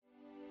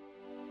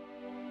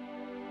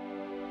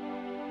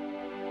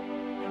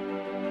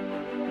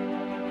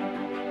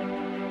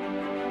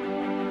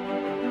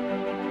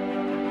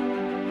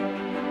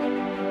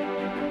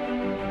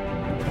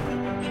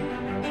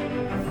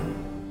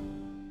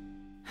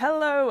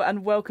Hello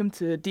and welcome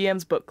to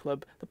DM's Book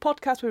Club, the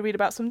podcast where we read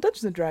about some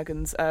Dungeons and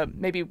Dragons,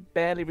 maybe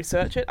barely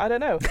research it, I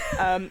don't know,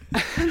 and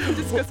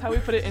discuss how we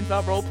put it into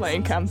our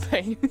role-playing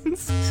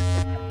campaigns.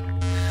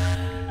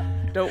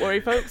 Don't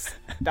worry, folks,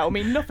 that will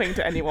mean nothing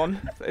to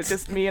anyone. It's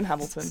just me and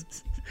Hamilton.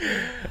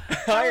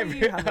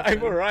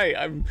 I'm all right.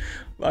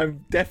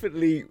 I'm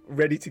definitely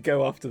ready to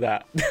go after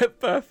that.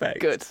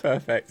 Perfect. Good.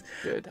 Perfect.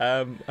 Good.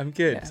 I'm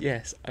good. Yeah.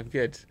 Yes, I'm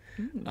good.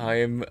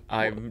 I'm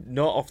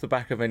not off the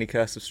back of any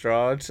Curse of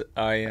Strahd.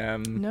 I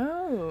am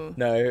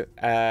no.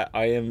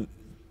 I am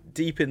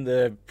deep in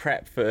the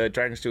prep for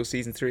Dragonsteel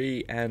Season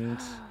 3 and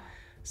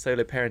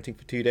solo parenting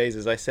for 2 days,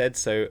 as I said.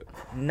 So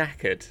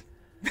knackered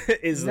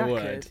is the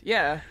word.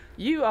 Yeah.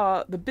 You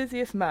are the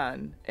busiest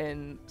man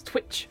in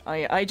Twitch.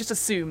 I just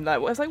assume that. I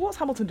was like, what's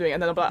Hamilton doing?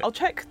 And then I'm like, I'll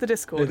check the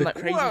Discord. The and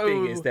crazy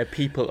thing is their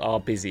people are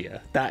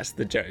busier. That's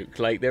the joke.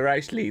 Like, they're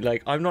actually,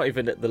 like, I'm not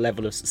even at the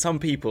level of some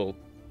people.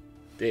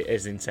 It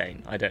is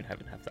insane. I don't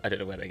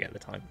know where they get the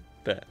time.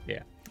 But,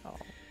 yeah. Oh.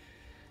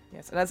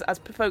 Yes, and as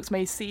folks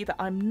may see, that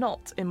I'm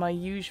not in my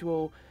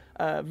usual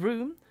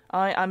room.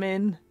 I am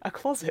in a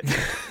closet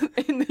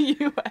in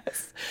the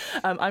US.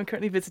 I'm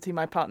currently visiting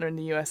my partner in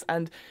the US,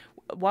 and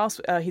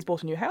whilst he's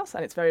bought a new house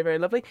and it's very, very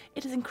lovely,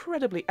 it is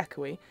incredibly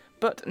echoey.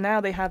 But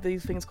now they have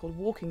these things called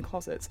walk-in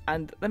closets,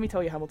 and let me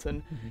tell you,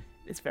 Hamilton,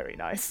 it's very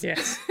nice.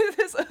 Yes.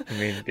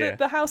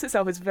 The house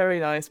itself is very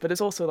nice, but it's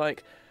also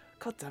like,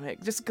 God damn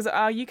it, just because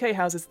our UK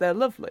houses, they're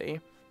lovely,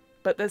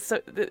 but it's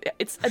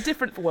a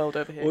different world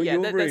over here. Well, yeah,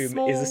 your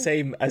room is the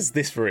same as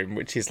this room,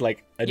 which is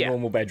like a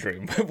normal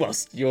bedroom,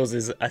 whilst yours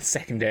is a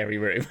secondary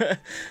room.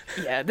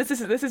 Yeah, this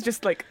is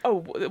just like,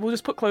 oh, we'll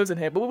just put clothes in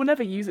here, but we'll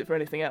never use it for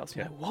anything else.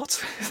 You're like,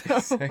 what?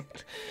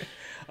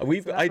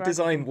 I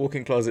design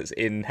walk-in closets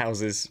in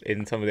houses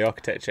in some of the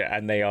architecture,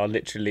 and they are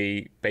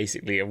literally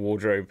basically a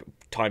wardrobe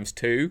times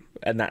 2,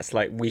 and that's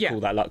like we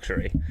call that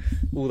luxury.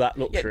 All that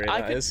luxury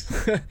is.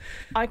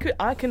 I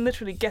can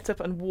literally get up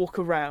and walk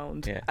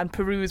around and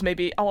peruse.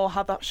 Maybe I'll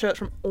have that shirt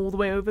from all the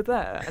way over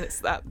there, and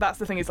it's that's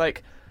the thing. Is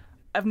like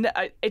I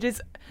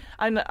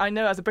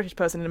know as a British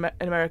person in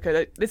America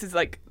that this is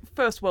like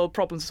first world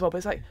problems as well, but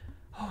it's like,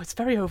 oh, it's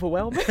very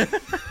overwhelming.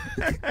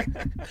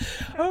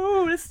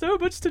 Oh, there's so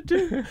much to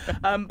do.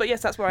 But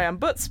yes, that's where I am.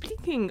 But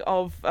speaking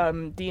of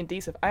D&D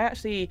stuff, I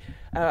actually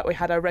we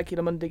had our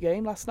regular Monday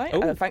game last night,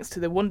 thanks to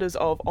the wonders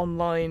of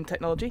online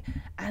technology,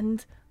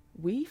 and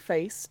we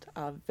faced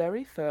our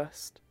very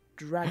first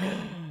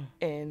dragon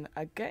in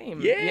a game.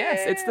 Yeah! Yes,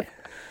 it's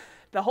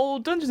the whole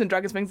Dungeons and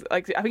Dragons thing.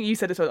 Like I think you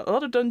said it, a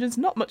lot of dungeons,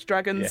 not much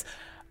dragons.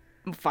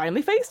 Yeah.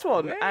 Finally faced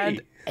one,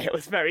 and it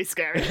was very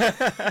scary.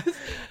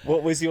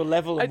 What was your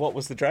level and what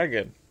was the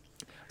dragon?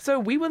 So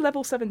we were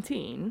level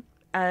 17,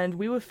 and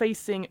we were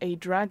facing a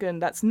dragon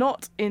that's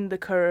not in the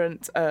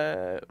current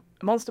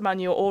monster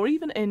manual, or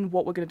even in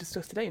what we're going to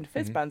discuss today in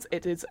Fizzbands.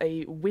 It is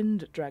a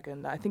wind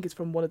dragon. I think it's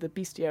from one of the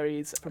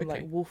bestiaries from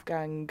like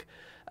Wolfgang.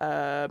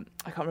 I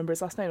can't remember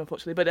his last name,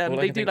 unfortunately, but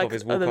they do like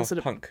other sort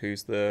of Punk.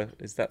 Is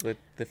that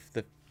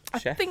the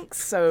chef? I think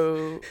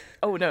so.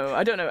 Oh no,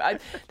 I don't know.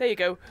 There you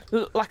go.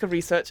 Lack of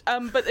research.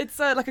 But it's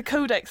like a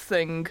codex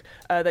thing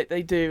that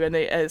they do, and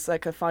it's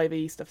like a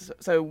 5e stuff.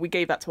 So we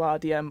gave that to our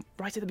DM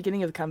right at the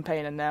beginning of the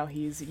campaign, and now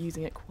he's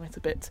using it quite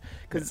a bit.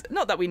 Because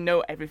not that we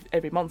know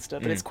every monster,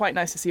 but it's quite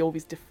nice to see all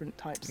these different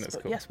types. That's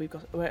but cool. Yes,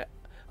 we're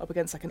up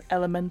against like an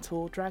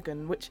elemental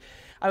dragon, which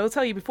I will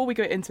tell you before we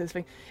go into this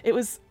thing. It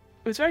was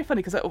very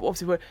funny because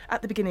obviously we're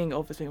at the beginning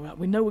of this thing.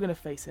 We know we're going to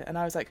face it, and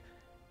I was like,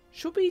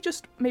 should we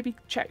just maybe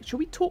check? Should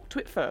we talk to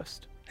it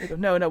first? They go,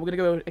 no, we're going to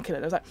go and kill it.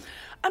 And I was like,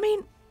 I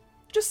mean,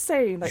 just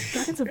saying, like,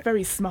 dragons are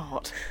very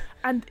smart,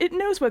 and it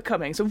knows we're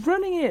coming, so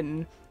running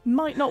in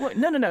might not work.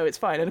 No, it's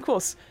fine. And of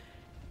course,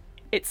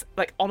 it's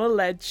like on a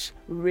ledge,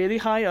 really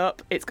high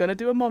up. It's going to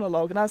do a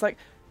monologue, and I was like,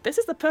 this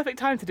is the perfect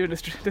time to do a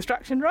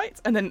distraction,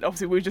 right? And then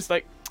obviously we were just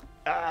like,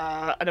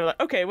 and I'm like,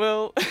 okay,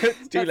 well,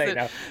 it's too late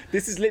now.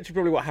 This is literally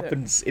probably what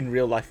happens in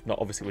real life, not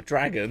obviously with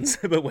dragons,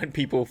 but when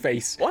people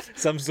face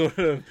some sort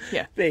of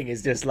thing,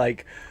 is just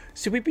like,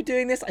 should we be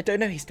doing this? I don't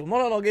know. He's still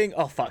monologuing.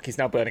 Oh fuck, he's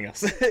now burning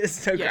us. It's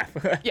so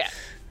crap. Yeah,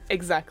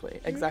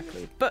 exactly.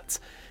 But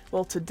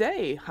well,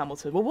 today,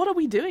 Hamilton. Well, what are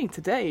we doing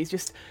today? It's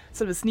just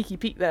sort of a sneaky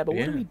peek there. But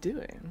what are we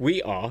doing?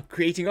 We are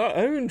creating our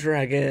own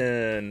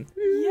dragon.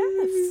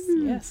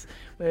 Yes.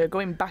 We're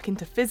going back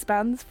into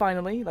Fizzbands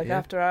finally. Like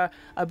after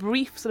our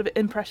brief sort of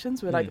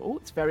impressions, we're like, oh,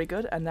 it's very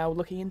good. And now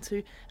looking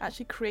into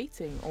actually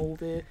creating all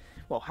the,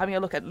 having a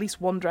look at least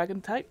one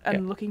dragon type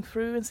and looking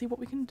through and see what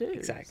we can do.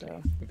 Exactly.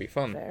 So, it'd be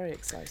fun. Very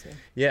exciting.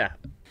 Yeah.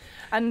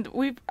 And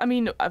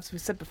as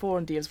we've said before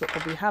on DM's Book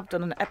Club, we have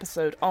done an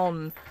episode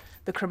on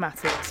the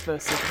chromatics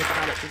versus the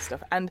metallics and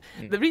stuff. And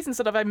the reason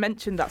sort of I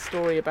mentioned that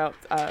story about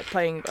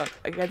playing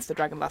against the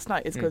dragon last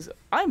night is because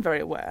I'm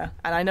very aware,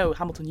 and I know,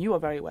 Hamilton, you are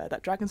very aware,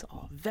 that dragons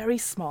are very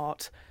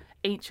smart,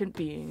 ancient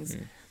beings.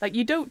 Like,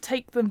 you don't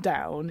take them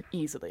down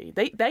easily.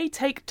 They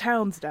take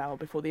towns down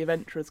before the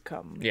adventurers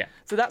come. Yeah.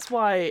 So that's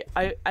why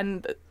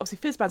and obviously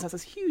Fizzbands has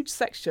this huge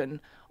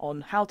section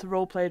on how to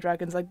roleplay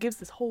dragons that gives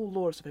this whole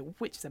lore of it,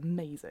 which is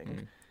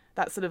amazing.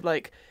 That's sort of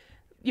like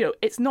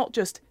it's not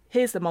just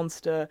here's the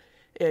monster,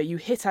 you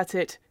hit at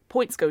it,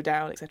 points go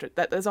down, etc.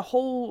 That there's a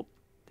whole,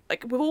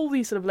 like with all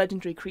these sort of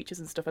legendary creatures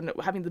and stuff, and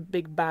having the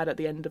big bad at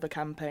the end of a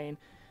campaign,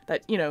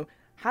 that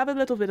have a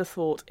little bit of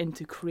thought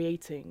into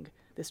creating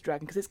this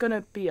dragon, because it's going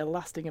to be a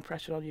lasting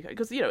impression on you,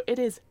 because it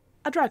is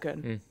a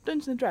dragon.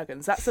 Dungeons and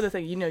Dragons, that sort of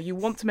thing. You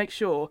want to make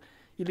sure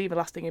you leave a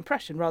lasting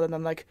impression rather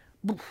than like,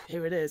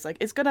 here it is. Like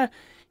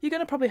you're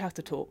gonna probably have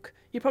to talk.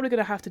 You're probably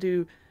gonna have to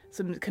do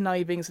some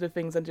conniving sort of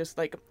things and just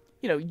like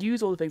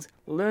use all the things,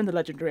 learn the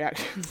legendary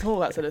actions, all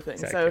that sort of thing.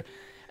 Exactly. So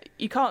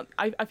you can't.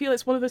 I feel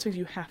it's one of those things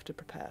you have to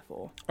prepare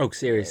for. Oh,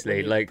 seriously,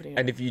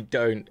 and if you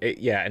don't,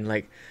 and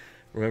like.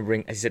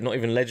 Remembering, as you said, not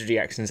even legendary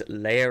actions,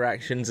 layer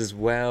actions as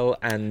well,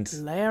 and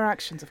layer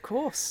actions, of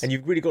course. And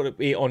you've really got to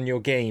be on your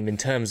game in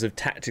terms of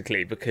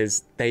tactically,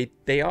 because they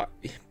are.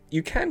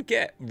 You can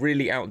get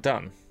really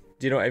outdone.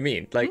 Do you know what I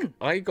mean? Like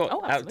I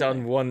got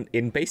outdone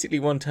in basically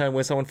one turn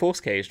where someone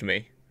force caged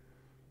me.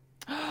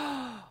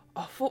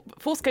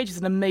 Force cage is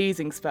an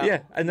amazing spell.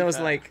 Yeah, and I was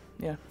like,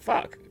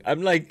 fuck,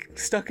 I'm like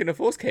stuck in a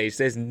force cage.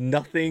 There's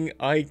nothing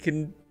I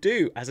can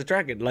do as a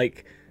dragon.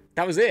 Like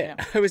that was it.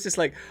 Yeah. I was just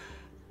like.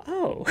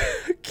 Oh,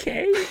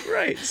 okay,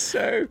 right,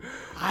 so...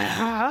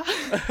 all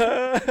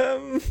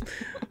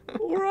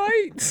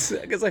right.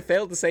 Because I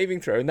failed the saving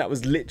throw, and that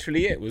was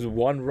literally it. It was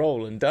one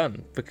roll and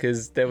done,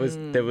 because there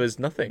was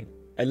nothing.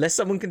 Unless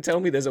someone can tell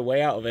me there's a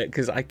way out of it,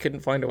 because I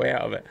couldn't find a way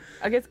out of it.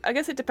 I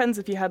guess it depends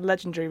if you had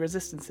legendary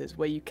resistances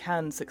where you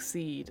can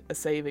succeed a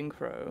saving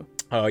throw.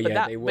 Oh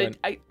yeah, they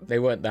weren't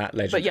that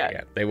legendary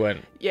yet. They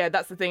weren't. Yeah,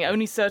 that's the thing.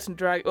 Only certain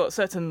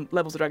certain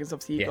levels of dragons.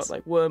 Obviously, you've got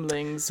like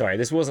wormlings. Sorry,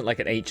 this wasn't like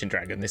an ancient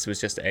dragon. This was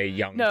just a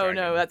young.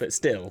 dragon. But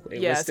still,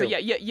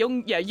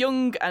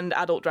 young and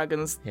adult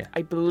dragons. Yeah.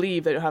 I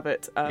believe they don't have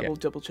it. We'll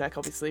double check,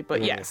 obviously.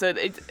 But so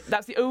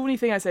that's the only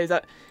thing I say is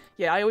that.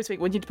 Yeah, I always think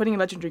when you're putting a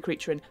legendary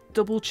creature in,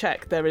 double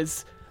check there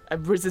is a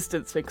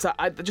resistance thing. Because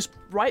I just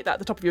write that at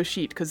the top of your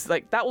sheet, because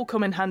like that will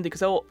come in handy.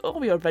 Because all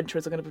your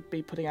adventurers are going to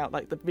be putting out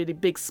like the really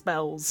big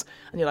spells,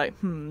 and you're like,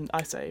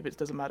 I save, it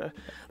doesn't matter.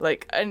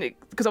 Like, and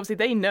because obviously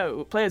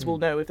players will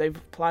know if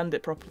they've planned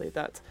it properly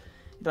that,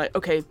 like,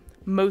 okay,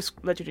 most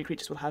legendary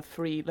creatures will have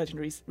 3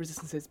 legendary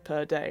resistances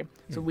per day,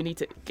 so we need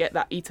to get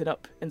that eaten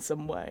up in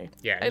some way.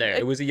 Yeah,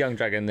 it was a young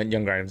dragon. Then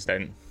young dragons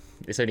don't.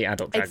 It's only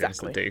adult dragons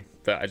that do,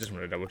 but I just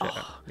want to double check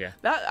that. Yeah.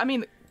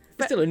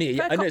 It's still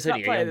only. I know it's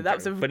only a young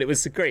dragon, but it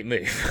was a great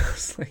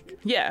move.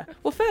 Yeah.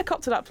 Well, fair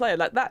cop to that player.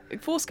 Like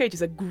that, Force Cage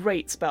is a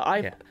great spell.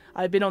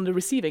 I've been on the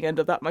receiving end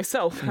of that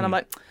myself, and I'm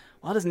like,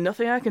 well, there's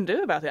nothing I can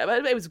do about it.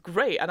 But it was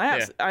great, and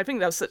I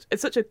think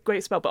it's such a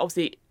great spell. But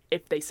obviously,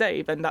 if they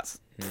save, then that's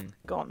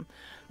gone.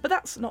 But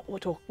that's not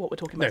what we're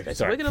talking about today.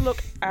 So we're going to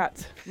look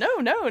at no.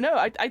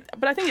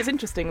 But I think it's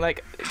interesting,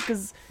 like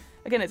because.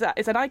 Again, it's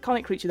an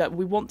iconic creature that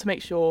we want to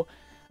make sure,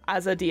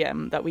 as a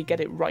DM, that we get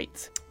it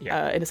right.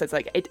 Yeah. In a sense,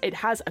 like it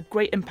has a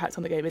great impact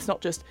on the game. It's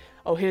not just,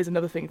 here's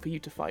another thing for you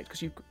to fight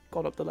because you've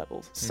gone up the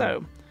levels.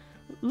 So,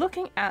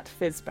 looking at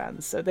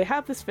Fizzbands, so they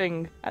have this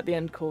thing at the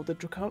end called the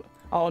Dracon.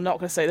 Oh, I'm not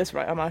going to say this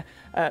right, am I?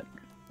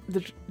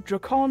 The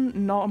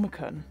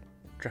Draconomicon.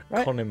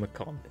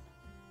 Draconomicon. Right?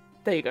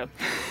 There you go.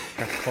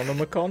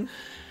 Draconomicon.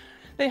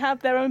 They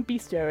have their own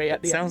bestiary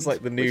at the end. Sounds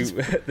like the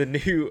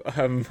new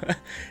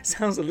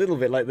sounds a little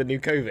bit like the new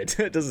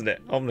COVID, doesn't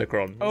it?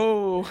 Omicron.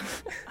 Oh.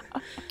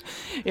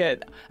 Yeah,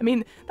 I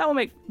mean, that will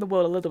make the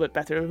world a little bit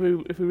better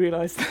if we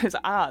realise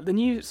that the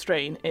new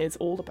strain is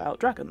all about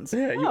dragons.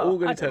 Yeah, you're all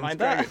going to turn into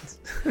dragons.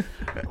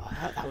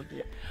 That would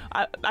be...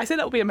 I say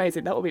that would be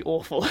amazing. That would be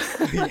awful.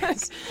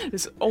 Yes.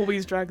 There's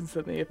always dragons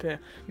that they appear.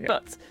 Yeah.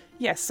 But,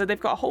 yes, so they've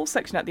got a whole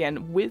section at the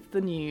end with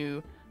the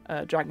new...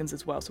 dragons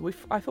as well. So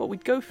I thought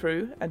we'd go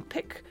through and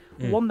pick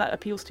one that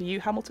appeals to you,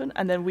 Hamilton,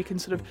 and then we can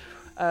sort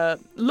of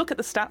look at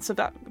the stats of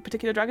that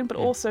particular dragon, but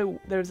also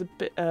there's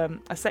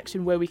a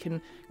section where we can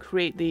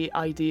create the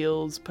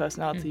ideals,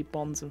 personality,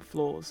 bonds and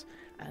flaws,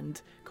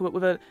 and come up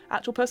with an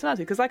actual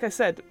personality. Because like I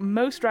said,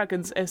 most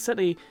dragons are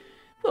certainly,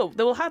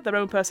 they will have their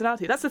own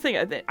personality. That's the thing.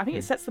 I think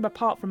it sets them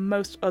apart from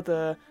most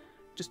other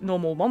just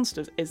normal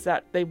monsters, is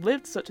that they've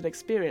lived such an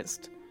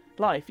experienced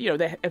life.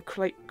 They have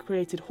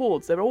created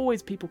hordes. There are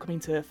always people coming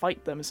to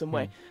fight them in some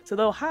way. So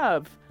they'll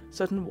have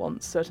certain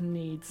wants, certain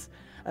needs,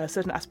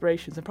 certain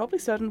aspirations, and probably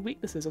certain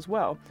weaknesses as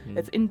well.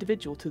 It's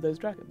individual to those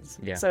dragons.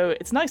 Yeah. So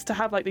it's nice to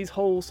have like these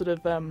whole sort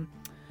of,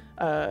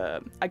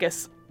 I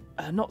guess,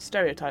 not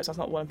stereotypes, that's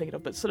not what I'm thinking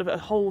of, but sort of a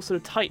whole sort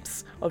of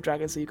types of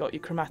dragons. So you've got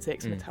your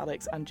chromatics,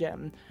 metallics, and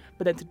gem.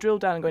 But then to drill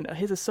down and go,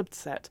 here's a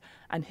subset,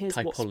 and here's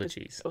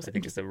typologies. I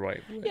think is the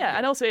right word. Yeah,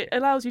 and also it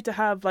allows you to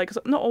have, like,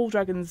 not all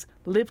dragons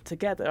live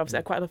together.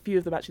 Obviously, quite a few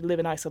of them actually live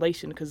in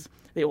isolation because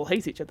they all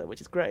hate each other,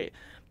 which is great.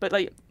 But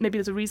like, maybe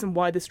there's a reason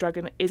why this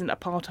dragon isn't a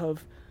part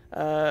of,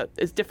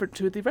 is different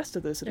to the rest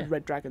of the sort of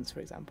red dragons,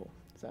 for example.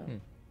 So.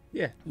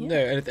 Yeah. No,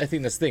 and I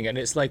think that's the thing, and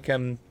it's like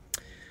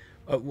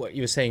what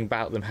you were saying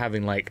about them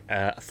having like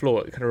a flaw.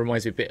 It kind of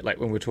reminds me a bit like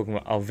when we were talking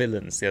about our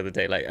villains the other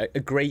day. Like a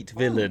great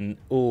villain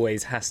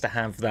always has to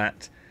have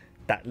that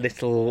that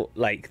little,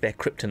 like, their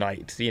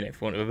kryptonite, you know,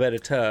 for want of a better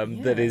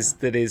term, that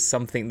is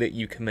something that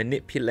you can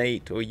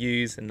manipulate or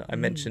use. And I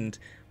mentioned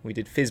when we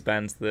did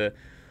Fizzbands,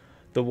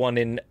 the one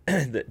in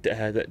that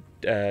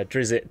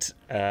Drizzt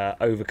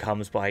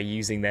overcomes by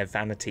using their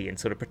vanity and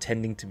sort of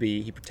pretends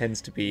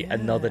to be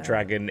another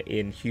dragon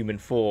in human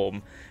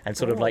form, and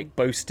sort of like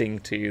boasting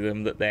to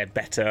them that they're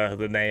better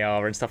than they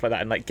are and stuff like that,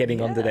 and like getting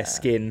under their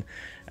skin,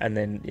 and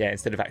then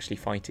instead of actually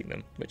fighting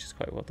them, which is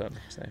quite well done.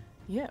 So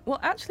well,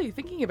 actually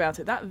thinking about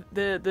it, that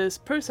the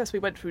process we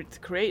went through to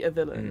create a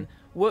villain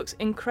works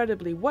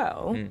incredibly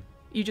well.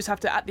 You just have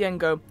to, at the end,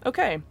 go,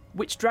 okay,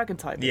 which dragon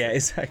type is it?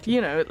 Exactly.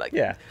 You know, like,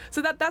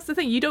 so that's the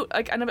thing. You don't,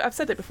 like, and I've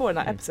said it before in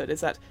that episode, is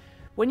that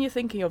when you're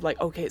thinking of,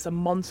 like, okay, it's a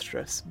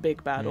monstrous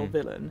big bad or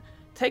villain,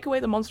 take away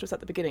the monstrous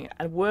at the beginning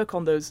and work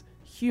on those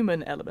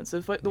human elements,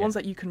 the ones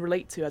that you can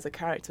relate to as a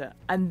character,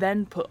 and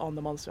then put on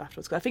the monster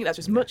afterwards. Because I think that's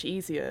just much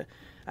easier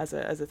as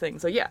a thing.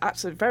 So,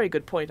 absolutely, very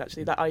good point,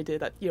 actually, that idea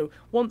that, you know,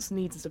 wants,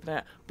 needs and stuff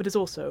like that, but is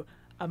also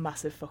a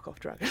massive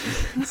fuck-off dragon.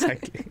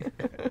 Exactly.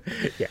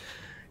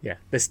 Yeah,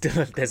 there's still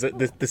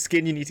the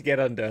skin you need to get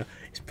under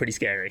is pretty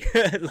scary.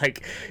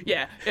 Like,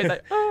 it's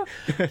like,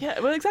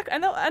 well, exactly.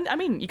 And I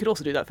mean, you could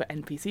also do that for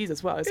NPCs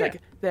as well. It's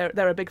like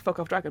they're a big fuck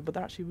off dragon, but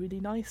they're actually really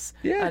nice.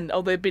 Yeah. And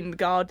they've been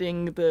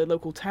guarding the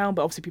local town,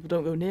 but obviously people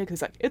don't go near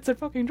because it's like it's a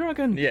fucking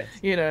dragon. Yeah.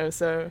 You know.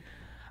 So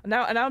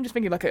now I'm just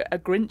thinking like a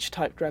Grinch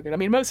type dragon. I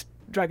mean, most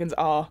dragons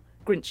are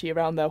Grinchy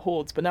around their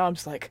hordes, but now I'm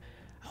just like,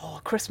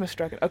 Christmas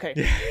dragon.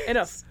 Okay,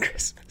 enough.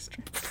 Christmas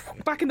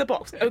dragon. Back in the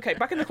box. Okay,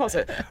 back in the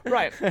closet.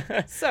 Right.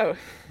 So,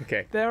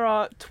 there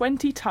are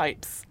 20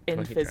 types in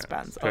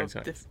Fizzbands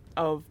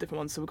of different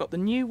ones. So we've got the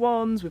new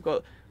ones, we've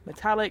got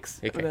metallics,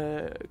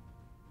 the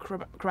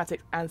chromatics,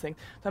 and things.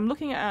 So I'm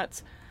looking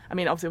at, I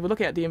mean, obviously we're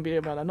looking at D&B,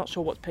 I'm not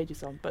sure what page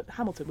it's on, but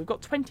Hamilton, we've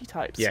got 20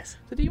 types. Yes.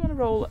 So do you want to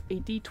roll a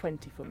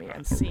D20 for me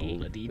and see?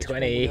 Roll a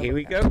D20. Here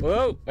we go.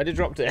 Whoa! I just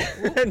dropped it.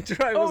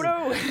 Oh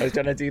no! I was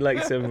trying to do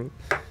like some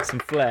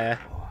flair.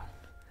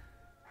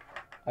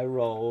 I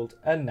rolled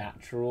a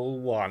natural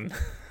 1.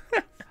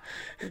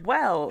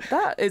 Well,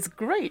 that is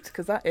great,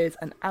 because that is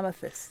an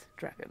amethyst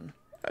dragon.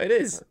 Oh, it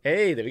is.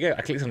 Hey, there we go.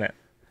 I clicked on it,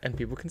 and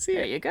people can see it.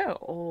 There you go.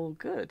 All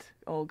good.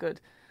 All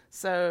good.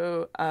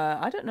 So,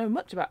 I don't know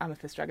much about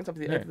amethyst dragons,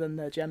 obviously, other than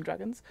the gem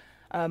dragons.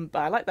 But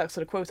I like that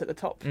sort of quote at the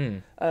top.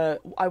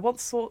 I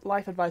once sought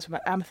life advice from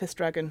an amethyst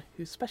dragon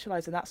who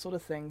specialised in that sort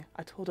of thing.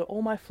 I told her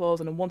all my flaws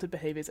and unwanted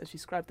behaviours, and she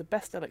described the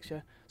best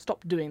elixir.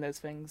 Stop doing those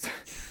things.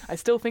 I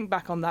still think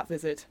back on that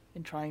visit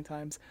in trying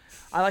times.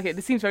 I like it.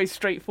 This seems very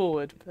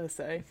straightforward, per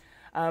se.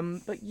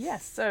 But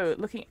yes, so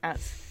looking at,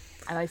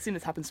 and I assume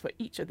this happens for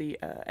each of the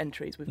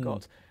entries, we've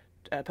got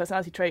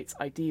personality traits,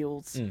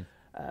 ideals,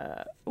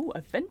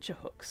 adventure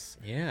hooks.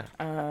 Yeah.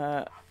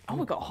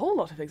 We've got a whole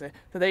lot of things there.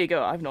 So there you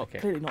go. I've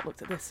clearly not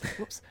looked at this.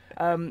 Whoops.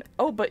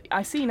 But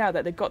I see now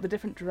that they've got the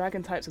different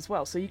dragon types as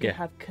well. So you can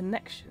have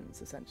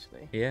connections,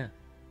 essentially. Yeah.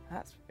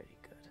 That's really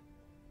good.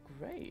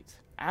 Great.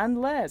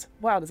 And layers.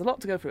 Wow, there's a lot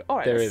to go through. All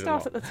right, let's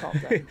start at the top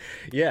then.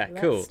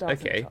 Cool.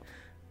 Okay.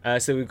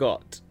 So we've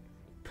got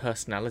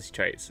personality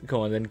traits.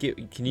 Go on then. Have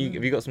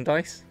you got some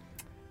dice?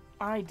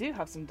 I do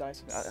have some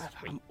dice.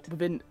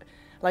 Within...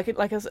 Like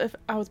as if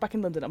I was back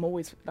in London, I'm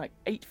always like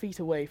 8 feet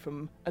away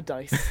from a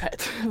dice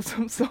set of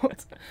some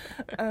sort.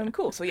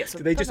 Cool. So yes. So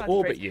do they just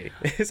orbit you?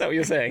 Is that what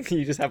you're saying?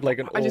 You just have like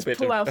an orbit? I just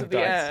pull out of the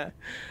dice. air.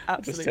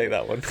 Absolutely. Just take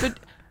that one. So,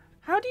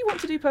 how do you want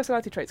to do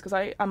personality traits? Because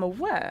I am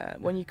aware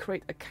when you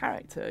create a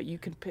character, you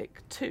can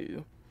pick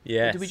 2.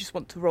 Yes. Do we just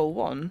want to roll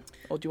 1,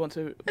 or do you want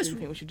to? Do you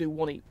think we should do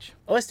 1 each?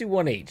 Oh, let's do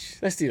 1 each.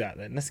 Let's do that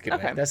then. That's good.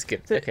 Okay. That's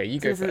good. So, okay, you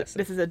go first.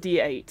 This is a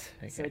D8.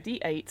 Okay. So a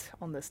D8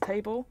 on this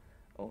table.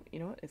 Oh, you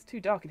know what? It's too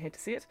dark in here to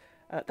see it.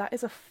 That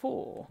is a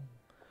 4.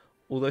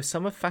 Although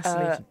some are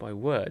fascinated by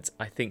words,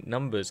 I think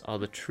numbers are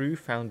the true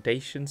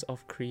foundations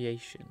of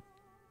creation.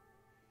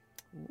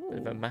 Bit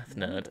of a math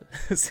nerd.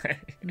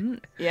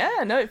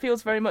 Yeah, no, it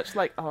feels very much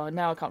like... Oh,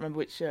 now I can't remember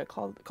which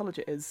college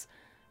it is.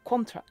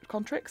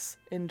 Quantrix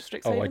in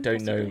Strixhaven? Oh, I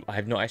don't know. I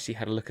have not actually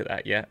had a look at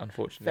that yet,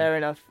 unfortunately. Fair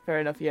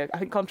enough, yeah. I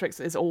think Quantrix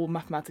is all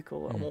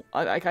mathematical.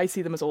 I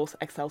see them as all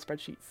Excel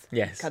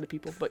spreadsheets kind of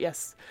people, but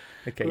yes.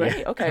 Okay,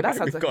 right? Okay, that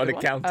sounds like we've got an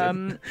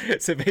accountant.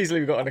 So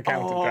basically we've got an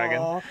accountant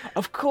dragon.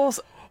 Of course.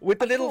 With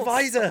the little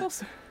visor.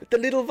 With the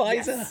little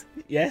visor.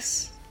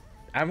 Yes.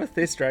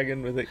 Amethyst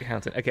dragon with the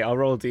accountant. Okay, I'll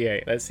roll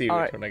D8. Let's see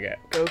which one I get.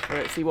 Go for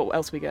it. See what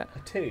else we get. A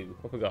 2.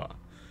 What have we got?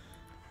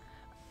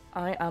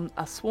 I am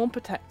a sworn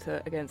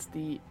protector against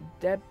the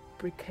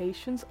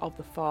deprecations of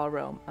the far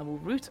realm and will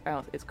root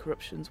out its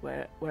corruptions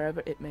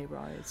wherever it may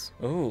rise.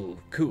 Oh,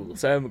 cool.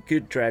 So I'm a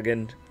good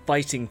dragon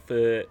fighting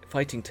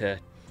to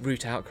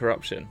root out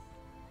corruption.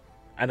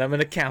 And I'm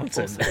an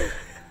accountant. Awesome.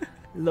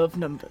 Love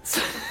numbers.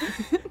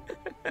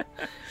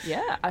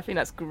 Yeah, I think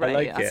that's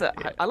great.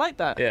 I like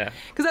that. Yeah.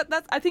 Because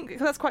I think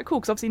that's quite cool,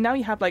 because obviously now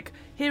you have like,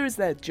 here is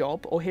their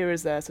job, or here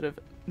is their sort of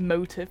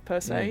motive per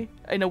se,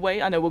 in a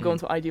way. I know we'll go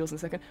into ideals in a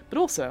second, but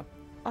also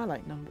I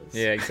like numbers.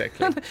 Yeah,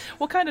 exactly.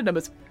 What kind of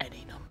numbers?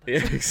 Any numbers.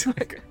 Yeah,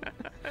 exactly.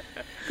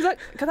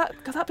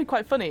 Because that'd be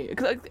quite funny.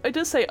 Because it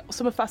does say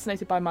some are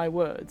fascinated by my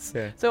words.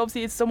 Yeah. So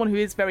obviously it's someone who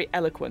is very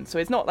eloquent. So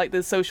it's not like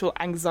the social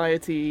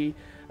anxiety,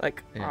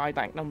 like I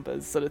bank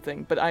numbers sort of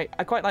thing. But I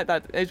quite like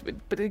that.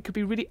 But it could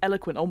be really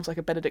eloquent, almost like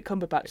a Benedict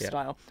Cumberbatch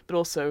style. But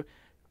also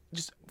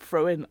just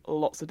throw in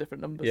lots of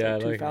different numbers,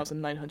 like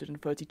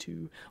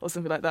 2,932 or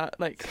something like that.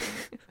 Like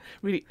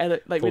really,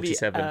 really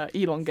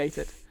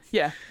elongated.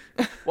 Yeah.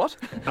 What?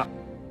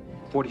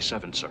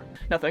 47, sir.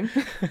 Nothing.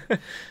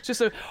 Just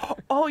so.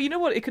 Oh, you know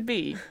what it could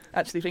be?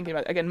 Actually, thinking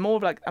about it, again, more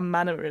of like a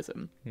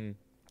mannerism.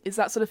 It's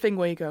that sort of thing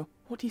where you go,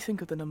 "What do you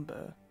think of the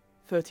number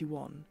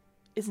 31?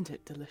 Isn't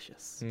it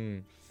delicious?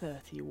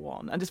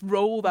 31," and just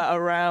roll that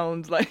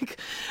around like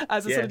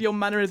as a sort of your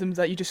mannerisms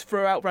that you just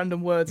throw out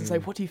random words and say,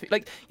 "What do you think?"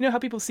 Like, you know how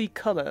people see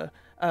colour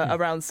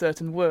around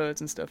certain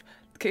words and stuff.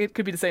 It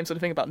could be the same sort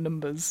of thing about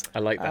numbers. I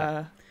like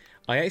that.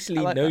 I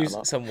actually know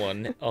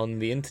someone on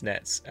the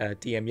internet,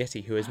 DM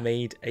Yeti, who has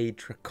made a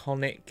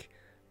draconic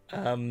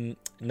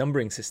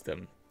numbering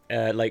system,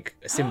 like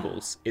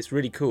symbols. It's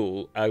really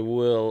cool. I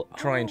will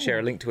try and share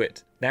a link to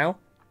it now.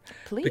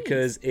 Please.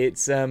 Because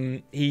it's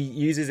he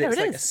uses it's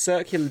like a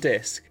circular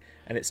disc,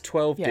 and it's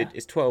 12.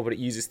 It's 12, but it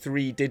uses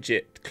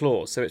 3-digit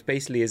claws. So it's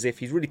basically as if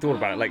he's really thought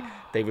about it. Like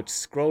they would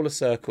scroll a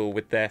circle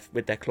with their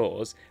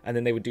claws, and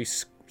then they would do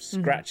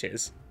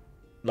scratches.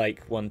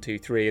 Like 1, 2,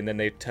 3, and then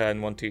they'd turn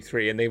 1, 2,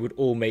 3, and they would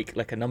all make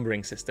like a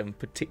numbering system,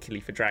 particularly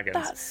for dragons.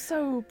 That's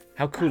so.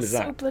 How cool is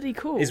that? So bloody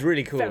cool. It's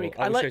really cool.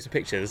 I'll show some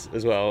pictures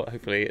as well,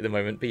 hopefully at the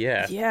moment. But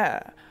yeah.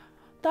 Yeah,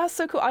 that's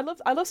so cool. I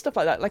love stuff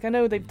like that. Like I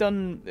know they've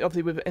done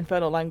obviously with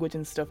Infernal Language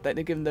and stuff that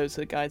they've given those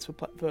sort of guides for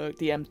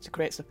DMs to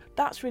create stuff.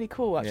 That's really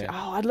cool. Actually,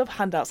 I'd love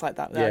handouts like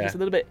that. Just a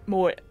little bit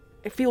more.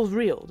 It feels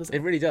real, doesn't it?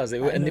 It really does.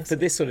 And for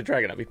this sort of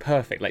dragon, that'd be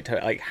perfect. Like to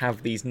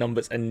have these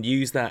numbers and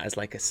use that as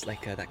like a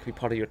that could be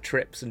part of your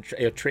trips and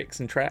your tricks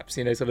and traps,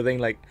 sort of thing.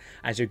 Like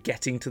as you're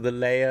getting to the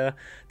layer,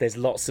 there's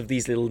lots of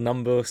these little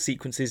number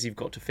sequences you've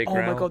got to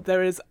figure out. Oh my god,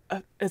 there is.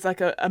 It's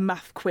like a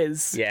math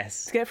quiz.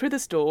 Yes. To get through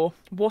this door,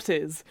 what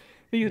is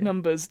these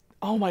numbers?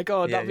 Oh my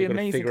god, that'd be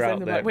amazing. Because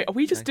then like, wait, are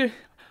we just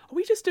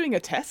doing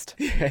a test?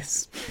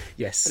 Yes.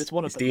 But it's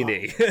one of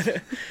D&D.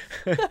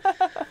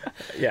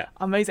 Yeah.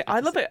 Amazing. I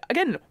love it.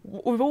 Again,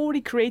 we've already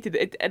created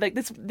it. Like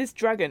this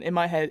dragon in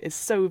my head is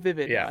so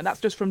vivid. Yeah. And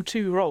that's just from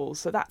 2 rolls.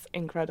 So that's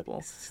incredible.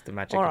 It's the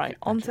magic. All right,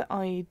 on to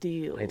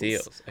ideals.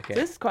 Ideals. Okay.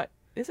 This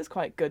is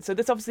quite good. So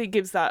this obviously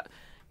gives that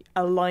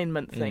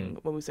alignment thing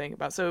what we were saying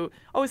about. So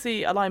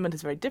obviously alignment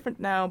is very different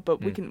now,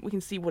 but we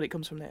can see what it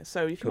comes from there.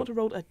 So if you want to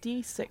roll a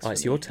d6,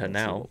 it's your turn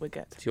now. What we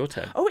get. It's your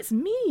turn. Oh, it's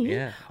me.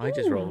 Yeah, I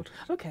just rolled.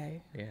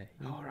 Okay. Yeah.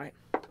 All right.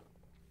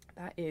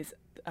 That is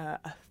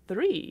a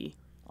 3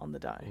 on the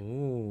die.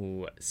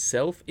 Ooh,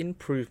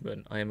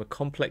 self-improvement. I am a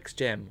complex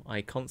gem.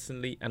 I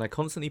constantly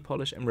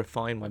polish and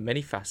refine my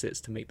many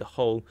facets to make the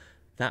whole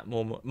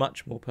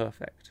much more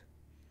perfect.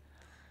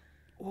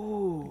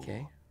 Ooh.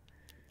 Okay.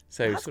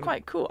 So that's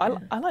quite cool.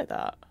 I like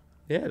that.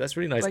 Yeah, that's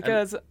really nice. Like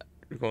go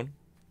on.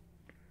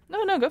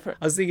 No, go for it.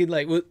 I was thinking,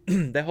 like, well,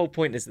 their whole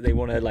point is that they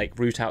want to like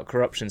root out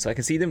corruption. So I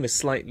can see them as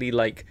slightly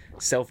like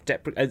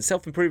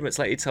self-improvement,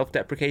 slightly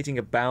self-deprecating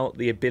about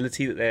the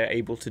ability that they're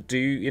able to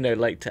do,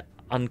 like to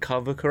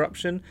uncover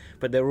corruption.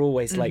 But they're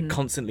always like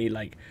constantly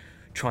like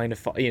trying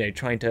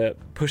to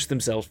push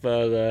themselves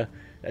further.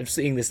 I'm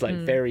seeing this like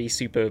very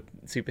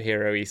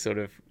superhero-y sort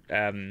of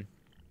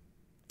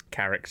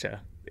character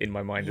in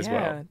my mind as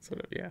well. Sort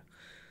of, yeah.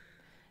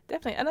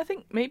 Definitely, and I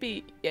think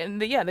maybe,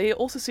 they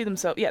also see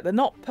themselves. Yeah, they're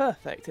not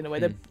perfect in a way.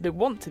 They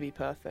want to be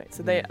perfect,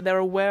 so they're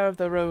aware of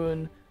their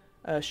own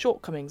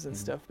shortcomings and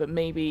stuff. But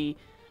maybe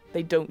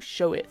they don't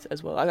show it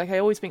as well. Like I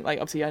always think, like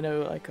obviously I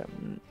know like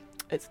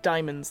it's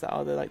diamonds that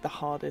are the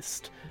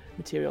hardest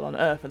material on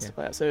Earth and stuff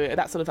like that. So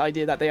that sort of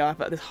idea that they have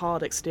this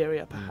hard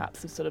exterior,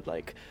 perhaps, is sort of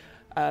like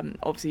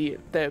obviously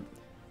they're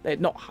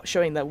not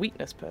showing their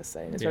weakness per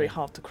se, and it's very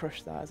hard to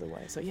crush that as a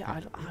way. So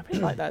I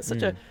really like that. It's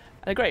such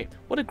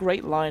what a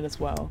great line as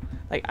well.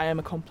 Like, I am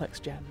a complex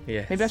gem.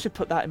 Yes. Maybe I should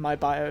put that in my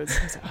bios.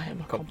 I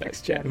am a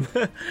complex gem.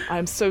 I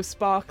am so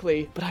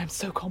sparkly, but I am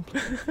so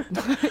complex.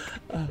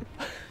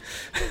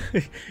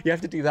 You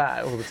have to do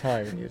that all the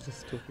time when you're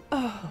just talking.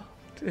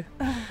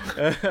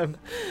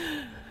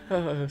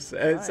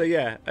 So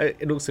yeah,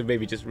 and also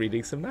maybe just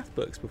reading some math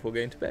books before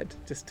going to bed,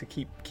 just to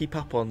keep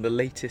up on the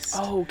latest.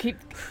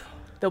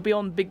 They'll be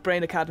on Big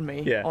Brain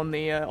Academy on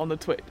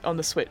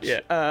the Switch.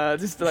 Yeah.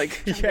 Just to,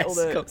 like get all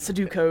the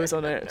Sudokus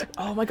on it.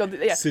 Oh my god,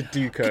 yeah.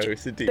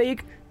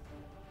 Sudoku.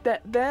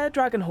 Their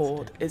Dragon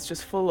Horde is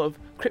just full of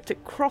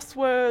cryptic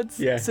crosswords,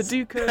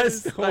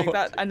 Sudokus, like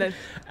that, and then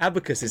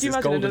abacuses,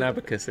 golden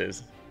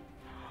abacuses.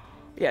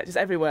 Yeah, just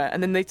everywhere.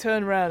 And then they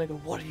turn around and go,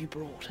 "What have you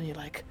brought?" And you're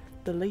like,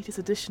 "The latest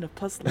edition of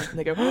Puzzler." And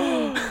they go,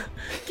 "Oh,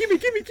 gimme."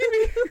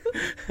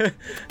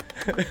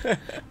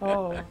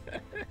 Oh,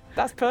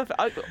 That's perfect.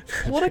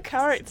 What a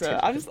character!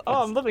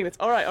 I'm loving this.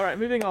 All right.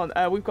 Moving on.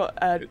 We've got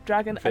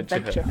Dragon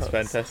Adventure Hooks.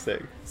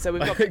 Fantastic. So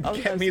we've got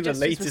get me the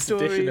latest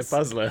edition of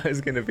Puzzler.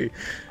 Is going to be.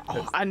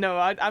 Oh, I know.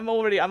 I'm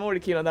already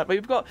keen on that. But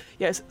we've got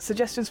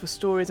suggestions for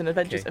stories and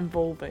adventures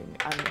involving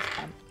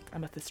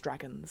amethyst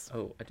dragons.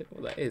 Oh, I don't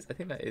know what that is. I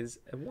think that is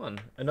a 1.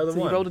 Another so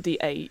 1. You rolled a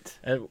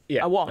d8.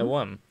 Yeah, a 1. A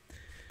 1.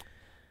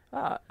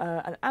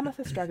 An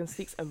amethyst dragon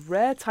seeks a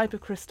rare type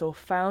of crystal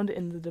found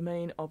in the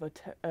domain of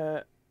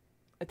a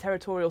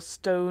territorial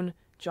stone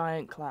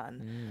giant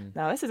clan.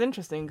 Now, this is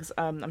interesting because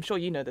I'm sure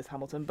you know this,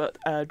 Hamilton, but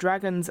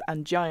dragons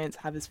and giants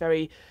have this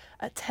very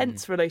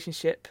tense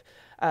relationship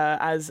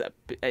as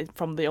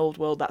from the old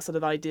world, that sort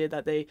of idea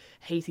that they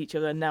hate each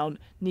other and now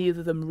neither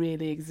of them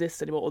really exist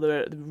anymore, or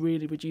they're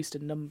really reduced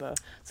in number.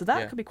 So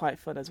that could be quite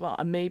fun as well.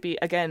 And maybe,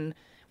 again,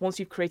 once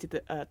you've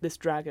created this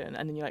dragon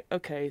and then you're like,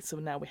 okay, so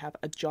now we have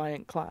a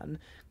giant clan,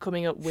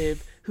 coming up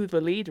with who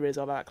the leader is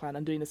of that clan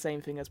and doing the same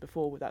thing as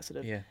before with that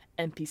sort of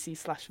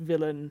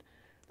NPC/villain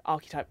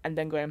archetype, and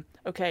then going,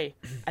 okay,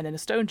 and then a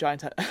stone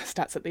giant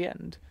stats at the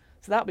end.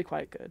 So that would be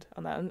quite good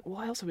on that. And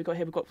what else have we got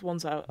here? We've got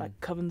ones that are like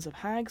covens of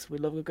hags. We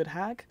love a good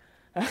hag.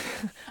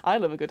 I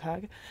love a good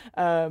hag.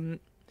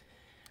 An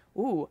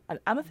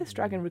amethyst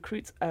dragon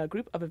recruits a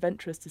group of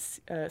adventurers to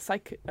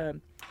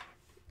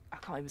I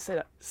can't even say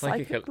that.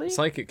 Psychically.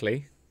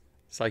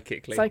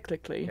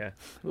 Yeah.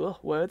 Ugh,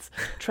 words.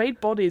 Trade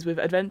bodies with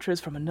adventurers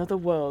from another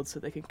world so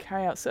they can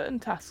carry out certain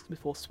tasks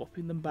before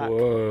swapping them back.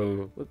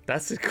 Whoa.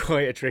 That's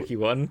quite a tricky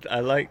one.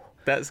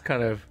 That's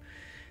going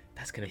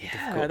to be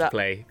difficult to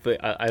play, but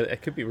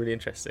it could be really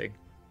interesting.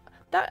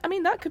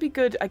 That could be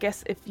good, I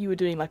guess, if you were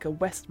doing like a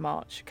West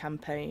March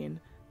campaign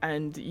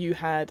and you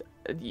had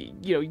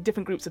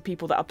different groups of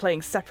people that are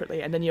playing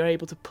separately, and then you're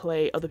able to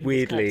play other people's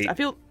Weirdly, characters. I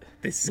feel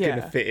this is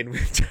going to fit in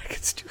with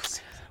Dragon's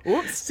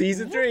Duel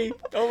Season 3.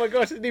 Oh my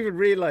gosh, I didn't even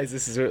realise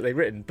this is what they've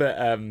written.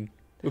 But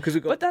because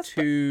we've got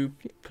two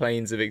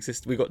planes of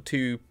existence, we've got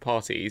two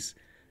parties,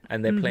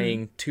 and they're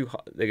playing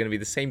they're going to be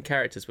the same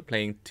characters, but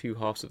playing two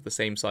halves of the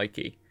same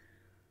psyche.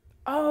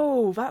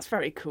 Oh, that's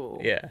very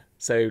cool. Yeah.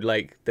 So,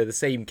 they're the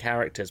same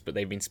characters, but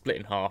they've been split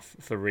in half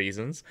for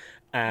reasons.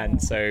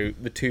 And so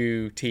the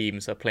two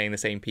teams are playing the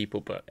same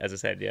people, but as I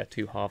said,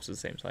 two halves of the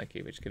same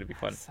psyche, which is going to be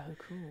fun. That's so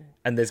cool.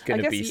 And there's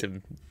going to be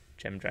some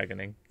gem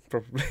dragoning,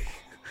 probably.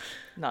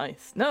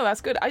 Nice. No,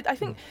 that's good. I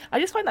think I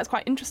just find that's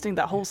quite interesting,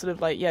 that whole sort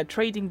of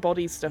trading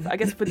bodies stuff. I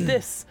guess with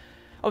this,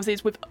 obviously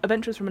it's with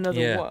adventurers from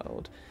another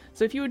world.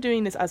 So if you were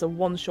doing this as a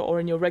one-shot or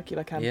in your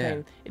regular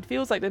campaign, it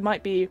feels like there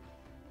might be,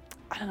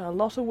 I don't know, a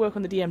lot of work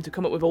on the DM to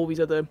come up with all these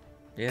other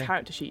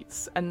character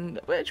sheets, and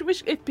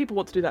which if people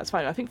want to do that, it's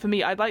fine. I think for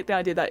me, I like the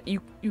idea that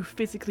you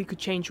physically could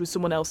change with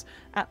someone else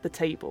at the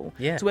table.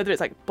 So whether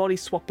it's like body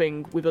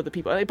swapping with other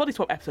people, body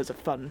swap episodes are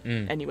fun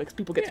anyway, because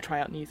people get to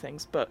try out new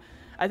things. But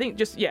I think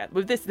just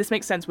with this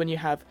makes sense when you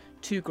have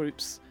two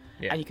groups.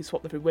 And you can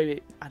swap them through maybe,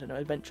 I don't know,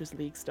 Adventurers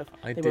League stuff.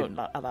 They won't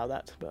allow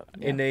that. But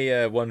in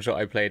a one shot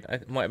I played,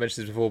 I might have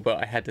mentioned this before,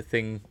 but I had a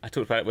thing, I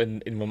talked about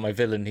it in my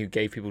villain who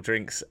gave people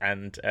drinks,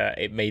 and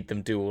it made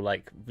them do all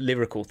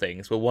lyrical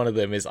things. Well, one of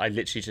them is I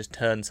literally just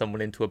turned someone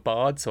into a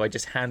bard, so I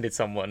just handed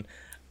someone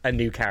a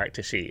new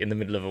character sheet in the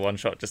middle of a one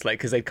shot, just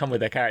because they'd come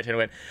with their character and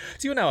went,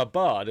 so you're now a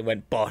bard, and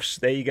went, bosh,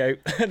 there you go.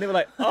 And they were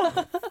like,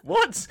 oh,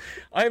 what?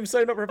 I am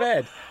so not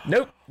prepared.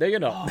 Nope, no you're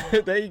not.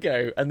 There you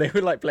go. And they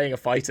were playing a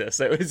fighter,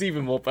 so it was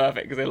even more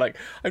perfect, because they're like,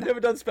 I've never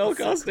done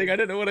spellcasting, I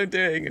don't know what I'm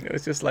doing. And it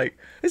was just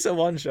it's a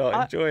one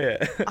shot, enjoy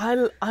it.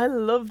 I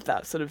love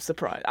that sort of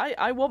surprise.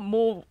 I want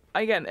more.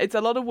 Again, it's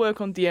a lot of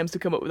work on DMs to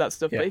come up with that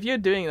stuff, but if you're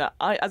doing that,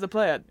 as a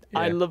player,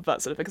 I love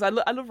that sort of thing,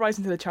 because I love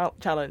rising to the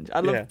challenge.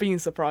 I love being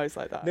surprised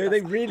like that. No, they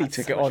really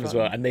took it on as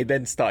well, and they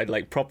then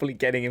started properly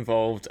getting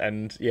involved,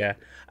 and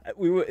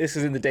this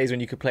was in the days when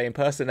you could play in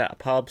person at a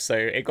pub, so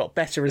it got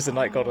better as the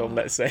night got on,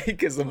 let's say,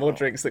 because the more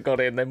drinks that got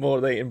in, the more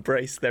they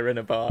embraced their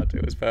inner bard.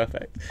 It was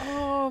perfect.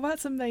 Oh,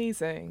 that's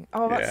amazing.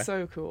 Oh, that's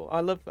so cool. I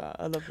love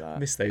that.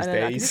 Miss those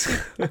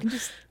days. I can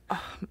just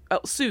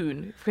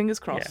soon, fingers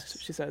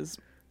crossed, she says.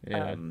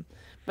 Yeah.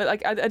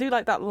 But I do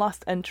like that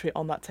last entry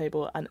on that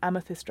table. An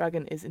amethyst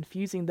dragon is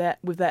infusing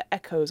with their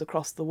echoes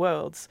across the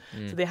worlds.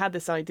 So they had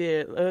this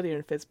idea earlier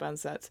in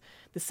Fizban's that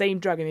the same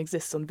dragon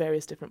exists on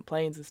various different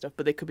planes and stuff,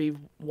 but they could be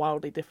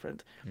wildly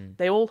different.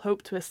 They all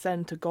hope to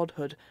ascend to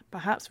godhood,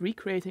 perhaps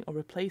recreating or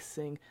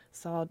replacing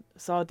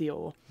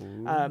Sardior,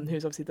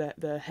 who's obviously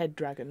the head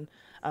dragon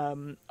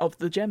of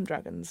the gem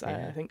dragons,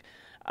 I think.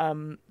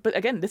 But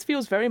again, this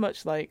feels very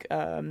much like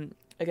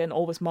again,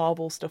 all this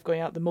Marvel stuff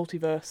going out, the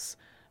multiverse.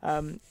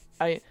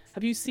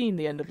 Have you seen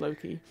the end of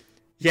Loki?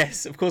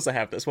 Yes, of course I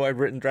have. That's why I've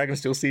written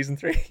Dragon's Duel Season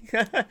 3.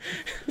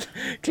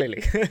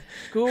 Clearly.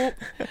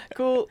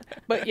 Cool.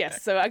 But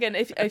yes, so again,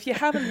 if you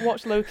haven't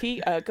watched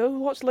Loki, go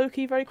watch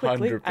Loki very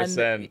quickly.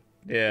 100%.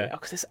 Yeah.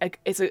 Because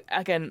it's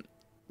again,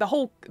 that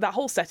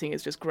whole setting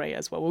is just great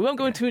as well. We won't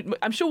go into it.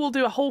 I'm sure we'll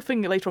do a whole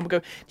thing later on. We'll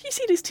go, did you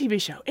see this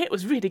TV show? It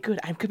was really good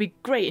and could be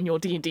great in your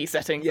D&D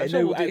setting. Yeah,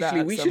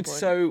 we should.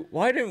 So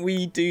why don't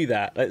we do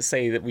that? Let's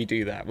say that we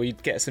do that. We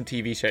get some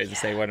TV shows and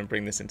say, why don't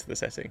bring this into the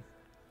setting?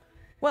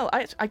 Well,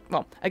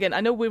 well, again, I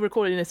know we're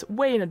recording this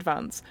way in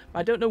advance.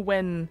 I don't know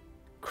when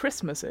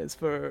Christmas is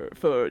for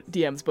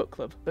DM's Book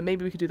Club, but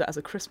maybe we could do that as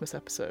a Christmas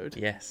episode.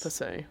 Yes. Per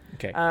se.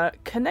 Okay.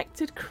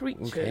 Connected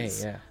creatures. Okay,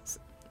 yeah.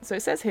 So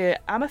it says here,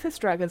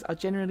 amethyst dragons are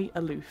generally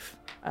aloof,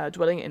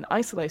 dwelling in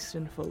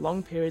isolation for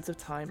long periods of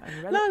time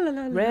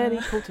and rarely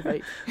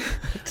cultivate.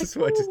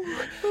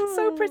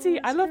 So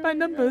pretty. I love my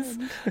numbers.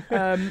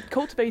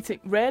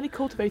 Rarely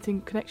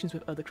cultivating connections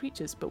with other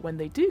creatures, but when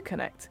they do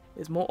connect,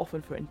 it's more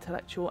often for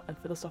intellectual and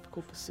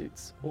philosophical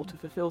pursuits or to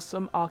fulfill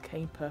some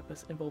arcane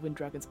purpose involving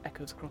dragons'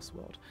 echoes across the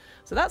world.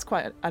 So that's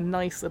quite a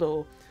nice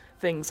little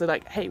thing. So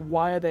like, hey,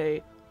 why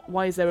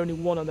is there only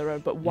one on their own,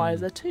 but why is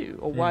there two?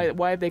 Or why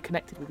are they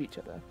connected with each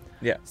other?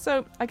 Yeah.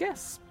 So I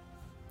guess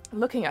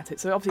looking at it,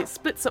 so obviously it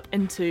splits up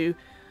into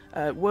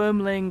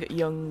wormling,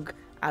 young,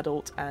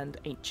 adult, and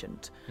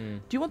ancient. Do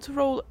you want to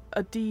roll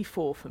a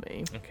d4 for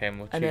me? Okay, and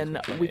we'll choose. And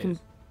then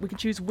we can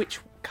choose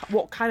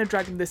what kind of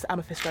dragon this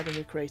amethyst dragon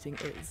we're creating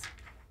is.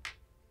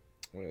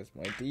 Where's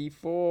my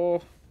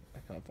d4? I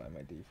can't find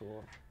my d4.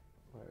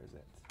 Where is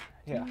it?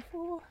 Yeah.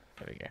 D4?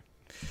 There we go.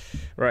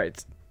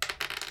 Right.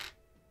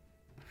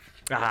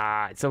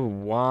 It's a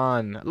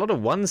 1. A lot of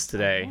 1s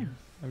today.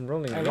 I'm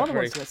rolling a lot of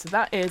ones. So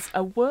that is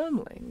a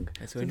wormling.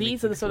 So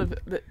these are the sort of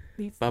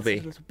these sort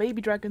of little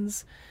baby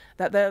dragons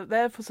that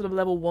they're for sort of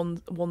level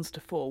 1s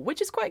to 4,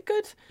 which is quite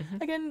good.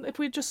 Again, if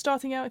we're just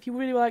starting out, if you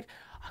really were like,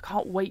 I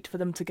can't wait for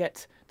them to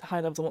get to high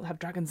levels, I want to have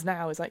dragons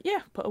now, it's like, yeah,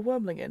 put a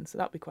wormling in, so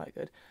that'd be quite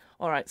good.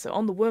 All right, so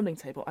on the wormling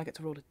table, I get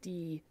to roll a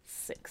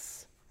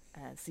d6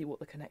 and see what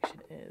the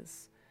connection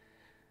is.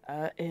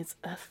 It's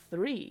a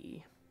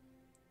 3.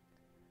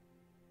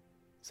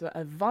 So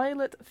a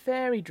violet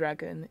fairy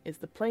dragon is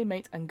the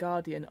playmate and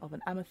guardian of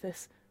an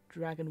amethyst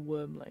dragon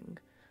wormling.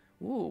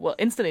 Ooh, well,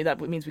 instantly that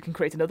means we can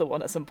create another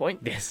one at some point.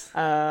 Yes.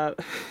 Fairy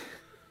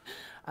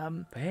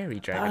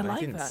dragon. I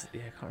like that.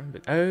 Yeah, I can't remember.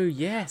 Oh,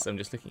 yes. I'm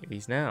just looking at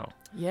these now.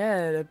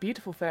 Yeah, they're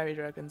beautiful fairy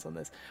dragons on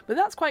this. But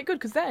that's quite good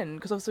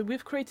because obviously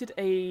we've created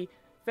a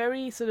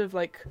very sort of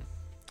like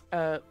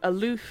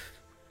aloof,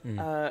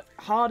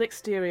 hard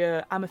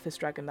exterior amethyst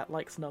dragon that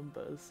likes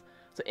numbers.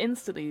 So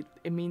instantly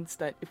it means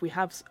that if we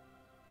have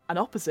an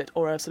opposite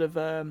or a sort of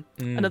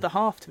another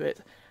half to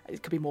it,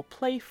 it could be more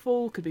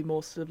playful, could be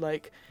more sort of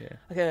like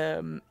I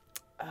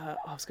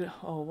was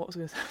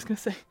gonna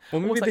say.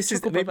 Well, maybe this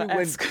is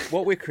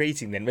what we're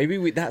creating. Then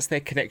maybe that's their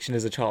connection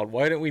as a child.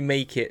 Why don't we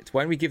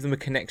give them a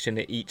connection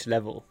at each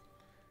level,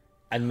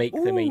 and make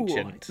them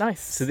ancient? Nice.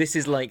 So this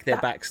is like their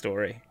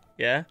backstory.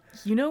 Yeah.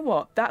 You know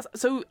what?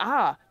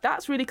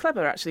 That's really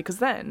clever actually, because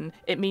then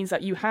it means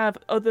that you have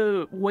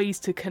other ways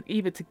to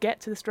either to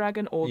get to this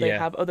dragon, or they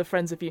have other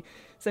friends if you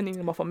sending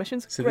them off on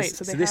missions. So Great.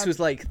 This was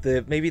like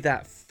maybe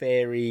that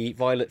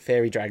violet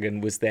fairy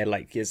dragon was their,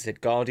 like, as a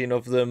guardian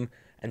of them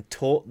and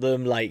taught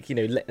them, like, you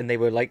know, and they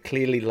were like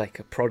clearly like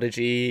a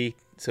prodigy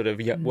sort of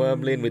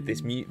wormling with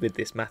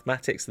this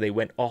mathematics. So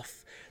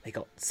they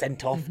got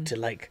sent off to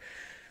like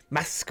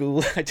math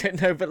school. I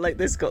don't know, but like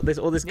this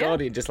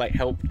guardian just like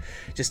helped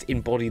just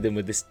embody them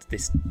with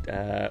this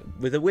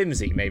with a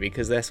whimsy, maybe,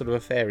 because they're sort of a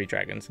fairy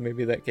dragon, so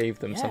maybe that gave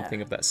them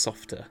something of that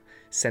softer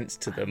sense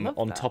to them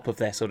on top of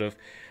their sort of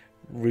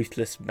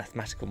ruthless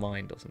mathematical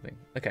mind or something.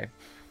 Okay,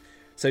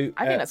 so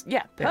I think that's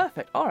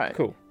perfect. All right,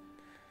 cool.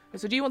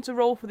 So do you want to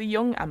roll for the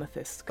young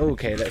amethyst?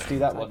 Okay, let's do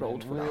that one.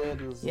 Rolled for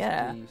that.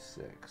 Yeah.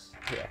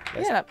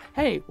 Yeah.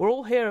 Hey, we're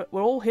all here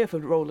for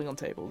rolling on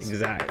tables.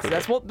 Exactly. So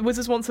that's what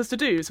Wizards wants us to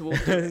do. So we'll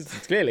do it.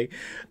 Clearly,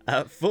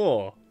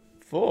 4.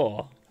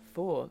 4.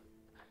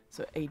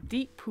 So a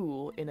deep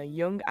pool in a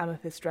young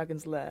amethyst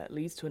dragon's lair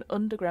leads to an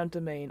underground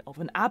domain of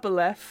an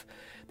aboleth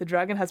the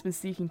dragon has been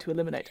seeking to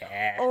eliminate.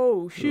 Yeah.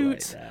 Oh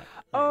shoot!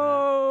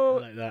 I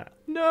like that.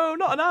 No,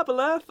 not an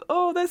aboleth.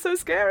 Oh, they're so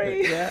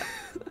scary. Yeah.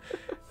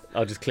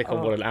 I'll just click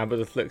on what an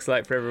aboleth looks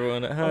like for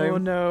everyone at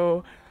home.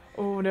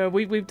 Oh no,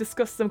 we've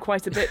discussed them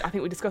quite a bit. I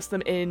think we discussed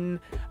them in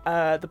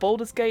the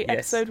Baldur's Gate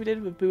episode we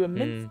did with Boo and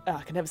Minsk.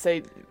 I can never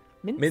say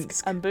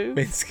Minsk and Boo.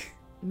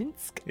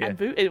 Minsk and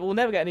Boo. It will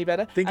never get any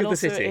better. Think of the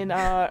city. In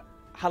our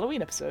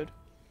Halloween episode.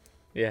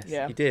 Yes,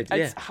 you did.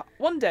 Yeah.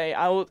 One day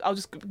I'll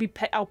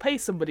pay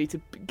somebody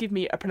to give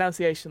me a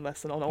pronunciation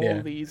lesson on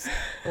all these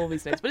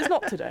names, but it's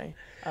not today.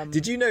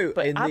 Did you know?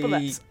 But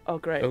aboleths are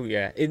great. Oh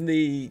yeah, in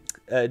the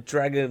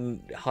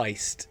Dragon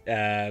Heist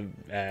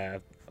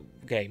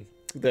game,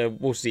 the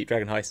Waterdeep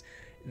Dragon Heist,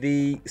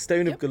 the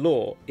Stone of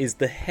Galore is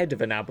the head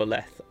of an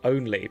aboleth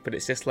only, but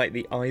it's just like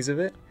the eyes of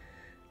it.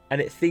 And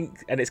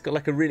it's got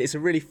like it's a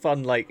really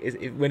fun, like, if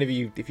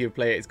you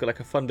play it, it's got like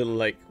a fun little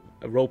like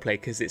a role play,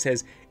 because it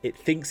says it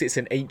thinks it's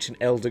an ancient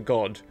elder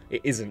god.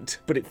 It isn't,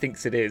 but it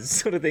thinks it is,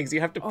 sort of thing. So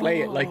you have to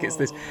play it like it's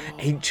this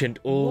ancient,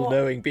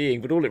 all-knowing being,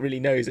 but all it really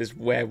knows is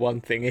where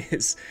one thing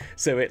is.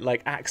 So it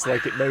like acts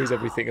like it knows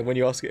everything, and when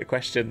you ask it a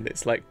question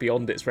that's like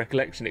beyond its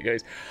recollection, it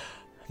goes,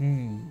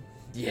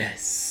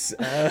 yes.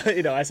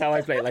 That's how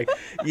I play it. Like,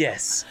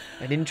 yes,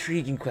 an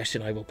intriguing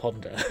question I will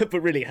ponder, but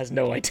really has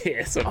no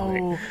idea, sort of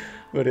thing.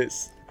 But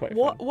it's quite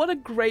fun. What a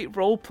great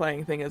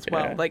role-playing thing as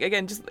well. Yeah. Like,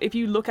 again, just if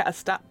you look at a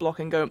stat block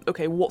and go,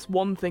 okay, what's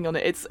one thing on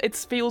it? It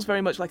feels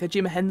very much like a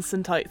Jim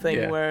Henson type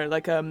thing, where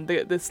like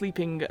the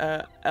sleeping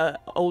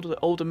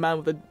older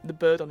man with the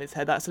bird on his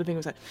head, that sort of thing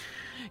was like,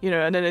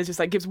 and then it just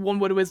like gives one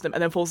word of wisdom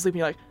and then falls asleep and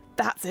you're like,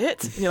 that's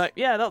it? And you're like,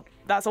 yeah,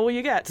 that's all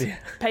you get. Yeah.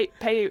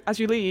 Pay as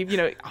you leave.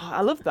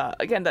 I love that.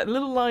 Again, that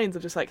little lines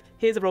of just like,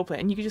 here's a role-play,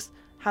 and you can just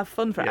have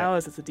fun for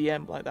hours as a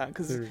DM like that,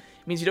 because it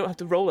means you don't have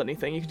to roll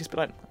anything. You can just be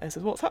like, this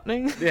is what's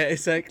happening. Yeah,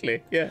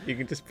 exactly. Yeah, you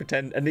can just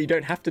pretend, and you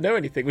don't have to know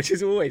anything, which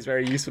is always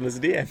very useful as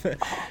a DM.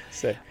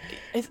 So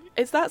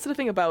it's that sort of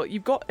thing about,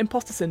 you've got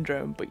imposter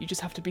syndrome, but you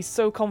just have to be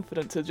so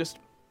confident to just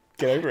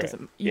get over it.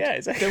 Yeah,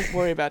 exactly. Don't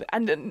worry about it.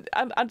 And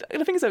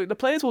the thing is, though, the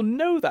players will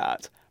know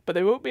that, but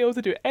they won't be able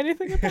to do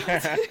anything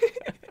about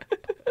it.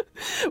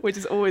 Which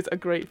is always a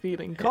great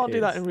feeling. Can't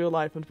do that in real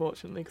life,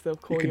 unfortunately, because they'll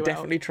call you out. You can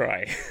definitely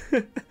try.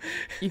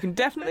 You can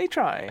definitely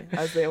try,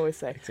 as they always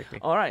say. Exactly.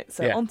 All right,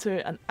 so on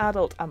to an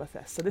adult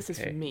amethyst. So this is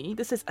for me.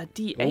 This is a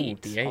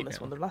D8, on this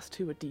one. The last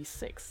two are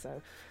D6,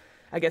 so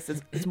I guess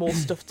there's more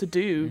stuff to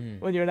do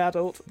when you're an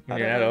adult. When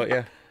you're an adult,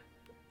 yeah.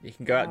 You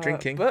can go out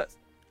drinking. But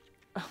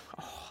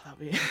that'd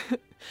be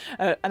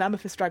an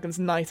amethyst dragon's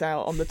night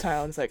out on the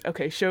town. It's like,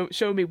 okay, show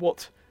me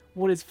what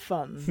is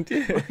fun.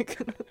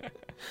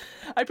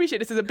 I appreciate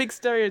this is a big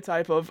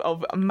stereotype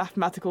of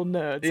mathematical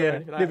nerds. Yeah, or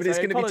anything like that, but it's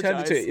going to be turned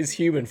into its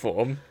human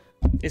form.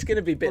 It's going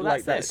to be a bit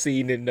like that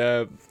scene in.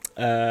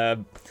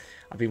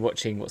 I've been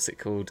watching, what's it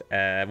called?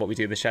 What We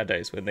Do in the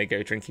Shadows, when they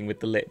go drinking with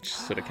the Lich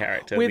sort of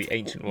character, the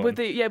ancient one. With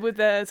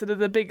the sort of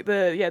the big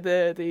I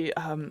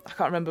can't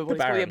remember what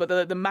it's called. Yeah,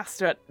 but the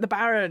master, the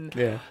Baron.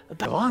 Yeah.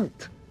 I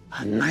want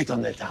a night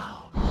on the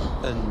town.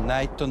 A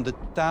night on the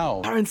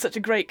town. Baron's such a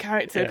great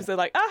character because they're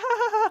like,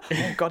 oh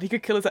god, he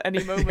could kill us at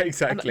any moment.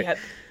 Exactly.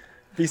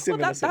 Be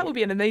similar. That would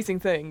be an amazing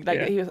thing.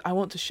 Like, he goes, I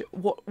want to show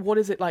what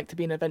is it like to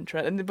be an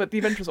adventurer, but the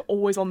adventurers are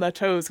always on their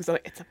toes because they're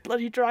like, it's a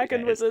bloody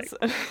dragon with us.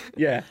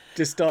 Like,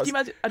 just starts.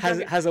 Can you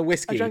imagine has a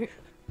whiskey. You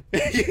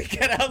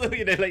get out of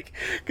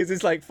because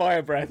it's like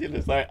fire breath. You're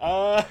just like,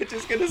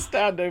 just gonna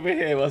stand over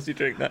here whilst you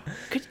drink that.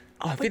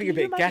 I'm feeling a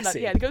bit gassy.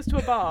 That? Yeah, he goes to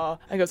a bar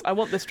and goes, I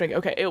want this drink.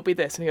 Okay, it'll be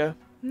this. And you go,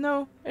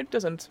 no, it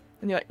doesn't.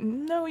 And you're like,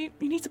 no, you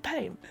need to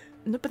pay.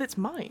 No, but it's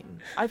mine.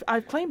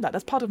 I've claimed that.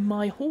 That's part of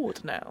my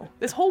hoard now.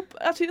 This whole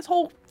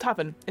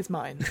tavern is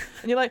mine.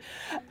 And you're like,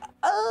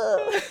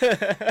 oh.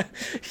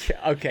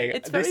 Okay,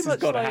 this has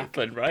got to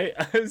happen, right?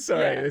 I'm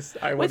sorry. Yeah.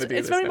 I want to do this.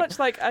 It's very much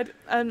like,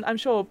 and I'm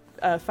sure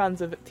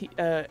fans of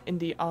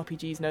indie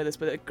RPGs know this,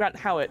 but Grant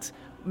Howitt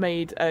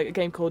made a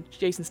game called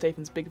Jason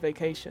Statham's Big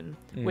Vacation,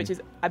 which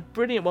is a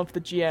brilliant one for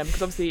the GM,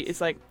 because obviously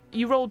it's like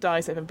you roll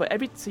dice, but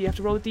so you have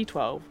to roll a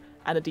D12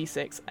 and a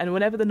D6, and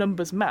whenever the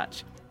numbers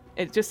match,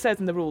 it just says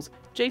in the rules,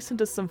 Jason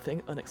does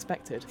something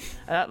unexpected,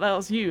 and that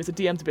allows you as a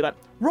DM to be like,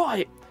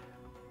 right,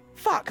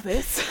 fuck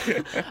this,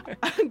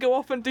 and go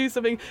off and do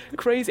something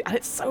crazy, and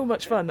it's so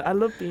much fun. I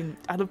love being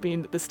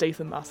the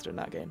Statham master in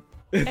that game.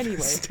 Anyway,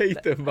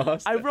 Statham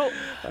master.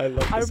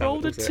 I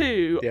rolled a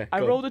 2. Yeah,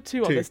 I rolled a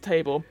 2 on this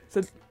table.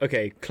 So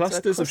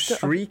clusters of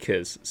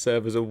shriekers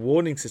serve as a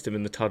warning system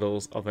in the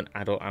tunnels of an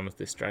adult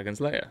amethyst dragon's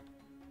lair.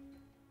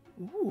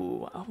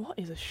 Ooh, what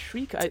is a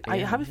shrieker? I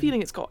have a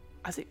feeling it's got.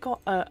 Has it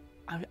got a?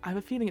 I have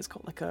a feeling it's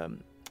got like a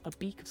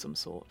beak of some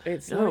sort.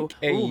 It's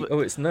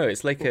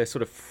it's like a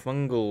sort of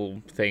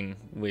fungal thing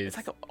with. It's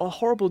like a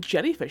horrible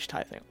jellyfish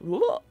type thing.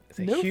 It's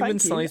a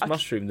human-sized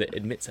mushroom that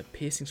emits a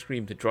piercing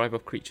scream to drive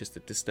off creatures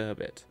that disturb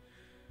it.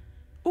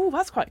 Oh,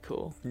 that's quite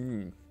cool.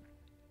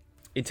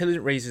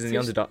 Intelligent raisers in the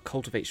Underdark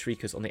cultivate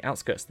shriekers on the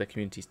outskirts of their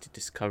communities to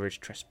discourage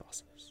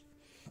trespassers.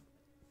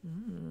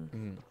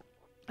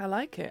 I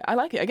like it.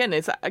 Again,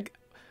 it's that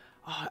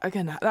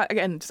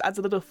just adds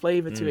a little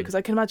flavour to it, because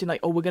I can imagine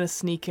we're going to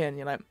sneak in.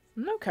 You're like,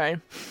 okay.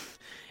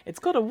 It's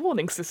got a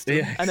warning system.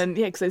 Yeah. And then,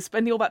 because they're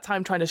spending all that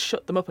time trying to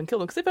shut them up and kill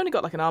them, because they've only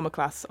got like an armour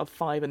class of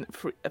 5 and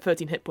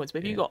 13 hit points, but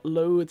if you've got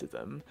loads of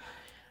them...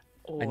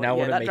 I now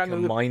want to make a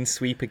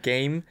Minesweeper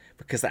game,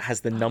 because that has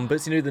the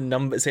numbers. The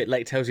numbers,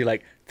 it tells you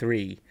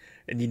 3,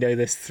 and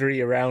there's 3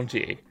 around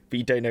you, but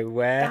you don't know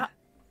where.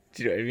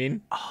 Do you know what I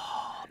mean?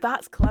 Oh,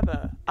 that's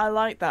clever. I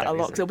like that a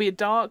lot, because it'll be a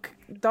dark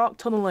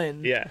tunnel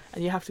in. Yeah.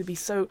 And you have to be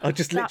so... I'll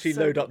just literally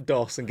load up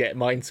DOS and get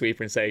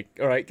Minesweeper and say,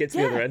 all right, get to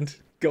the other end.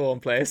 Go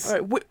on, players. All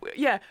right,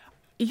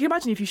 you can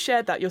imagine if you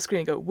shared that your screen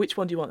and go, which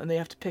one do you want? And they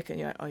have to pick it, and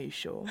you're like, are you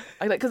sure?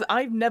 Because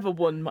I've never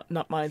won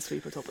not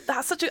Minesweeper at all. But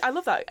that's I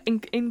love that,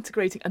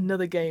 integrating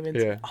another game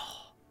into... Yeah.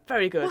 Oh,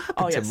 very good. What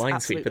happened to Minesweeper?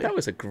 Absolutely. That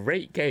was a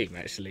great game,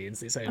 actually, in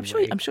its own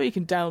way. I'm sure you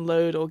can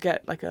download or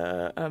get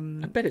a... I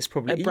bet it's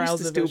probably... It used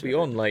to still be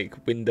on,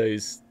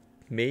 Windows...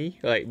 Me,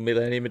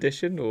 Millennium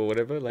Edition or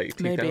whatever,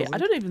 2000. Maybe I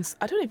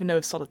don't even know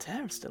if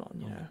Solitaire is still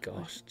on. Oh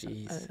gosh,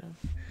 jeez.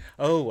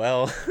 Oh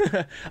well,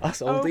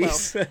 us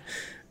oldies.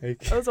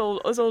 Okay. Us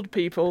old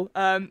people.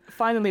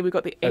 Finally, we've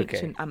got the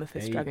Ancient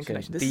Amethyst Dragon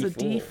Collection. This is a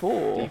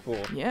D4.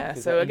 D4. Yeah.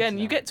 So again,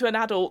 you get to an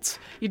adult,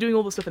 you're doing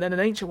all the stuff, and then an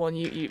ancient one,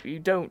 you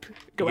don't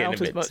go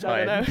out as much.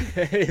 I don't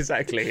know.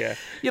 Exactly. Yeah.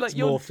 You're like,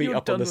 more feet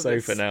up on the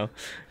sofa now.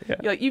 Yeah.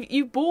 You're like,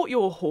 you bought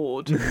your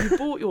hoard, you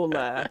bought your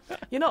lair.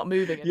 You're not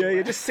moving anywhere. Yeah,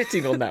 you're just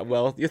sitting on that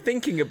wealth. You're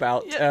thinking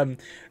about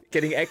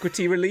getting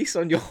equity release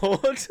on your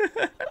hoard.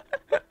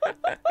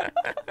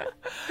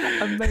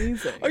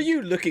 Amazing. Are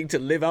you looking to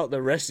live out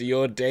the rest of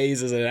your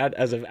days as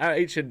an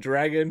ancient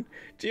dragon?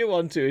 Do you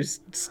want to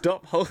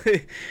stop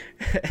holding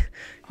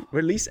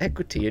release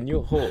equity in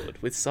your hoard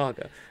with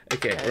Saga?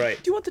 Okay,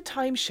 right. Do you want the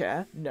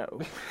timeshare?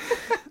 No.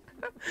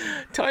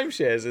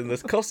 Timeshares in the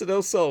Costa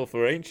del Sol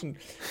for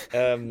ancient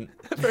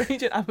for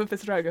ancient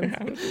Amethyst Dragons.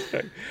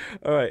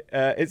 All right,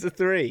 it's a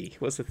 3.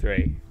 What's a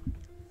 3?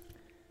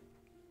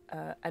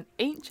 An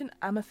ancient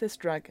amethyst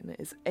dragon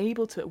is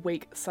able to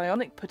awake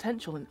psionic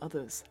potential in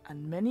others,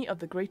 and many of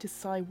the greatest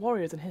psi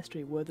warriors in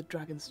history were the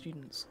dragon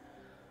students.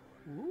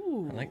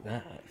 Ooh, I like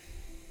that.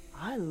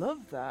 I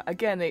love that.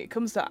 Again, it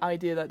comes to that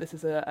idea that this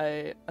is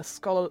a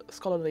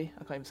scholarly,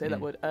 I can't even say that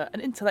word,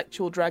 an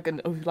intellectual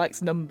dragon who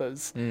likes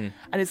numbers. And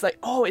it's like,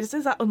 oh, it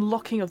is that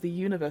unlocking of the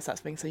universe,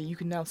 that's thing, so you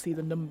can now see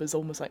the numbers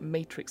almost like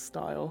Matrix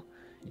style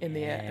in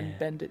the air and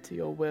bend it to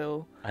your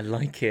will. I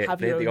like it.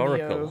 They're the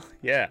Oracle. Neo.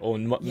 Yeah, or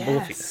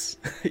Morpheus.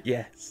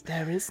 Yes.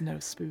 There is no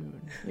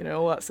spoon. You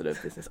know, all that sort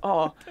of business.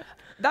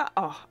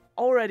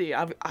 Already,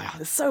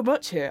 there's so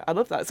much here. I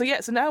love that. So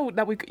so now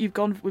we've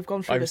gone through.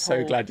 I'm this so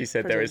whole glad you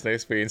said there is no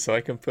spoon, so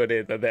I can put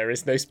in that there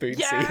is no spoon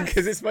scene,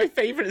 because it's my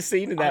favourite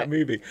scene in that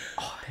movie.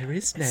 There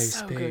is no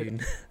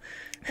spoon. So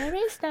there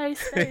is no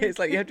spoon. It's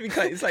like you have to be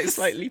it's like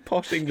slightly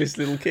posh English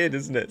little kid,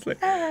 isn't it? It's like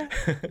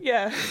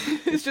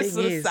it's just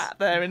sort of sat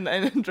there and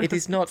it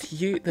is not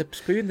you, the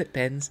spoon that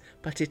bends,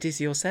 but it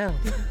is yourself.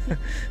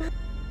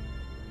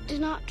 Do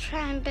not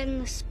try and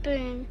bend the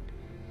spoon.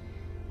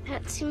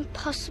 That's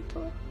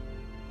impossible.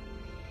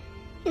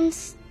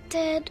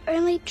 Instead,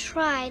 only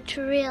try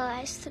to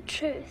realize the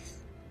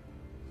truth.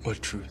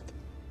 What truth?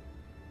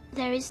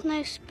 There is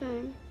no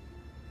spoon.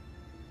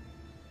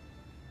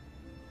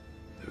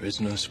 There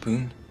is no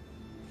spoon?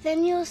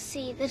 Then you'll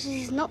see that it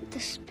is not the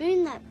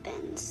spoon that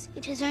bends.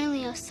 It is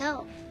only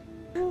yourself.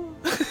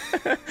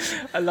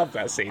 I love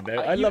that scene, though.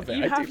 I love it.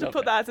 You have to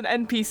put that as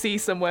an NPC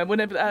somewhere.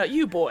 Whenever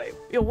you boy,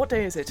 what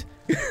day is it?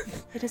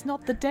 It is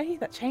not the day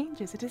that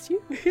changes. It is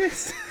you.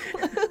 Yes.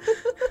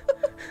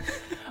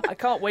 I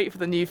can't wait for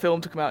the new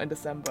film to come out in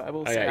December. I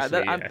will say yes.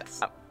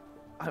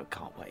 I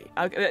can't wait.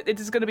 It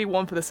is going to be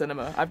one for the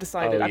cinema. I've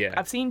decided.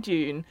 I've seen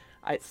Dune.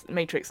 It's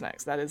Matrix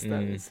next. That is.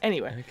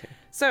 Anyway. Okay.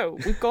 So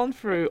we've gone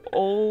through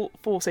all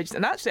 4 stages,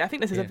 and actually, I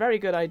think this is a very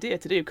good idea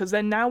to do, because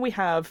then now we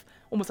have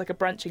almost like a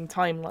branching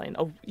timeline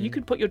of you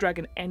could put your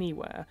dragon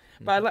anywhere.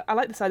 But I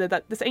like this idea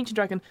that this ancient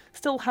dragon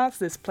still has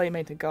this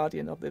playmate and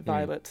guardian of the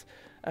violet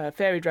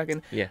fairy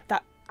dragon. Yeah.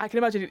 That I can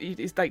imagine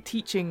is like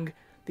teaching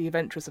the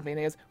adventurer something. And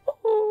he goes,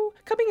 "Oh,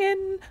 coming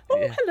in.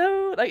 Oh,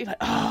 hello."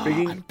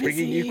 Like,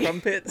 bringing you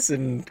crumpets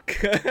and.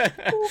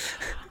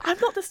 I'm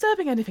not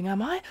disturbing anything,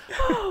 am I?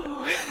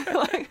 Oh.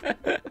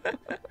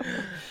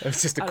 It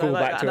was just a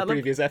callback to a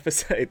previous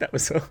episode. That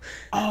was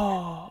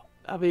all.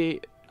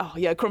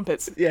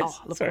 Crumpets. Yes,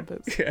 I love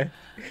crumpets. Yeah.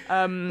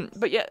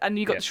 But yeah, and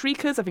you got the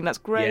Shriekers. I think that's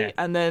great. Yeah.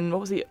 And then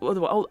what was the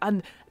other one? Oh,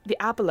 and the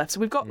Aboleth.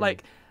 So we've got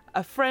like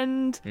a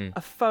friend,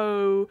 a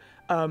foe,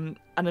 an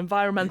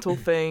environmental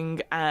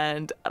thing,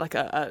 and like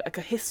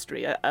a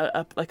history,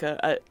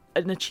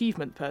 an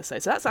achievement per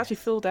se. So that's actually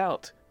filled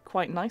out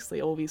quite nicely,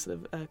 all these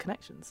sort of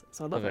connections.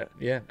 So I love it.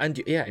 Yeah, and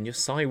your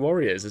Psi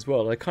warriors as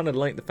well. I kind of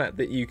like the fact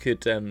that you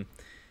could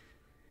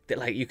that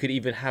like you could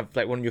even have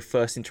like one of your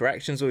first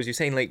interactions, or as you're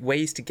saying, like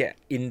ways to get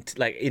into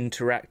like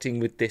interacting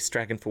with this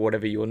dragon for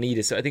whatever your need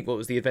is. So I think what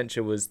was the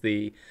adventure was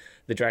the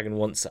dragon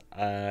wants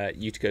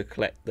you to go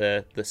collect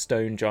the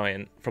stone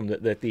giant from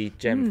the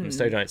gem from the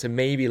stone giant. So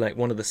maybe like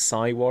one of the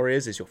Psi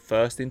warriors is your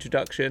first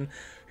introduction,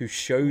 who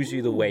shows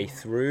you the way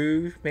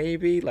through,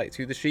 maybe like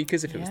through the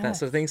Shriekers, if it was that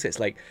sort of thing. So it's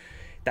like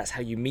that's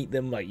how you meet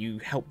them, like you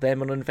help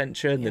them on an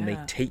adventure, and then they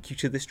take you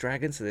to this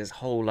dragon. So there's a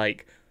whole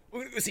like,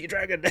 we're gonna go see a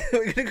dragon.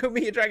 We're gonna go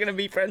meet a dragon and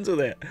be friends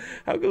with it.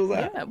 How cool is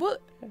that? Yeah, well,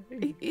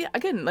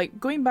 again, like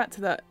going back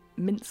to that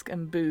Minsk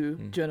and Boo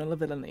Journal of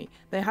Villainy,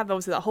 they have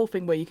obviously that whole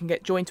thing where you can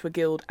get joined to a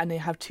guild and they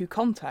have 2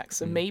 contacts.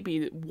 So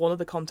maybe one of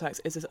the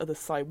contacts is this other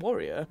Psi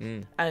warrior,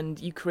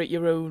 and you create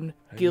your own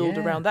guild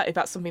around that if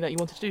that's something that you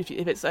wanted to do.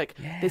 If it's like,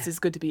 this is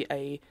good to be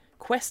a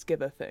quest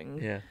giver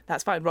thing,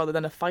 that's fine, rather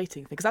than a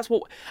fighting thing, because that's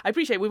what I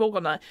appreciate. We've all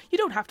gone like, you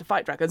don't have to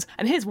fight dragons,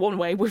 and here's one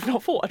way we've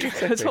not fought a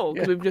dragon at all,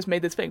 because we've just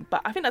made this thing. But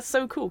I think that's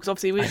so cool, because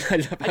obviously I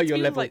love how you're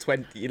level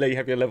 20, you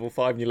have your level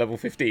 5 and your level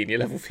 15. Your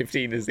level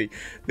 15 is the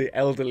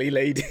elderly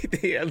lady,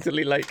 the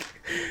elderly, like,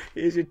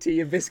 here's your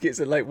tea and biscuits,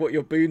 and like what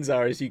your boons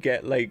are is you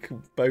get like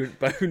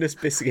bonus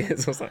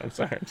biscuits or something. I'm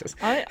sorry,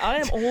 I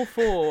am all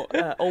for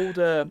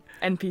older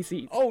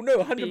NPCs. Oh no,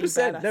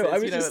 100%. No, I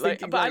was just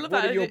thinking, but I love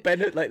what your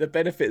the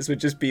benefits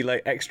would just be like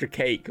extra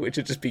cake, which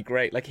would just be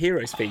great, like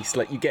Heroes Feast.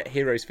 Like you get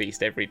Heroes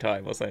Feast every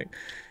time or something.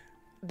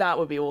 That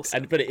would be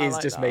awesome. But it is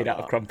just made out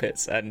of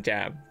crumpets and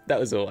jam. That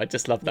was all. I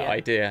just love that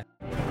idea.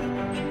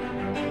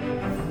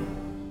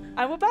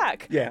 And we're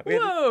back. Yeah.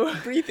 Whoa.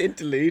 Brief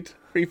interlude,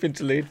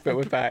 but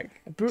we're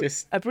back.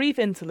 A brief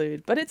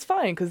interlude, but it's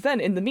fine, because then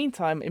in the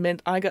meantime, it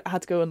meant I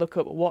had to go and look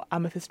up what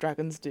amethyst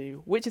dragons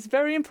do, which is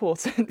very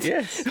important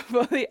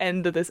for the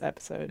end of this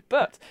episode.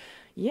 But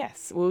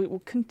yes,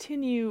 we'll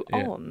continue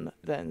on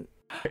then.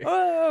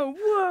 Oh,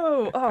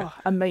 whoa! Oh,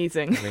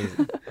 amazing.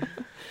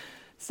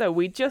 So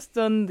we just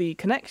done the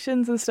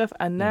connections and stuff,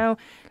 and now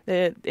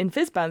in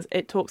Fizbands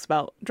it talks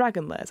about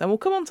dragon lairs, and we'll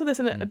come on to this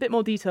in a bit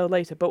more detail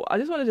later. But I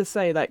just wanted to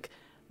say, like,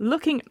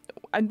 looking,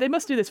 and they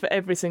must do this for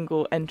every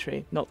single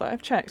entry. Not that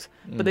I've checked,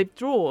 but they've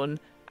drawn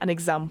an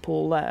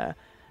example lair,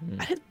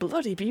 and it's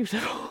bloody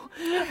beautiful.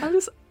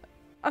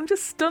 I'm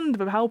just stunned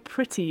by how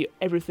pretty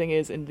everything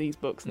is in these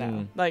books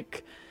now.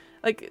 Like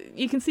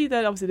you can see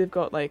that obviously they've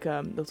got like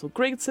the little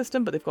grid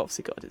system, but they've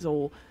obviously got its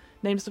all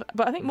names.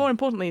 But I think more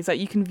importantly is that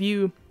you can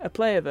view a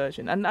player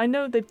version, and I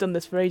know they've done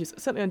this for ages,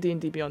 certainly on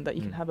D&D Beyond, that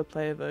you can have a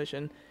player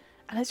version,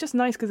 and it's just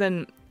nice because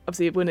then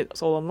obviously when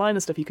it's all online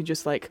and stuff, you can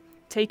just like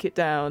take it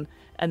down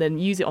and then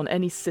use it on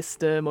any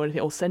system or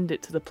anything, or send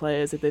it to the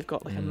players if they've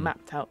got like a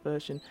mapped out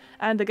version.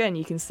 And again,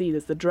 you can see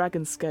there's the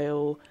dragon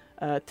scale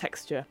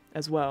texture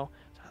as well.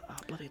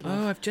 Bloody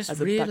love. I've just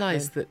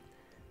realised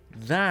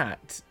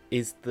that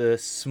is the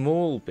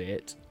small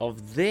bit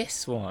of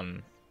this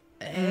one.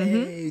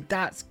 Hey,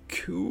 that's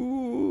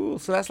cool.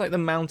 So that's like the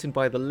mountain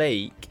by the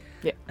lake,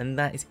 and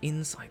that is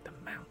inside the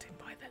mountain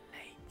by the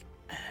lake.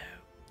 Oh,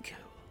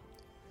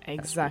 cool.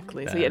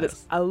 Exactly. So yeah,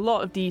 there's a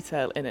lot of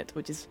detail in it,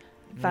 which is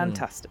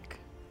fantastic.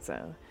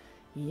 So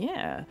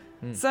yeah.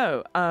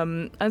 So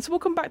and so we'll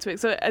come back to it.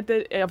 So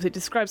it obviously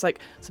describes like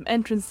some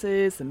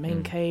entrances, the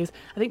main caves.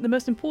 I think the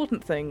most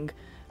important thing,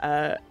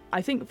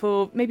 I think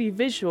for maybe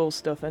visual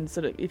stuff, and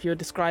sort of if you're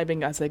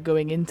describing as they're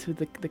going into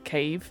the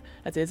cave,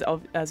 as it's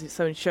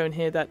shown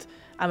here that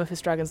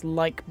amethyst dragons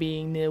like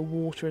being near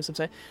water and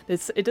something.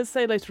 It does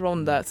say later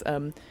on that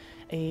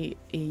a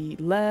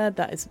lair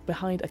that is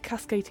behind a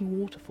cascading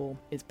waterfall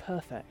is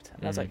perfect.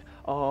 And I was like,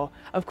 oh,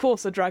 of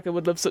course a dragon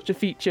would love such a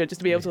feature, just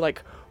to be able to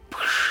like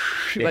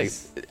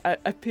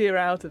appear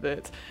out of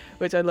it,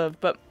 which I love.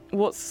 But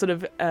what's sort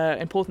of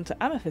important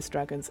to amethyst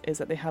dragons is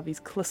that they have these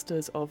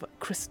clusters of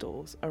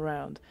crystals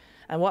around.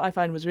 And what I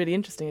find was really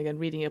interesting, again,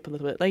 reading it up a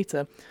little bit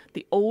later,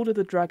 the older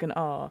the dragon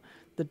are,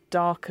 the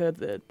darker,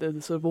 the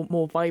sort of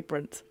more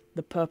vibrant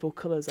the purple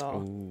colours are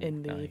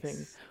in the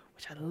thing,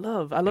 which I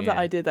love. I love that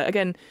idea that,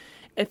 again,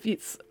 if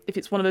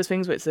it's one of those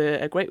things where it's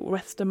a great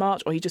Western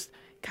march, or you're just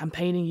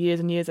campaigning years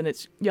and years,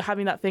 and you're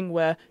having that thing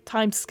where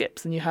time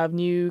skips and you have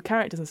new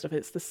characters and stuff,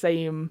 it's the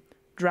same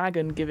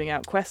dragon giving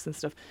out quests and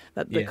stuff,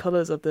 that the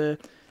colours of the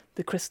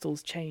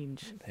crystals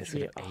change. They're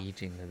sort of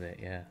aging with it,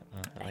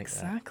 I like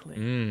exactly.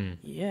 That.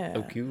 Yeah.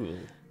 Oh,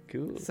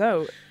 cool.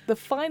 So the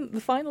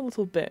final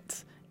little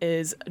bit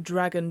is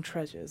dragon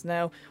treasures.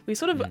 Now we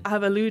sort of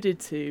have alluded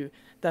to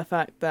the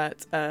fact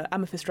that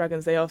amethyst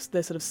dragons, they're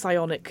sort of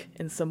psionic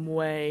in some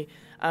way,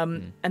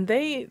 and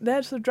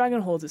their sort of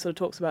dragon hoards, it sort of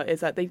talks about, is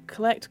that they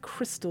collect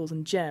crystals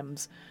and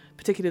gems,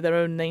 particularly their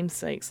own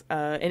namesakes,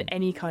 in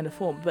any kind of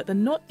form, but they're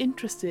not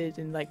interested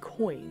in like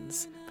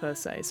coins per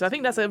se. So I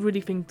think that's a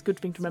really good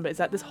thing to remember, is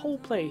that this whole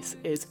place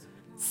is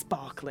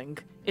sparkling.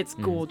 It's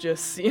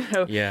gorgeous, you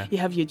know. Yeah. You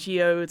have your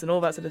geodes and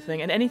all that sort of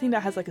thing, and anything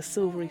that has like a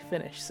silvery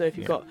finish. So if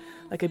you've got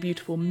like a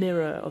beautiful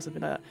mirror or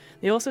something like that.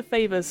 They also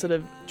favour sort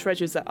of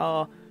treasures that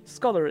are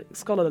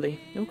scholarly.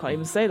 I can't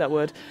even say that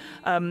word,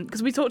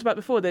 because we talked about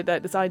before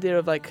that this idea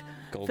of like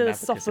golden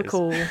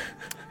philosophical.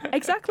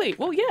 Exactly.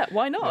 Well, yeah.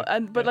 Why not?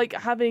 But like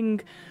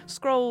having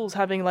scrolls,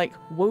 having like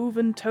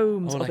woven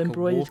tomes of like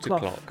embroidered a water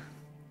cloth.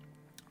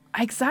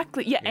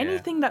 Exactly. Yeah,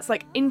 anything that's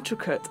like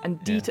intricate and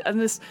detailed,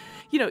 and this,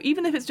 you know,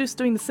 even if it's just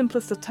doing the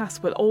simplest of tasks,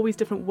 but always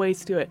different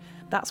ways to do it,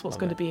 that's what's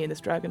going to be in this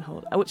dragon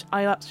hoard, which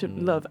I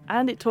absolutely love.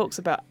 And it talks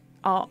about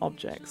art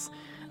objects.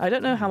 I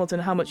don't know,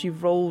 Hamilton, how much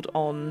you've rolled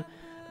on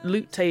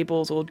loot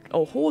tables or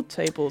hoard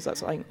tables,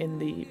 that's like in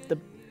the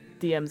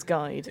DM's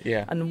guide,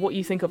 and what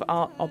you think of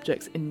art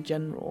objects in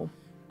general.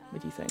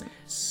 What do you think?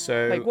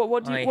 So like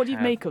what do you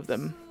make of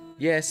them?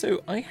 Yeah,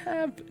 so I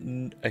have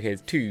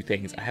two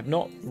things. I have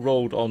not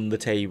rolled on the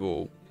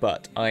table,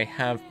 but I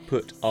have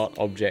put art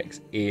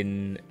objects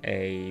in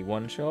a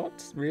one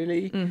shot,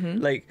 really.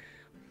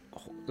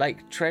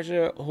 Like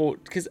treasure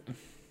hoard, because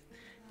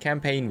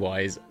campaign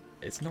wise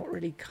it's not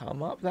really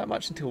come up that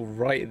much until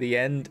right at the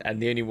end,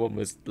 and the only one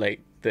was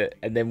like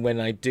and then when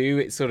I do,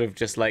 it's sort of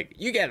just like,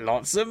 you get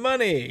lots of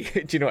money.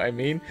 Do you know what I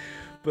mean?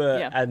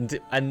 But and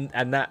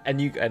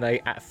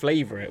I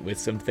flavor it with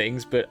some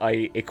things, but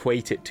I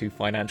equate it to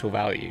financial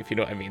value, if you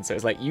know what I mean. So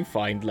it's like you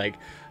find like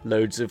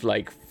loads of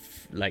like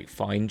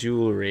fine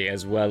jewelry,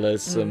 as well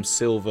as some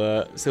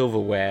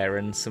silverware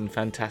and some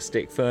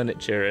fantastic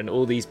furniture and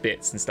all these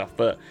bits and stuff,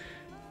 but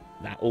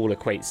that all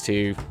equates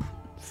to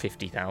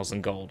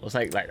 50,000 gold or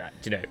something like that,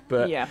 do you know?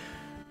 But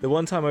the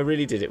one time I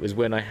really did it was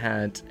when I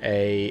had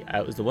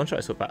it was the one shot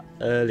I saw about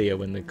earlier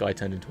when the guy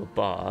turned into a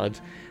bard,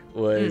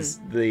 was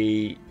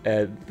the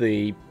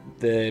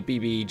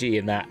BBEG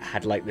in that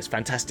had like this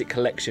fantastic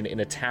collection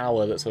in a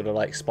tower that sort of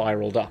like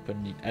spiraled up,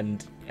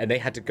 and they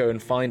had to go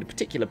and find a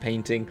particular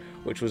painting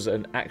which was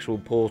an actual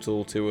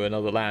portal to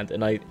another land,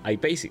 and I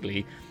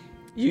basically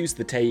used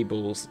the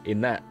tables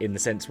in the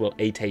sense, well,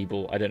 a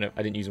table, I don't know,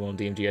 I didn't use one on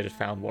DMG, I just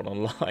found one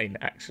online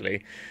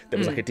actually that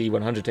was like a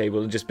D100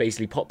 table, and just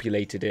basically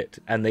populated it,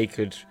 and they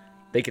could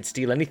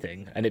steal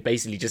anything, and it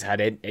basically just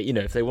had, you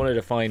know, if they wanted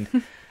to find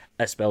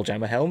a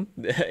Spelljammer helm,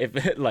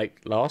 if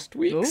like last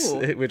week's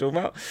we're talking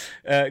about,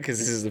 because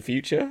this is the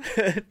future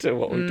to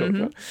what we're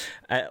talking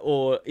about,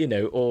 or you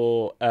know,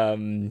 or a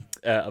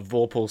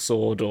Vorpal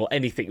sword, or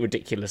anything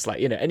ridiculous, like,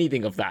 you know,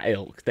 anything of that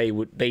ilk, they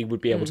would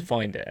be able to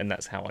find it, and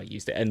that's how I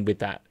used it. And with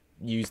that,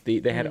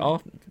 they had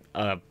art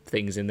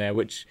things in there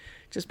which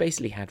just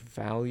basically had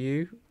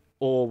value,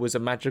 or was a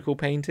magical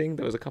painting.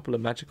 There was a couple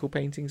of magical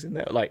paintings in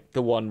there, like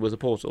the one was a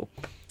portal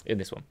in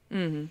this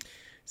one.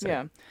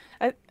 So.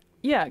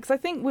 Yeah, because I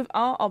think with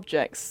art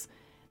objects,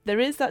 there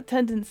is that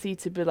tendency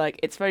to be like,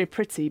 it's very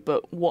pretty,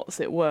 but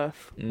what's it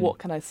worth? What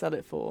can I sell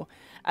it for?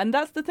 And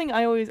that's the thing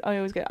I always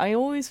get. I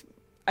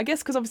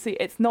guess because obviously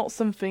it's not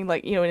something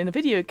like, you know, in a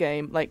video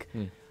game, like,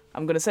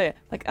 I'm going to say it,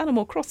 like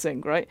Animal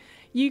Crossing, right?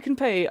 You can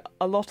pay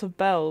a lot of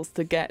bells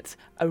to get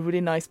a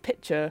really nice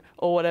picture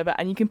or whatever,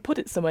 and you can put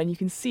it somewhere and you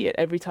can see it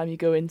every time you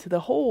go into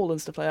the hall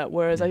and stuff like that.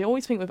 Whereas I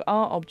always think with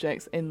art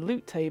objects in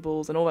loot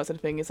tables and all that sort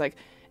of thing, it's like,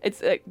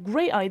 it's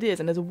great ideas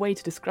and there's a way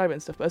to describe it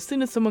and stuff, but as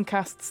soon as someone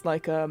casts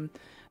like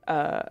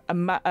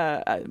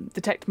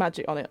detect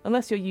magic on it,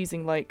 unless you're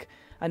using like,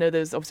 I know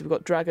there's obviously we've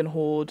got Dragon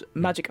Horde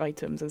magic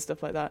items and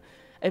stuff like that,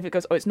 if it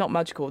goes, oh, it's not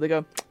magical, they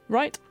go,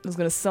 right, I was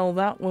going to sell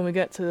that when we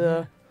get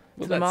to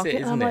the market.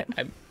 It, isn't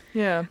it?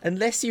 Yeah.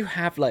 Unless you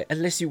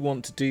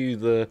want to do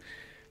the,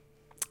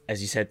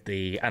 as you said,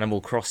 the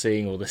Animal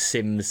Crossing or the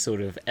Sims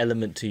sort of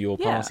element to your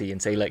party,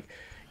 and say like,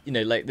 you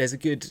know, like there's a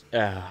good,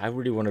 I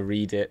really want to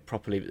read it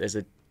properly, but there's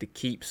the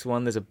Keeps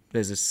one. There's a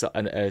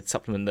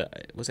supplement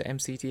that, was it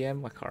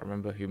MCDM? I can't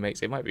remember who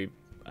makes it. It might be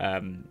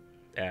I've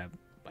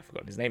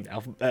forgotten his name now.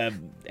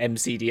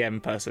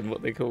 MCDM person,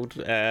 what they called.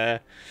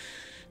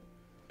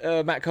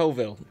 Matt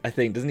Colville, I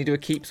think, doesn't he do a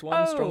Keeps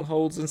one,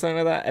 Strongholds and something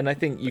like that? And I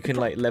think you can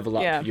like level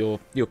up your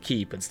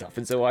keep and stuff.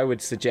 And so I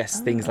would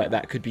suggest things like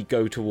that could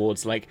go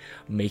towards like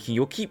making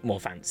your keep more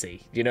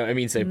fancy. Do you know what I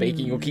mean? So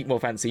making your keep more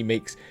fancy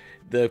makes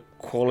the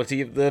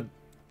quality of the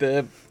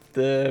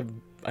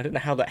I don't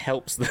know how that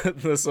helps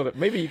the sort of,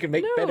 maybe you can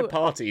make better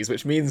parties,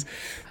 which means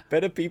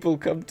better people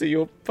come to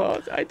your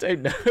party. I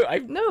don't know.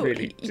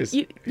 Really just,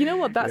 you know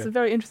what? That's a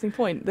very interesting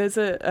point. There's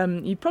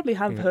a you probably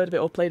have heard of it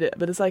or played it,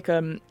 but it's like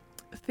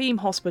Theme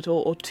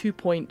Hospital or 2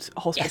 Point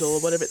Hospital or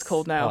whatever it's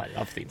called now. Oh, I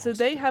love Theme So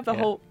Hospital. they have a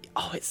whole.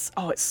 It's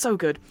so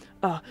good.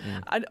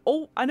 And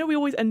I know we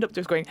always end up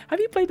just going, have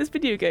you played this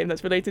video game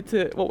that's related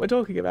to what we're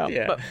talking about?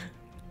 Yeah. But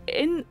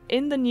in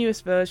the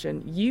newest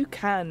version, you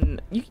can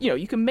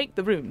make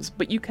the rooms,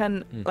 but you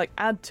can like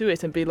add to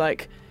it and be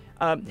like,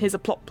 here's a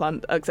plot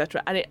plan,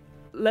 etc. And it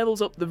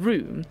levels up the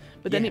room,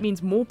 but then it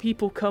means more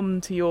people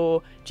come to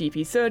your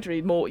GP surgery.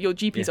 Your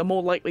GPs are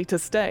more likely to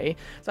stay.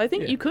 So I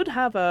think you could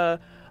have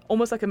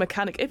almost like a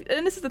mechanic.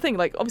 And this is the thing,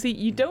 like obviously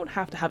you don't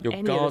have to have your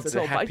any guards of this at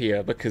all. Are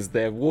happier because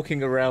they're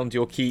walking around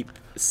your keep,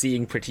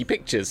 seeing pretty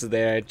pictures. So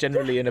they're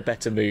generally in a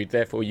better mood.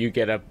 Therefore, you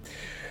get a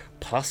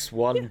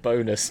 +1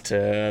 bonus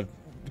to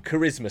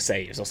charisma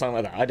saves or something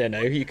like that. I don't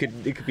know. It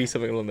could be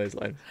something along those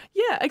lines.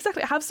 Yeah,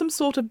 exactly. Have some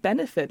sort of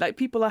benefit. Like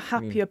people are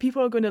happier.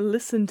 People are going to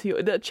listen to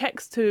you. The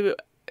checks to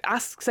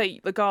ask,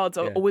 say, the guards,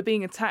 or we're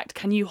being attacked.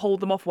 Can you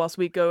hold them off whilst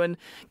we go and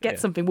get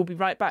something? We'll be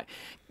right back.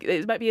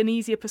 It might be an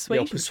easier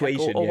persuasion check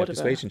or whatever.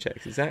 Persuasion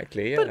checks,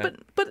 exactly. Yeah.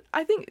 But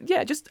I think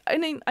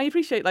I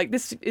appreciate like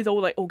this is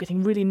all like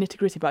getting really nitty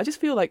gritty. But I just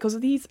feel like because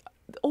of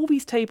all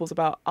these tables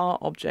about art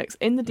objects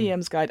in the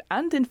DM's guide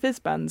and in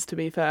Fizzbands, to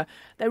be fair,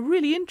 they're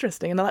really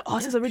interesting, and they're like,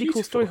 this is a really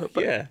cool story hook.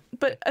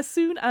 But as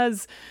soon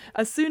as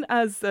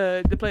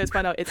the players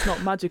find out it's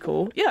not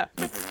magical,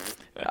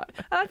 and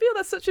I feel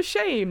that's such a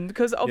shame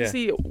because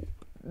obviously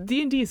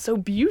D&D is so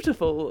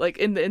beautiful, like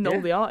in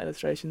all the art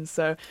illustrations.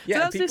 So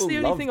that's just the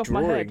only thing off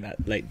my head.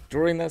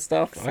 Drawing that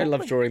stuff. Exactly. I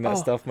love drawing that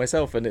stuff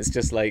myself, and it's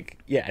just like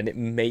and it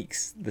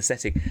makes the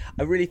setting.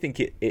 I really think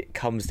it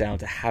comes down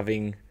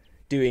to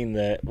doing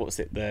the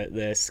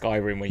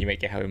Skyrim when you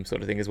make your home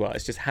sort of thing as well.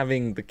 It's just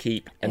having the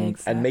keep and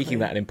making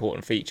that an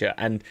important feature,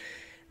 and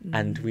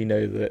we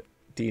know that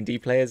D&D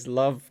players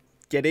love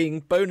getting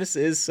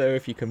bonuses, so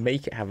if you can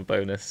make it have a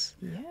bonus,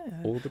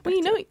 all the better.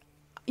 Well,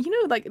 you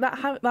know, like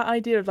that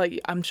idea of like,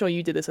 I'm sure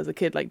you did this as a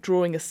kid, like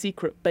drawing a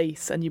secret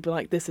base, and you'd be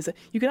like,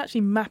 you can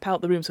actually map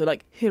out the room. So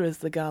like, here is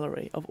the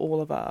gallery of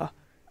all of our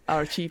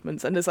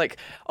achievements, and it's like,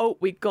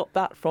 we got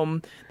that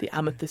from the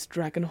Amethyst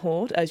Dragon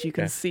Horde. As you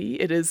can see,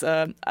 it is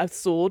a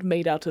sword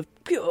made out of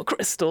pure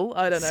crystal.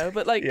 I don't know,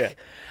 but like,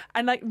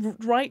 and like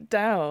write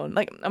down,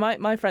 like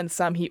my friend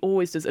Sam, he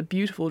always does a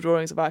beautiful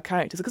drawings of our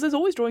characters, because there's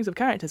always drawings of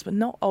characters, but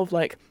not of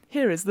like,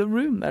 here is the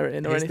room they're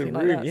in or anything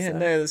like that. Yeah, so.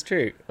 No, that's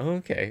true.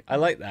 Okay, I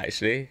like that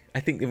actually.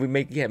 I think that we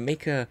make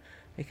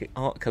Like an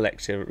art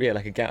collector,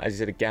 like as you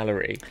said, a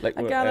gallery. Like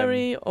a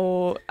gallery,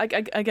 or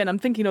again, I'm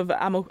thinking of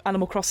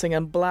Animal Crossing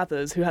and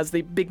Blathers, who has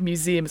the big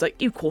museum. It's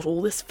like, you caught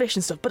all this fish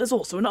and stuff, but there's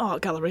also an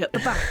art gallery at the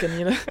back,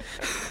 and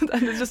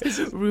and there's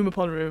just room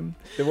upon room.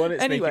 The one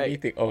that's making me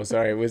think, was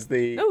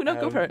the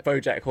go for it.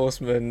 BoJack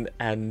Horseman,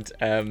 and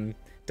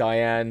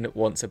Diane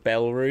wants a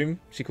bell room.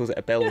 She calls it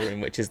a bell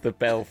room, which is the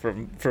bell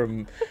from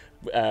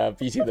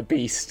Beauty and the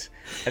Beast,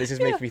 and it's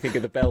just making me think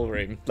of the bell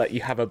room. Like,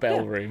 you have a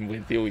bell room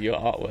with all your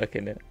artwork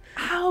in it.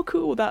 How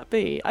cool would that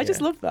be? I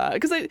just love that,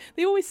 because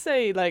they always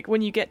say, like,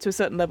 when you get to a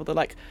certain level, they're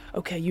like,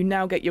 okay, you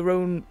now get your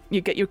own, you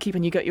get your keep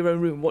and you get your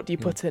own room. What do you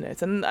put in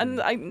it? And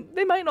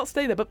they might not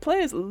stay there, but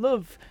players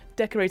love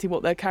decorating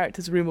what their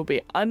character's room will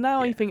be. And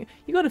now I think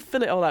you got to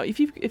fill it all out. If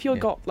you've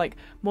got like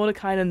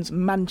Mordekainen's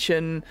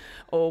mansion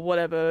or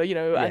whatever,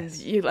 and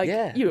you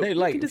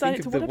can design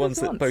it to whatever you want. Think of the ones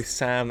that both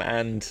Sam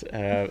and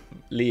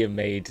Liam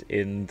made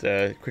in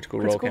the Critical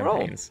Role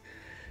campaigns.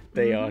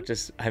 They are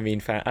just,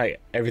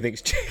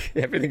 everything's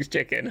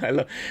chicken. I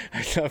love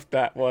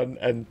that one,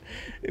 and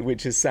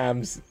which is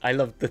Sam's. I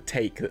love the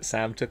take that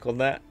Sam took on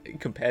that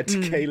compared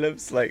to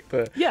Caleb's, to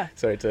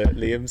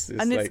Liam's.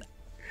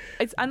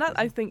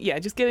 I think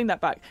just getting that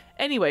back.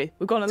 Anyway,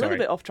 we've gone a little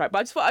bit off track,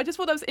 but I just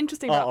thought that was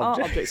interesting about art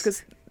objects,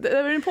 because they're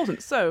very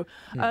important. So,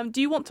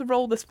 do you want to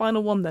roll this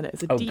final one then?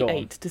 It's a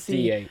D8 to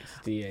see.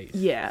 D8.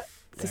 Yeah.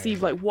 To see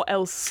what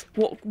else,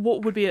 what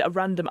would be a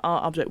random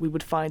art object we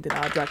would find in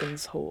our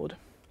dragon's hoard.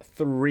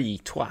 3.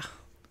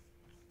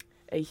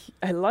 A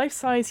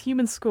life-size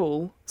human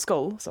skull,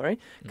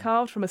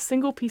 carved from a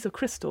single piece of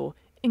crystal,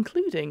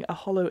 including a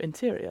hollow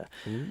interior.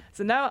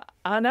 So now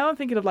I'm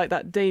thinking of like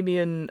that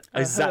Damien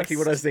exactly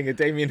Hirst. What I was thinking,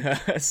 Damien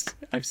Hirst.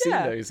 I've seen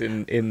those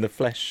in the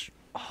flesh.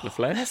 The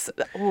flesh.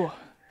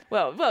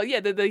 Well, yeah,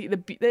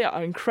 they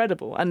are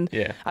incredible, and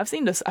I've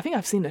seen this. I think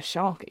I've seen a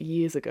shark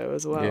years ago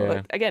as well.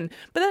 Yeah.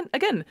 But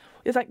then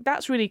it's like,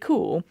 that's really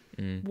cool.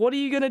 What are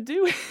you gonna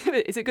do with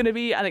it? Is it going to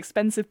be an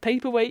expensive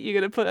paperweight you're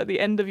going to put at the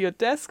end of your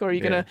desk, or are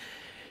you going to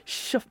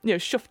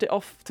shuft it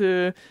off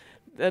to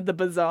the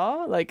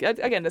bazaar? Like,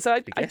 again, so I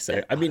guess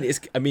so.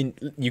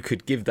 You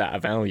could give that a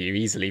value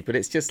easily, but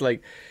it's just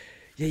like.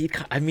 Yeah, you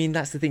can't,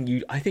 that's the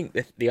thing. I think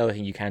that the other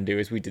thing you can do,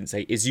 as we didn't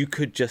say, is you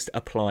could just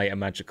apply a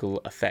magical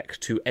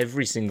effect to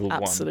every single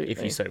one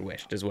if you so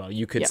wished as well.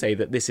 You could say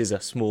that this is a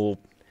small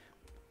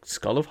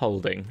skull of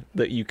holding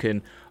that you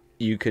can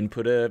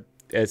put a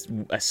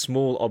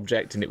small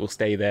object and it will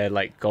stay there,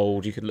 like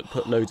gold. You could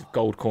put loads of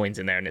gold coins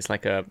in there, and it's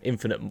like a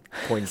infinite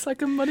coin. It's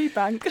like a money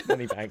bank.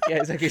 Money bank.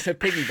 Yeah, it's a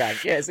piggy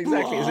bank. Yes,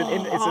 exactly. Exactly.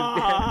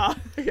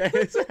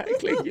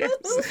 Yes.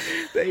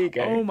 There you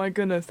go. Oh my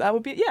goodness, that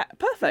would be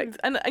perfect.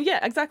 And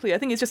exactly. I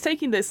think it's just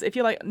taking this. If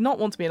you not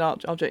want to be an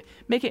art object,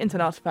 make it into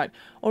an artifact,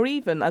 or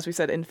even, as we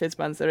said in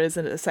Fizzbands, there is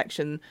a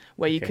section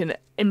where you can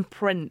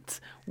imprint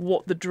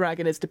what the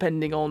dragon is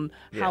depending on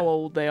how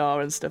old they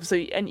are and stuff. So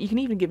and you can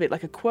even give it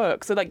like a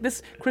quirk. So like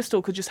this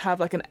crystal could just have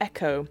like an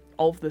echo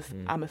of the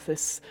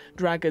amethyst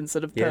dragon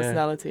sort of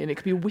personality, and it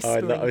could be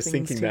whispering I was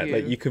thinking that you.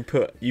 Like you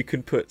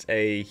can put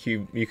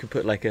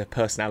like a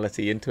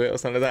personality into it or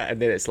something like that, and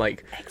then it's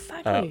like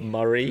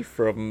Murray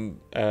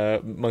from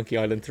Monkey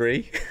Island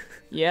 3.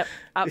 Yep.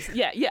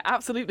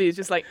 Absolutely. It's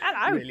just like,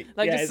 hello. Really,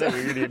 it's a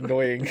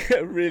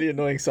really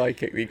annoying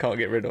psychic that you can't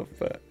get rid of,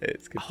 but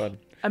it's good fun.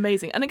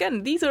 Amazing. And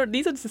again, these are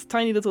just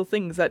tiny little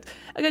things that,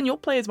 again, your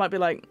players might be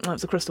like, oh,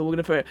 it's a crystal, we're going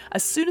to throw it.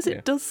 As soon as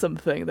it does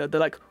something, they're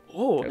like,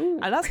 oh,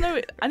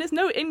 and it's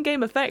no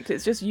in-game effect.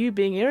 It's just you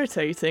being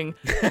irritating,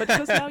 but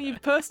because now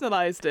you've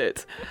personalised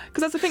it.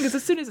 Because that's the thing. Because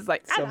as soon as it's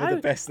like, some of the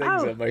best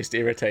things are most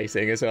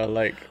irritating as well.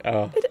 Like,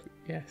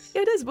 yes,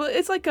 it is. But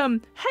it's like,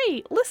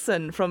 hey,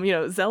 listen, from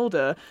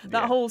Zelda.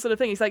 That whole sort of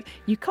thing. It's like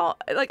you can't.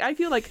 Like, I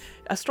feel like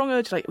a strong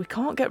urge. Like, we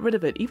can't get rid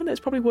of it, even though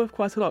it's probably worth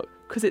quite a lot,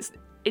 because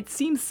it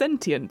seems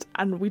sentient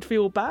and we'd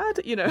feel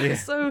bad,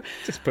 so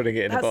just putting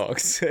it in a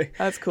box.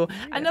 That's cool.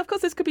 And of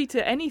course this could be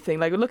to anything.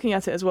 Like, we're looking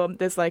at it as well,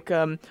 there's like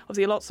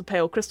obviously lots of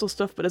pale crystal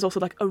stuff, but there's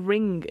also like a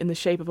ring in the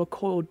shape of a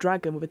coiled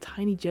dragon with a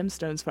tiny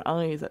gemstones for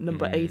eyes at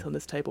number 8 on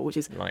this table, which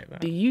is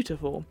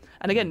beautiful.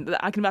 And again,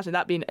 I can imagine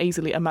that being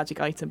easily a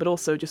magic item, but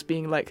also just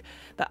being like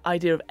that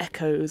idea of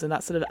echoes and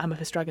that sort of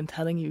amethyst dragon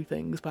telling you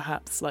things,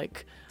 perhaps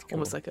like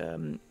almost like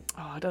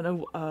I don't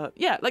know,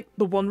 like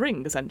the One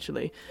Ring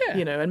essentially,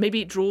 and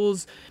maybe it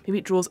draws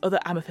other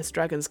amethyst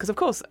dragons, because of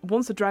course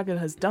once the dragon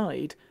has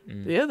died,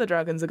 the other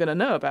dragons are going to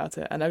know about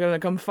it and are going to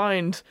come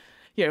find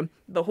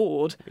the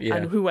hoard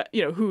and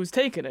who's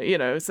taken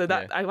it, so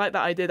that I like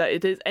that idea that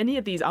it is any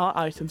of these art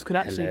items could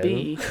actually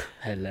be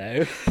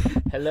hello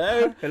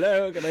can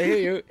I hear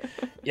you?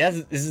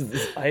 Yes,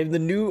 I am the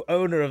new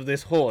owner of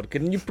this hoard.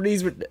 Can you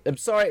please I'm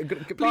sorry,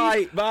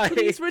 bye.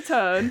 Please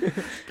return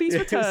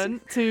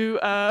to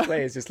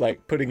Players just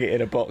like putting it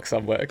in a box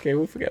somewhere. Okay,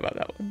 we'll forget about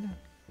that one.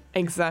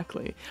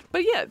 Exactly.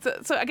 But yeah,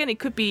 so again, it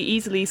could be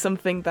easily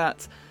something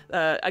that,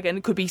 again,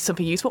 it could be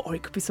something useful, or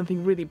it could be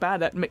something really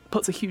bad that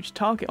puts a huge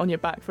target on your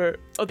back for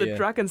other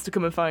dragons to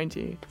come and find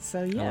you.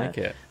 So yeah. I like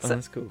it. Oh,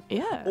 that's cool.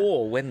 Yeah.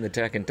 Or when the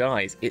dragon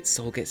dies, its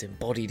soul gets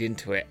embodied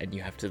into it, and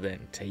you have to then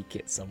take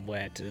it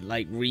somewhere to,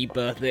 like,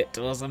 rebirth it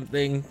or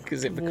something,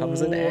 because it becomes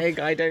an egg.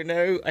 I don't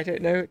know.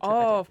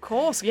 Oh, of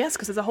course. Yes,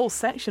 because there's a whole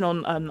section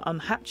on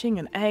hatching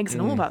and eggs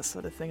and all that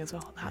sort of thing as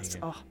well. That's...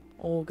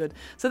 all good.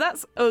 So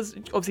that's us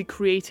obviously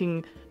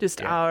creating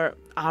just our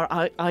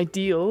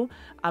ideal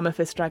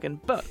amethyst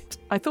dragon. But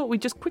I thought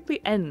we'd just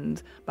quickly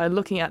end by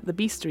looking at the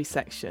bestiary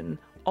section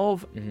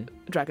of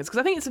dragons, because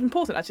I think it's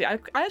important actually. I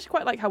actually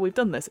quite like how we've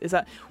done this, is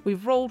that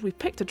we've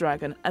picked a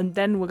dragon, and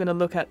then we're going to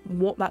look at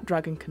what that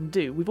dragon can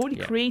do. We've already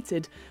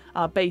created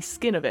our base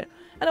skin of it,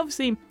 and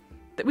obviously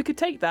we could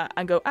take that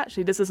and go,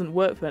 actually, this doesn't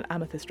work for an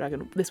amethyst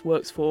dragon. This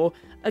works for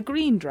a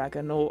green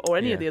dragon or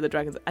any of the other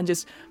dragons, and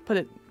just put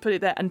it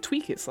there and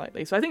tweak it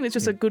slightly. So I think it's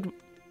just a good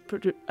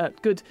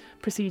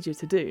procedure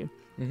to do.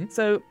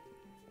 So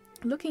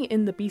looking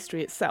in the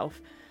bestiary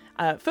itself,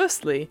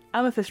 firstly,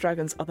 amethyst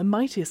dragons are the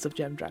mightiest of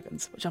gem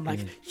dragons, which I'm like,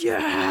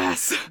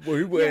 yes!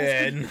 We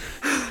win!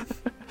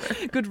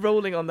 Good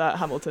rolling on that,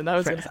 Hamilton. I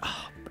was going to say,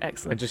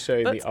 excellent. I'm just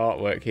showing the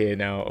artwork here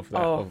now of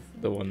that of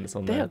the one that's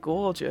on there. They're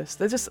gorgeous.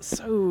 They're just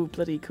so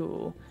bloody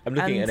cool. I'm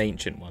looking at an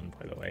ancient one,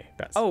 by the way.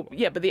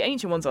 But the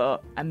ancient ones are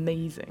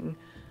amazing.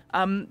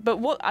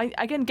 But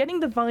again,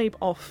 getting the vibe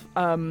off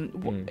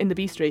in the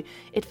bestiary,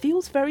 it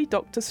feels very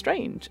Doctor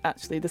Strange,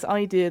 actually. This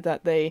idea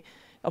that they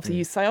obviously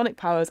use psionic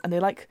powers, and they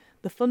like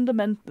the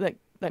fundamental, like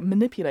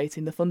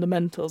manipulating the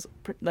fundamentals,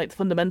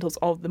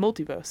 of the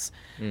multiverse,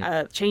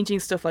 changing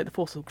stuff like the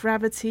force of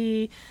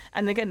gravity,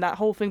 and again that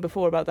whole thing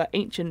before about that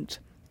ancient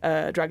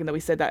dragon that we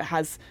said that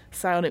has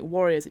psionic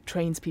warriors. It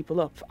trains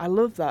people up. I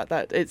love that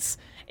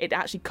it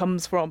actually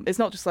comes from. It's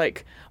not just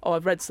like, oh,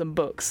 I've read some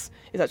books.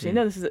 It's actually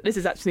no. This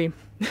is actually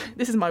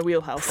this is my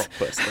wheelhouse.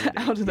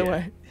 Out of the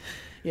way.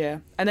 Yeah,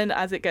 and then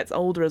as it gets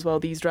older as well,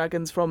 these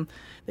dragons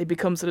they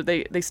become sort of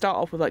they start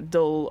off with like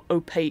dull,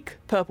 opaque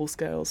purple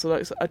scales, so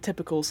like a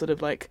typical sort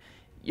of like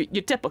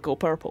your typical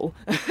purple,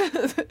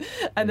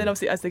 and then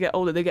obviously as they get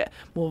older, they get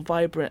more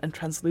vibrant and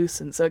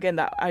translucent. So again,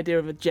 that idea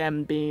of a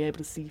gem being able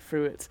to see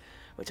through it,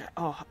 which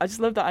I just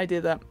love that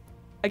idea that.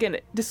 Again,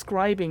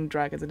 describing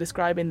dragons and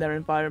describing their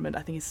environment,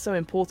 I think is so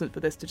important for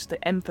this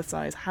to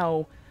emphasise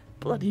how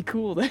bloody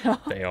cool they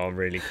are. They are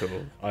really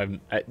cool. I'm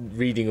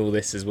reading all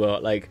this as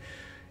well, like.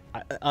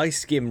 I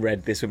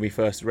skim-read this when we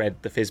first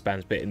read the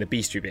Fizzbands bit in the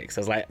bestiary bit, because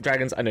I was like,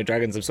 dragons, I know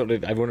dragons, I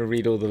want to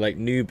read all the like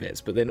new bits,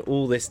 but then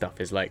all this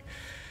stuff is like,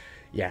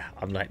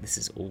 I'm like, this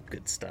is all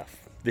good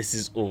stuff. This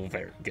is all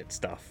very good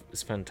stuff.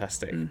 It's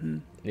fantastic.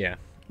 Yeah.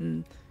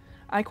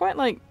 I quite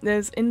like,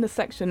 there's in the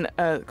section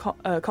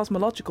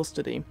cosmological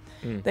study,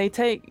 they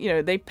take,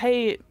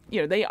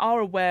 they are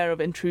aware of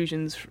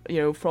intrusions,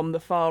 from the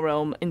far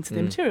realm into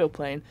the material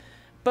plane,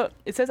 but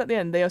it says at the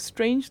end, they are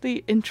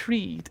strangely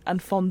intrigued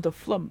and fond of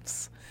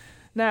flumps.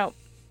 Now,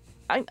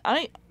 I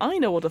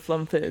know what a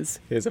flump is.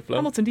 Here's a flump.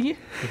 Hamilton, do you?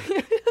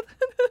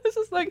 It's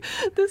just like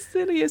the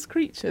silliest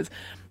creatures.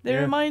 They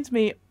remind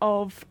me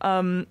of,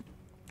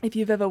 if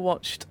you've ever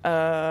watched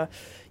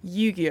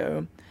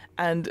Yu-Gi-Oh!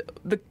 And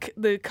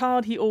the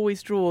card he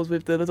always draws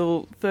with the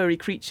little furry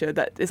creature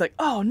that is like,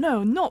 oh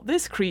no, not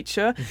this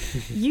creature,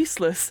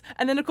 useless.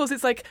 And then of course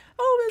it's like,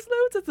 oh, there's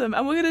loads of them,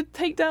 and we're gonna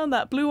take down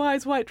that blue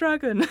eyes white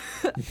dragon.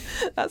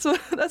 That's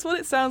what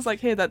it sounds like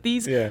here. That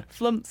these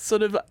flumps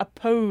sort of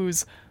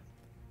oppose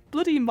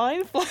bloody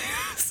mind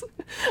flayers,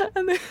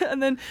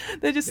 and then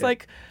they're just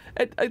like.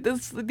 At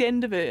the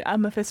end of it,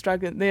 Amethyst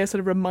Dragon, they are sort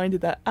of reminded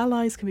that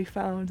allies can be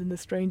found in the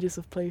strangest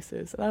of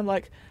places, and I'm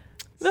like.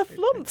 The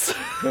flumps.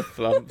 The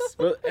flumps.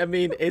 Well, I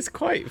mean, it's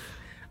quite.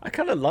 I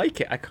kind of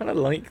like it. I kind of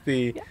like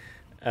the.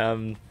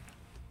 I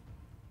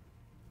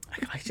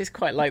just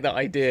quite like that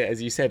idea, as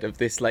you said, of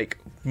this like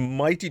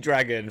mighty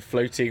dragon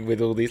floating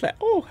with all these like,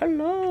 oh,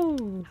 hello,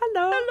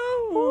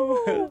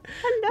 hello.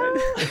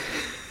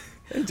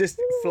 And just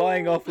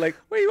flying off like,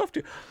 where are you off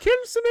to? Kill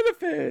some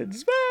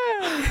elephants,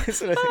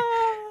 sort of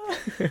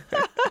thing.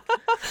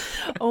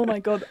 Oh my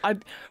god!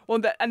 And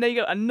there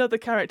you go. Another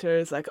character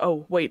is like,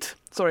 "Oh wait,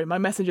 sorry, my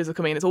messengers are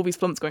coming." And it's all these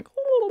flumps going.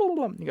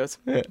 And he goes,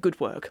 "Good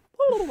work."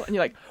 And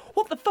you're like,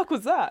 "What the fuck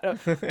was that?"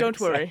 Don't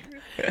worry,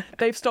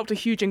 they've stopped a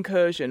huge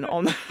incursion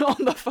on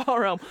the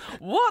far realm.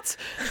 What?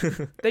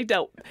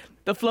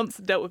 The flumps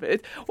dealt with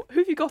it. Who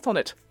have you got on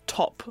it?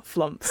 Top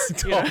flumps.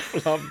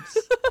 Flumps.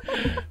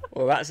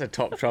 Well, that's a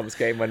top trumps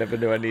game I never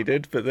knew I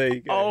needed, but there you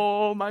go.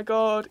 Oh my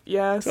god!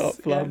 Yes. Top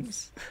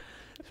flumps. Yes.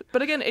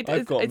 But again,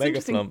 I've got it's mega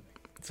interesting. flump.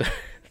 So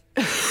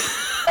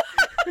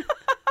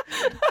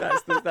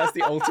that's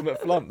the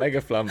ultimate flump,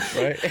 mega flump,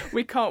 right?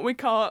 We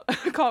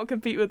can't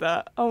compete with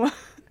that. Oh,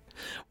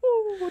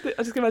 I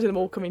just can imagine them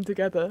all coming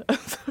together.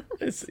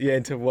 It's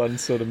into one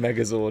sort of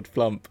Megazord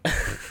flump.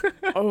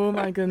 Oh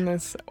my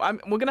goodness,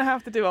 we're gonna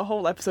have to do a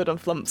whole episode on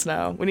flumps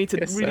now. We need to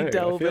really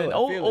delve in.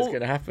 I feel it's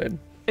gonna happen.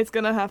 It's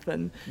gonna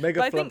happen.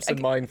 Mega flumps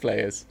and mind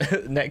flayers.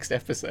 Next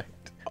episode.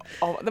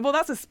 Oh, well,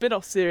 that's a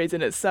spin-off series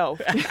in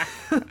itself.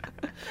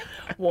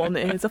 One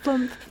is a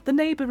flump, the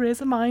neighbour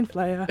is a mind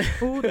flayer.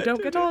 Oh, they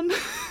don't get on.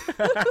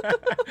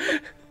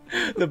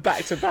 The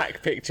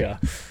back-to-back picture.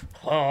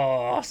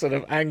 Oh, sort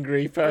of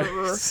angry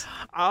pose.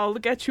 I'll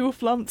get you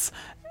flumps.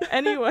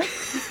 Anyway.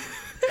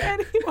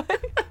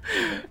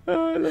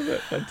 Oh, I love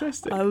it.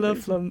 Fantastic. I love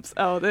flumps.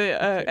 Oh,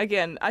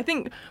 again, I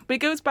think, but it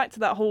goes back to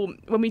that whole,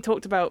 when we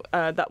talked about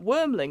that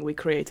wormling we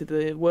created,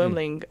 the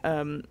wormling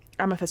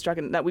Amethyst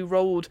dragon that we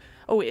rolled.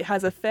 Oh, it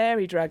has a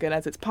fairy dragon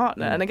as its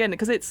partner. And again,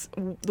 because it's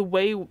the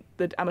way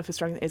the Amethyst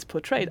dragon is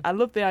portrayed, I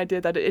love the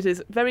idea that it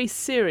is very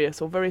serious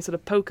or very sort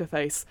of poker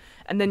face.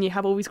 And then you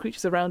have all these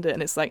creatures around it,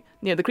 and it's like,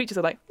 you know, the creatures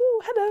are like,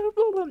 oh, hello,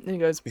 blah, blah. And he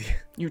goes,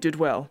 you did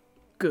well.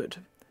 Good.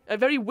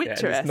 Very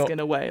Witcher-esque in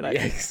a way. Like,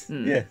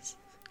 yes.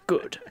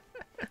 Good.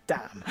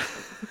 Damn.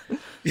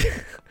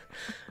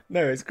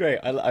 No, it's great.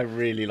 I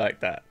really like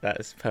that.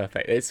 That's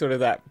perfect. It's sort of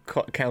that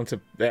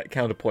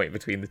counterpoint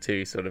between the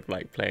two, sort of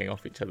like playing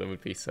off each other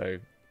would be so.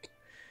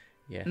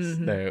 Yes,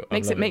 no,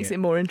 makes it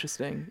more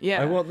interesting.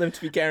 Yeah, I want them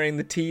to be carrying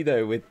the tea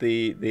though with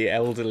the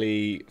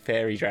elderly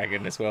fairy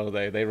dragon as well.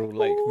 Though they're all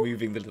like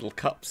moving the little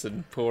cups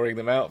and pouring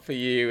them out for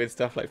you and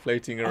stuff, like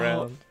floating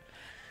around.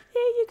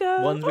 Here you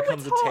go. One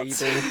becomes a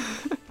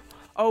table.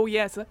 Oh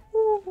yes.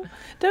 Ooh,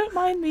 don't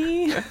mind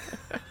me.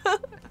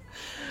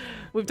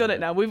 We've done it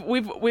now.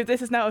 We've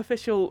this is now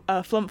official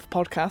Flump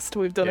podcast.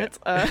 We've done it.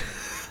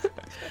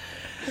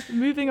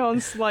 Moving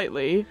on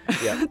slightly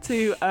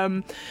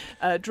to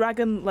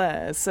dragon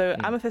lairs. So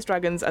amethyst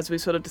dragons, as we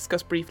sort of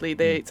discussed briefly,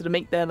 they sort of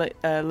make their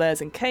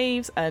lairs in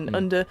caves and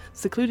under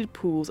secluded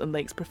pools and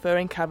lakes,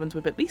 preferring caverns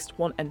with at least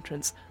one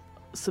entrance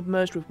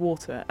submerged with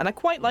water. And I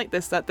quite like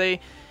this, that there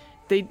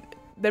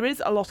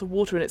is a lot of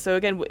water in it. So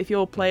again, if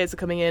your players are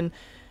coming in,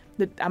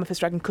 the amethyst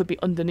dragon could be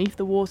underneath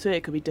the water,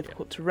 it could be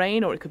difficult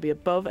terrain, or it could be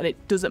above, and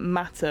it doesn't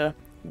matter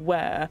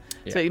where.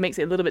 So it makes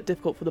it a little bit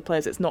difficult for the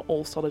players. It's not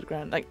all solid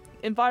ground. Like,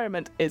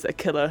 environment is a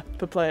killer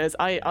for players.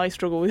 I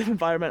struggle with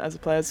environment as a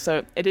player,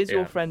 so it is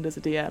your friend as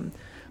a DM.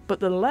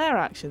 But the lair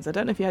actions, I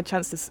don't know if you had a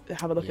chance to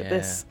have a look at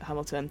this,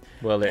 Hamilton.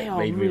 Well, it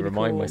made me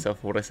remind myself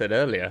of what I said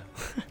earlier.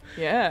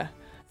 Yeah.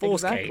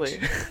 Force exactly.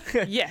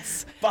 cage.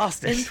 Yes.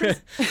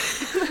 Bastard.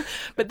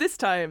 But this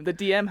time the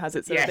DM has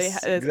it. So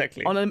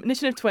exactly. On an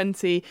initiative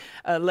 20,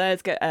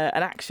 lairs get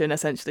an action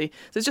essentially.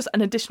 So it's just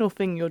an additional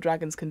thing your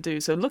dragons can do.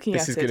 So looking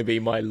this is going to be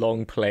my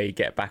long play.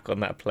 Get back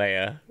on that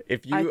player.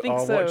 If you are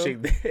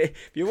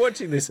if you're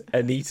watching this,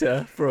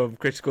 Anita from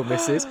Critical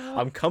Misses,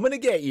 I'm coming to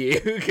get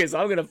you because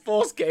I'm going to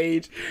force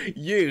cage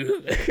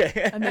you.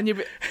 and then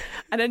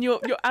your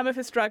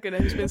amethyst dragon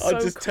who's been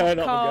so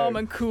calm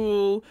and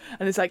cool,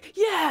 and it's like,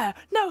 yeah,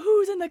 now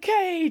who's in the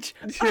cage?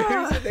 Who's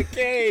in the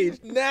cage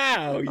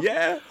now?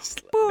 Yeah.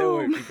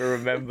 Boom.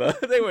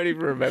 They won't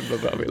even remember.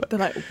 But I'll be like, they're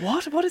like,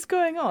 what is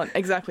going on?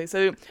 Exactly.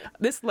 So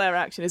this lair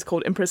action is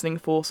called Imprisoning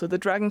Force. So the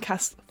dragon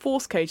casts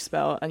Force Cage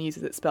spell and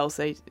uses its spell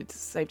save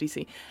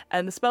DC,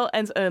 and the spell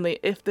ends only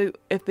if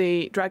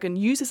the dragon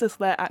uses this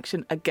lair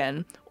action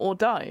again or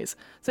dies.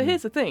 So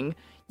here's the thing: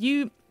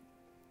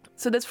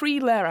 so there's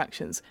 3 lair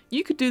actions.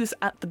 You could do this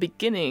at the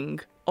beginning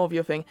of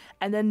your thing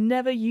and then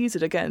never use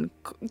it again,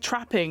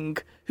 trapping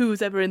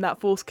who's ever in that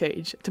force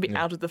cage to be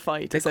out of the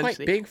fight. They're quite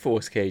big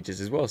force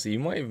cages as well, so you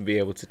might even be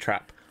able to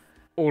trap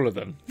all of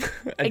them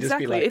and just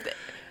be like,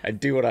 and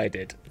do what I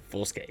did,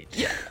 force cage.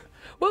 Yeah.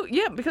 Well,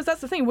 yeah, because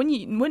that's the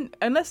thing.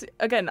 Unless,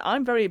 again,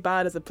 I'm very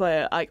bad as a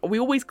player. We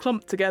always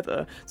clump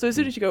together. So as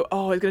soon as you go,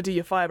 oh, it's going to do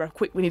your fire breath,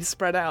 quick, we need to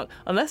spread out.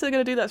 Unless they're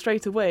going to do that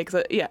straight away,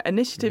 because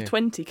initiative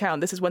 20 count.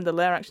 This is when the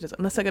lair action is.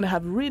 Unless they're going to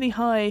have really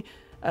high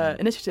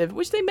initiative,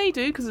 which they may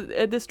do, because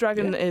this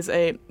dragon is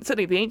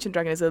certainly the ancient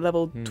dragon is a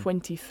level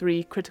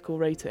 23 critical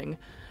rating,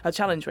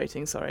 challenge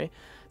rating. Sorry.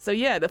 So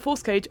yeah, the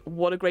force cage,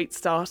 what a great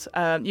start.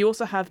 You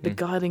also have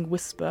Beguiling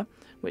Whisper,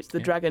 which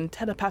the dragon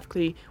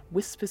telepathically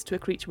whispers to a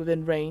creature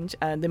within range,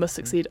 and they must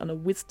succeed on a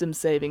wisdom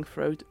saving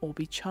throw or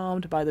be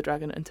charmed by the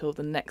dragon until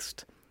the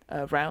next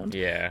round,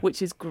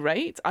 which is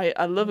great.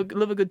 I love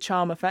a good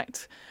charm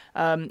effect.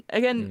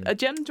 Again,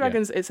 gem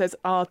dragons, it says,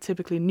 are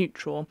typically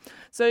neutral,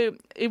 so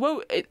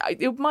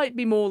it might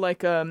be more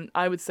like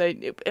I would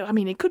say,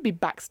 it could be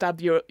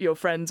backstab your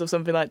friends or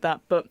something like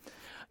that, but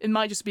it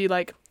might just be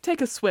like,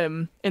 take a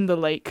swim in the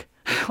lake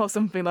or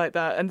something like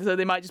that, and so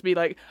they might just be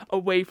like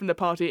away from the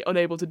party,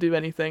 unable to do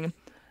anything.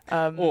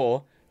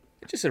 Or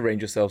just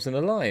arrange yourselves in a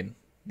line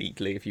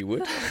neatly, if you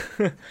would.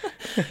 Could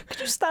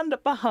you stand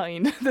up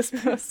behind this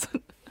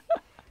person?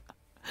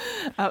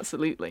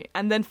 Absolutely.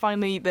 And then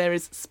finally there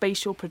is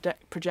spatial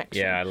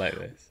projection. Yeah, I like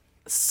this.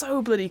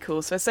 So bloody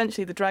cool. So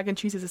essentially the dragon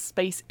chooses a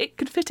space it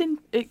can fit in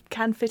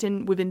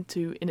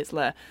in its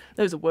lair.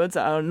 Those are words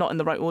that are not in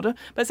the right order,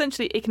 but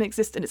essentially it can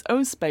exist in its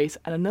own space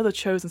and another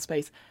chosen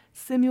space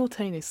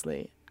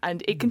simultaneously,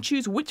 and it can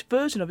choose which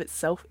version of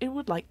itself it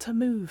would like to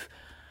move.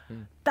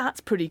 That's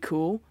pretty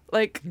cool.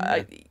 Like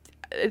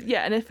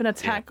and if an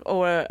attack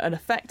or an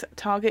effect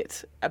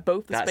target at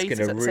both the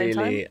spaces at the same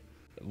time, really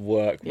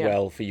work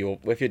well for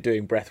if you're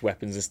doing breath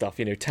weapons and stuff,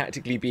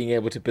 tactically being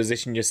able to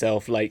position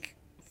yourself like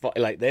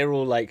they're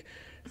all like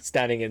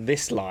standing in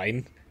this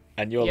line,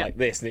 and you're like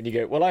this, and then you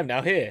go, well, I'm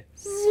now here.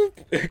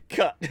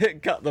 cut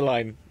the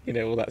line,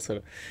 all that sort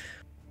of.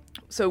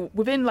 So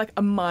within like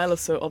a mile or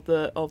so of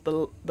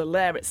the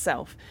lair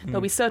itself,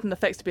 there'll be certain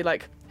effects to be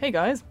like, hey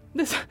guys,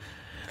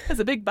 there's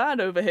a big bad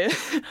over here.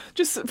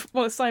 Just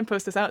want to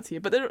signpost this out to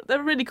you. But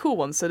they're really cool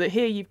ones. So that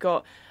here you've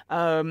got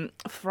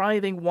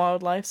thriving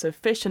wildlife. So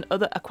fish and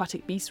other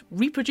aquatic beasts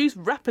reproduce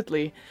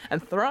rapidly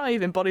and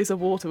thrive in bodies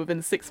of water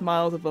within 6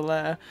 miles of the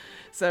lair.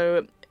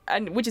 So,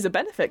 and which is a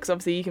benefit, because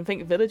obviously you can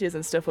think villages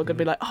and stuff are going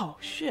to be like, oh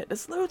shit,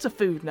 there's loads of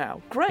food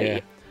now. Great. Yeah.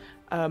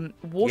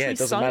 Watery it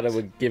doesn't matter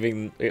we're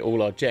giving it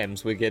all our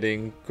gems, we're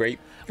getting great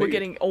food. We're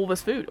getting all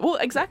this food. Well,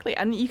 exactly.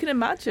 And you can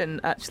imagine,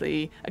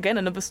 actually, again,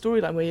 another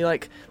storyline where you're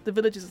like, the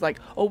villagers is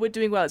like, oh, we're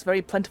doing well, it's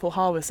very plentiful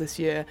harvest this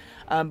year,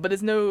 but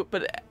there's no,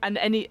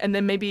 and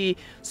then maybe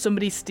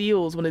somebody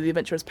steals one of the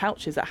adventurer's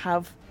pouches that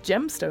have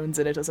gemstones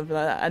in it or something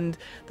like that, and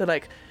they're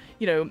like,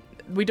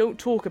 we don't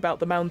talk about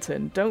the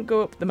mountain. Don't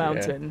go up the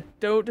mountain. Yeah.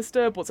 Don't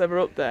disturb what's ever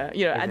up there.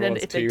 Everyone's and then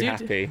if they do,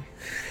 happy.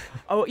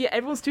 Oh yeah,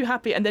 everyone's too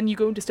happy, and then you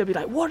go and disturb. You're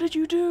like, what did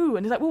you do?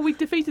 And he's like, well, we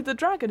defeated the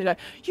dragon. And you're like,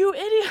 you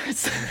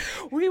idiots,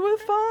 we were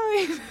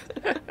fine.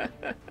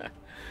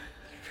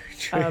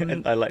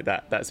 I like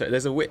that. That's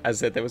there's as I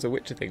said, there was a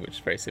Witcher thing which is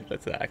very similar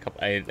to that.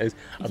 There's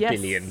a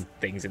billion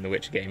things in the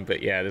Witcher game,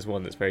 but yeah, there's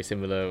one that's very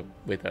similar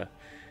with a.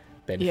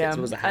 Benefits. Yeah, what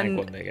was the hag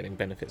one? They're getting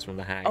benefits from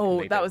the hag.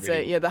 Oh, that was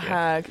really, it. Yeah, the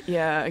hag.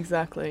 Yeah,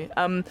 exactly.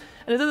 And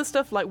there's other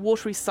stuff like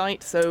watery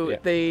sight. So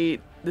they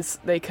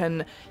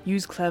can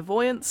use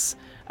clairvoyance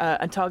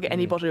and target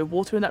any body of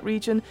water in that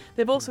region.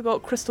 They've also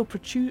got crystal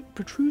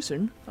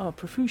protrusion. Oh,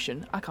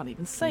 profusion. I can't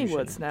even say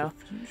words now.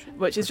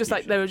 Which is just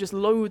like there are just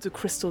loads of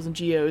crystals and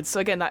geodes. So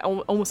again, like,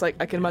 almost like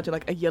I can imagine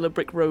like a yellow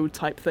brick road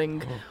type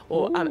thing,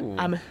 or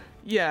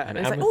yeah. And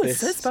it's like, oh, it's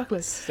so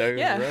sparkly. Stone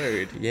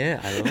road.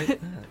 Yeah, I like that.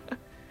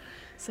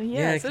 So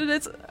yeah, so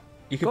it's.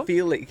 You can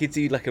feel like you could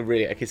do like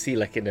I could see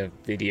like in a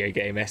video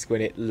game-esque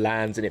when it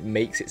lands and it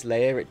makes its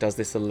layer, it does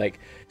this sort of like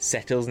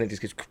settles and it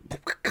just goes.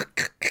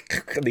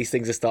 And these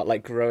things just start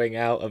like growing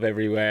out of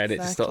everywhere and it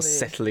just starts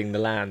settling the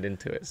land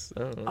into it.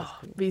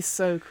 It'd be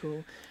so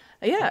cool.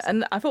 Yeah,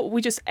 and I thought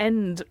we just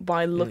end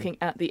by looking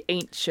at the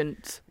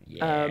ancient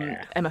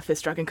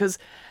Amethyst dragon, because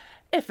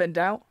if in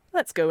doubt,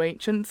 let's go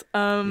ancient.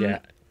 So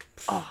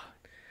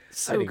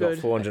only good.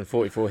 Got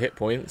 444 hit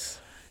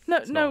points.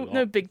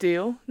 No big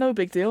deal. No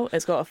big deal.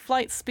 It's got a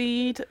flight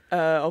speed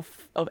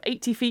of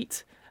 80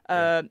 feet.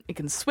 It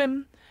can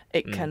swim.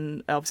 It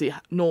can obviously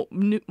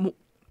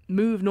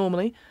move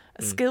normally.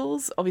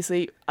 Skills,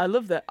 obviously, I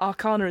love that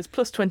Arcana is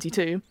plus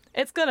 22.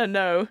 It's gonna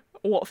know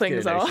what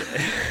things are.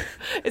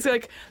 It's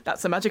like,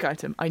 that's a magic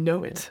item. I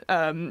know it,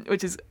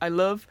 which is I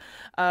love.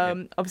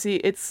 Obviously,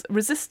 it's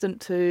resistant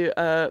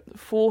to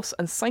force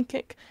and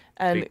psychic.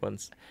 And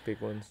big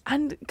ones.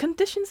 And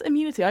conditions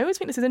immunity. I always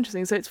think this is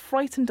interesting. So it's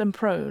frightened and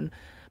prone,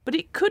 but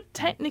it could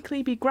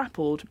technically be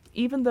grappled,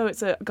 even though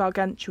it's a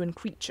gargantuan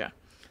creature.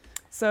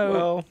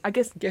 So I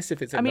guess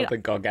if it's another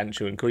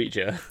gargantuan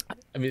creature,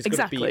 I mean, it's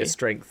got to be a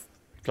strength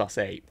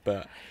 +8,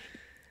 but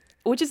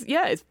which is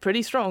it's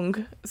pretty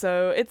strong.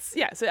 So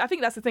So I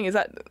think that's the thing, is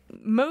that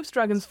most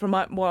dragons, from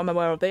what I'm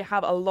aware of, they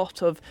have a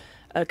lot of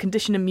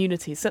condition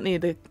immunity. Certainly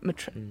the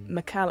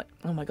metallic.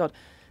 Oh my god.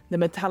 The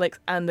metallics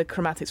and the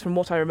chromatics, from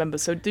what I remember.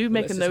 So do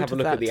make a note of that. Let's have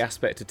a look at the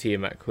aspect of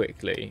Tiamat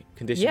quickly.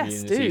 Condition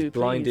immunity: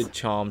 blinded, please.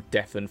 Charmed,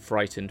 deafened,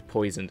 frightened,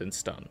 poisoned, and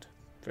stunned,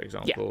 for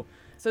example.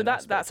 Yeah. So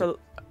that's a.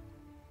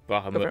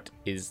 Bahamut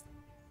is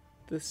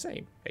the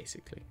same,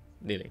 basically,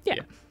 nearly.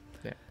 Yeah.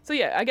 So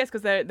I guess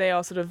because they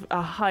are sort of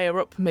higher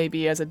up,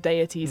 maybe as a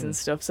deities and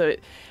stuff. So,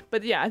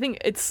 I think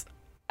it's.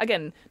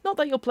 Again, not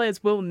that your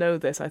players will know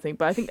this, I think,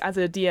 but I think as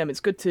a DM, it's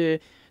good to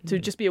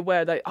just be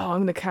aware that, I'm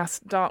going to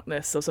cast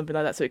darkness or something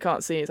like that, so it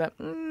can't see. It's like,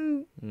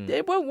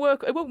 it won't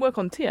work. It won't work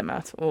on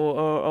Tiamat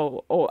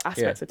or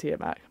aspects of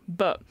Tiamat,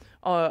 but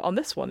on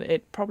this one,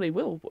 it probably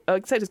will.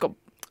 Except it's got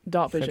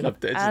dark vision.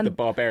 And the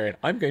barbarian.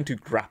 I'm going to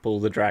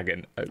grapple the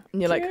dragon. Okay.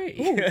 And you're like,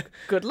 ooh,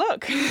 good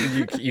luck.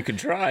 you can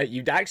try.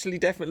 You actually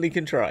definitely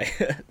can try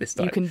this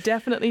time. You can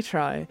definitely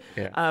try.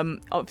 Yeah.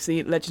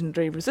 Obviously,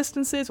 legendary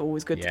resistances,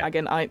 always good. Yeah.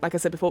 Again, like I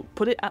said before,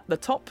 put it at the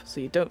top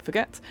so you don't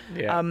forget.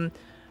 Yeah.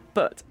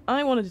 But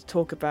I wanted to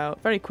talk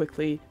about, very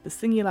quickly, the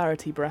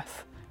Singularity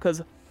Breath,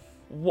 because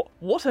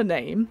what a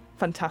name.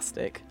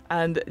 Fantastic.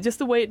 And just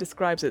the way it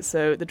describes it.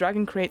 So the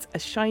dragon creates a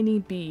shiny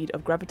bead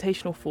of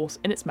gravitational force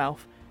in its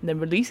mouth and then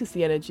releases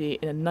the energy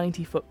in a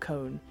 90-foot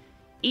cone.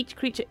 Each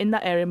creature in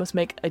that area must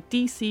make a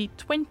DC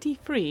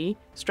 23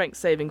 strength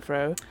saving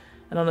throw,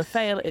 and on a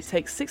fail it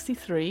takes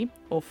 63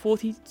 or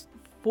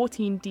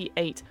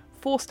 14d8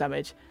 force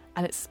damage,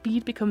 and its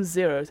speed becomes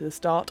 0 to the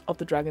start of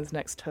the dragon's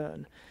next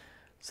turn.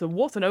 So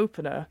what an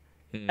opener.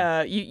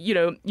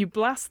 You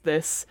blast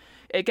this.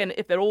 Again,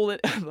 if they're all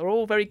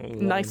very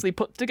nicely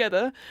put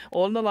together,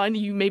 all in the line,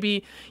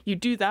 you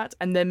do that,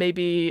 and then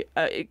maybe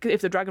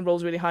if the dragon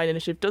rolls really high in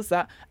initiative, does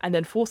that, and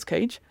then force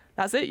cage.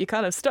 That's it. You're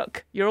kind of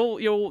stuck. You're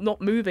all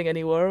not moving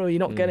anywhere, or you're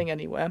not getting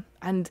anywhere.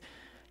 And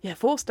yeah,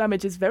 force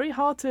damage is very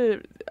hard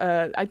to.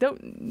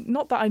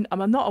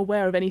 I'm not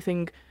aware of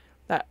anything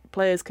that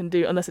players can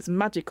do unless it's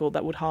magical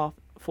that would half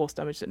force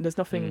damage. And there's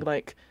nothing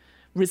like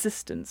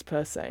resistance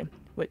per se,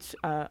 which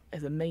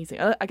is amazing.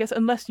 I guess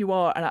unless you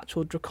are an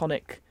actual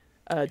draconic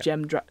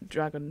gem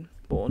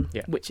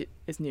dragonborn, which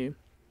is new.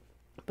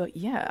 But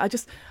yeah,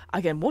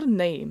 again, what a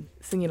name,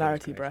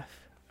 Singularity Breath.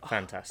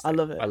 Fantastic. I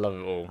love it. I love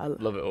it all.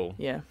 Love it all.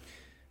 Yeah,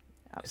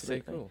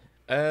 absolutely. So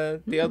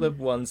cool. The other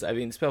ones, I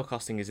mean,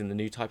 spellcasting is in the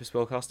new type of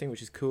spellcasting,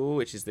 which is cool,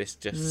 which is this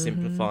just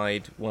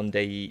simplified 1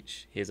 day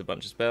each. Here's a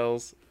bunch of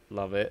spells.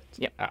 Love it.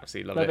 Yep.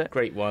 Absolutely love it.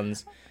 Great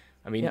ones.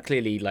 I mean,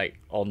 clearly, like,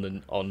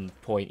 on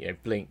point,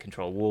 blink,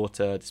 control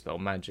water, dispel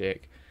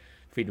magic,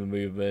 freedom of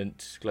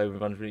movement, global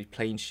invulnerability,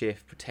 plane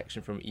shift,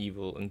 protection from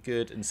evil and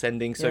good, and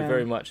sending. So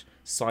very much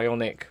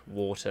psionic,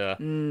 water,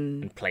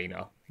 and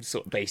planar,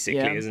 sort of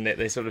basically, isn't it?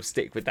 They sort of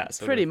stick with that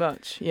sort Pretty of...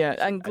 much, yeah.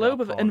 And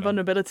Globe of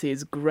Invulnerability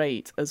is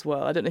great as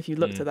well. I don't know if you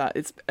looked at that.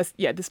 It's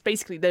this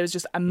basically, there's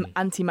just an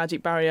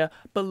anti-magic barrier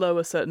below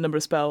a certain number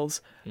of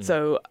spells.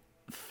 So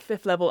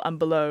 5th level and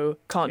below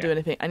can't do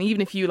anything. And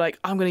even if you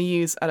I'm going to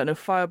use, I don't know,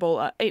 Fireball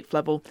at 8th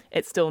level,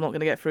 it's still not going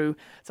to get through.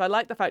 So I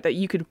like the fact that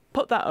you could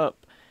put that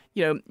up.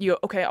 You're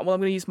okay, well,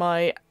 I'm going to use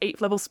my 8th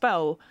level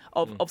spell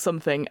of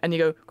something, and you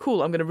go,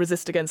 cool, I'm going to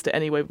resist against it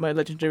anyway with my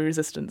legendary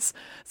resistance.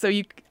 So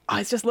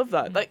I just love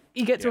that. Like,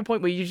 you get to a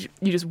point where you're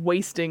just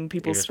wasting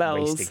people's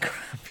spells.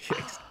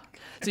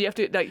 So you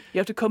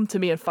have to come to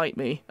me and fight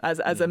me as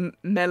a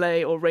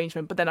melee or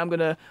rangeman, but then I'm going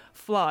to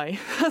fly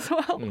as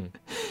well,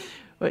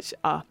 which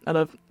I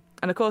love.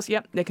 And of course,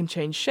 they can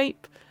change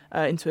shape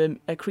into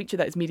a creature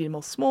that is medium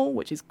or small,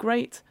 which is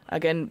great.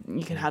 Again,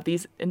 you can have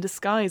these in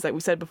disguise, like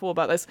we said before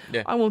about this.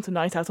 Yeah. I want a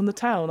night out on the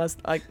town as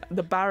like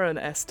the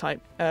Baron-esque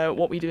type,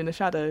 what we do in the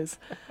shadows.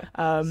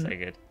 So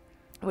good.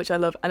 Which I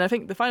love. And I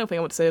think the final thing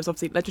I want to say is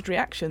obviously legendary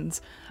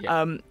actions.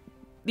 Yeah.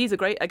 These are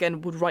great.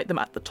 Again, would write them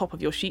at the top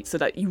of your sheet so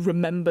that you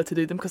remember to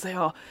do them, because they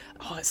are,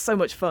 it's so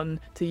much fun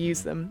to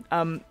use them.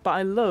 But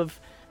I love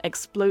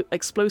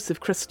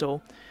explosive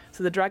crystal.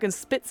 So the dragon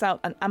spits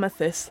out an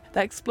amethyst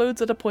that explodes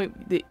at a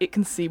point that it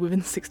can see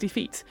within 60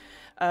 feet.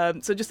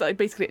 So just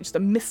basically just a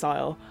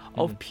missile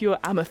of pure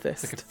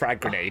amethyst. It's like a frag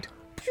grenade.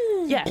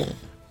 Yeah.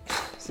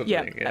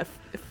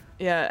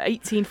 Yeah,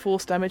 18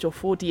 force damage or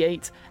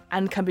 4d8,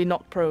 and can be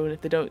knocked prone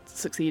if they don't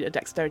succeed a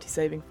dexterity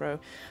saving throw.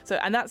 So,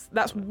 and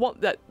that's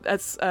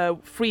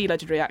free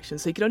legendary action.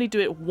 So you can only do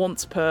it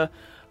once per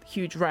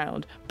huge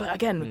round. But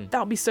again, that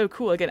would be so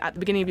cool. Again, at the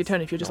beginning of your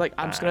turn, if you're just like,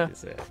 I'm just gonna,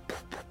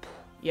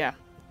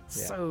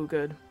 so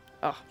good.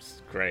 Oh,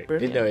 it's great.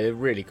 They're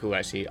really cool.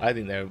 Actually, I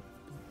think they're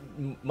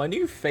my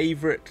new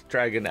favourite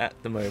dragon at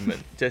the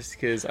moment, just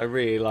because I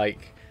really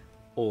like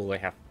all they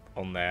have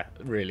on there.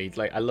 Really,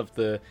 like I love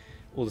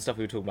all the stuff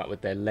we were talking about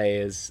with their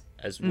layers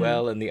as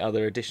well, and the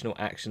other additional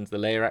actions, the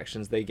layer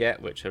actions they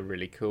get, which are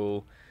really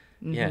cool.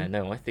 Yeah,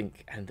 no, I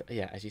think, and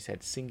as you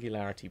said,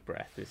 Singularity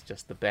Breath is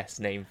just the best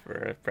name for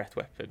a breath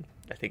weapon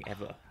I think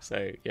ever.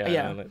 So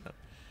I like that.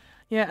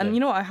 Yeah, and you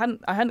know what?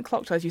 I hadn't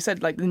clocked, as you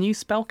said, like the new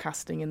spell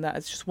casting in that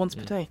is just once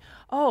per day.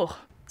 Oh,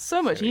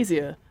 so much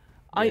easier.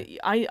 Yeah.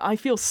 I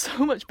feel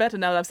so much better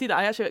now that I've seen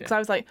that. Because I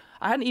was like,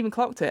 I hadn't even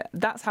clocked it.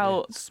 That's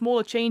how small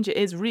a change it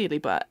is, really.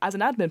 But as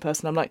an admin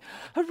person, I'm like,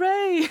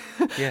 hooray!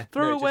 Yeah,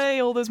 throw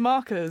away all those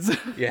markers.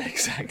 Yeah,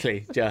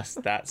 exactly.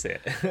 Just that's it.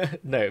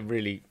 No,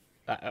 really.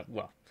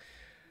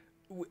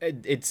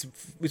 It's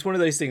one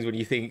of those things when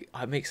you think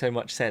it makes so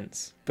much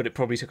sense, but it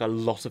probably took a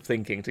lot of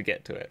thinking to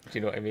get to it. Do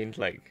you know what I mean?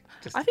 Like,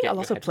 I think a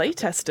lot of play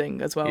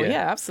testing as well.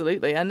 Yeah,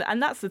 absolutely. And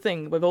that's the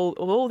thing with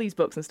all these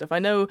books and stuff. I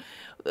know,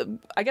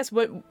 I guess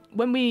when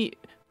we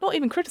not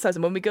even criticize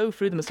them, when we go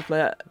through them and stuff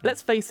like that,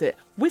 let's face it,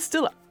 we're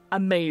still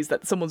amazed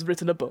that someone's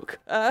written a book.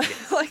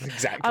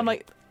 Exactly. I'm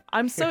like,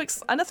 I'm so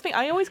and that's the thing,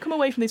 I always come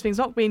away from these things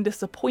not being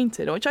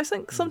disappointed, which I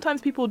think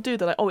sometimes people do.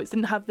 They're like, it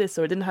didn't have this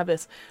or it didn't have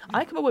this.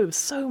 I come away with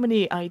so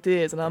many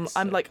ideas, and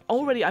I'm like,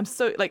 already, I'm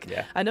so like,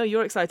 I know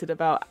you're excited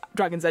about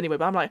dragons anyway,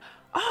 but I'm like,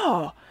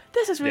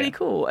 this is really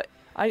cool.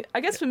 I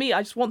guess for me,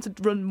 I just want to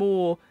run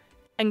more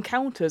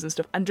encounters and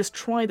stuff and just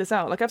try this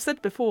out. Like I've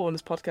said before on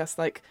this podcast,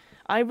 like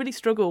I really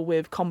struggle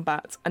with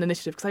combat and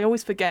initiative because I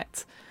always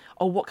forget,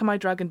 what can my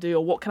dragon do,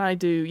 or what can I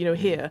do,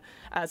 here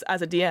as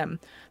a DM.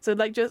 So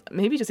like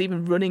maybe just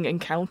even running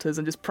encounters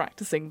and just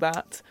practicing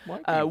that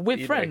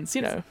with friends,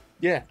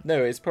 Yeah,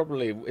 no,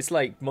 it's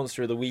like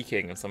Monster of the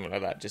Weeking or something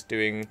like that, just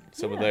doing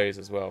some of those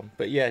as well.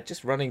 But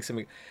just running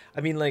something.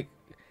 I mean, like,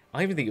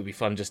 I even think it would be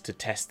fun just to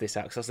test this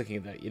out, because I was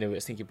thinking that, I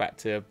was thinking back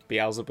to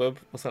Beelzebub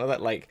or something like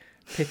that, like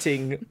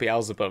pitting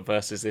Beelzebub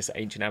versus this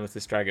ancient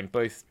amethyst dragon,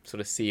 both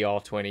sort of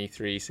CR23,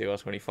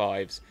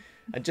 CR25s,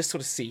 and just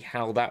sort of see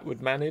how that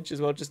would manage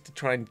as well, just to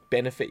try and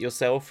benefit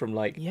yourself from,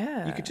 like,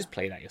 you could just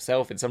play that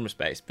yourself in some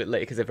respects, but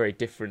like, because they're very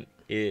different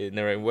in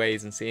their own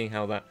ways, and seeing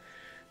how that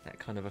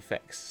kind of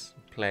affects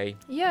play.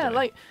 Yeah,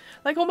 like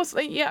almost,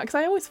 like, because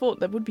I always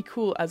thought that would be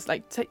cool as,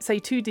 like, say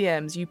two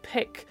DMs, you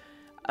pick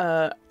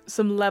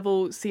some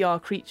level CR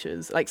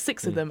creatures, like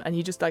 6 of them, and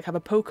you just like have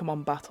a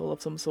Pokemon battle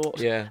of some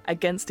sort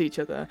against each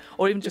other,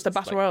 or even just a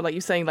battle royale, like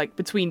you're saying, like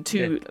between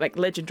 2 like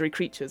legendary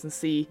creatures, and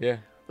see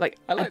like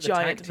a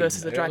giant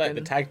versus a dragon. I like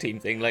the tag team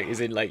thing, like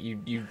is in like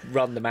you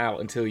run them out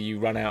until you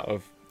run out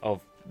of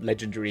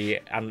legendary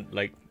and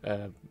like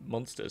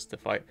monsters to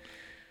fight.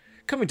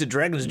 Coming to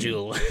Dragon's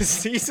Duel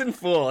season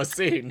 4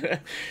 soon.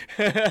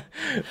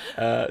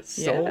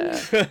 Sold.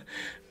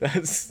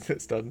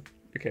 That's done.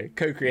 Okay,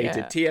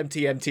 co-created.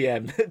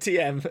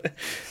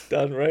 TM.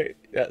 Done, right?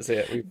 That's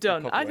it. We've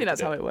done. I think that's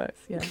how it works.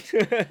 Yeah.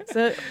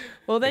 So,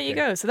 well, there you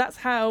go. So that's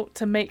how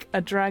to make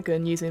a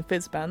dragon using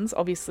Fizzbands.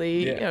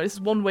 Obviously, you know, this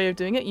is one way of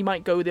doing it. You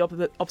might go the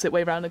opposite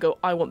way around and go,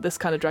 I want this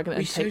kind of dragon,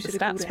 and take the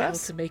stats how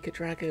to make a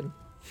dragon.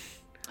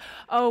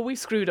 Oh, we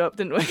screwed up,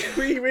 didn't we?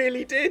 We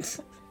really did.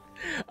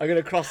 I'm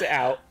going to cross it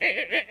out.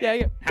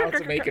 Yeah. How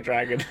to make a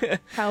dragon.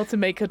 How to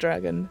make a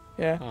dragon.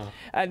 Yeah. Oh.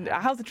 And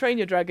how to train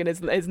your dragon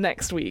is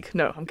next week.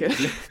 No, I'm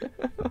kidding.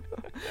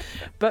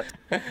 But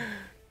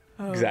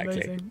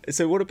exactly. Amazing.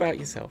 So what about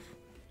yourself?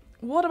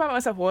 What about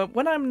myself? Well,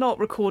 when I'm not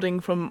recording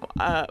from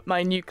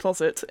my new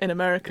closet in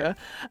America,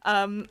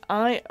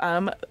 I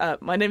am.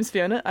 My name's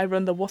Fiona. I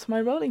run the What Am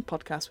I Rolling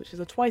podcast, which is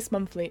a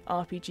twice-monthly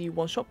RPG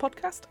one-shot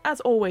podcast.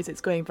 As always,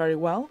 it's going very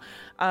well.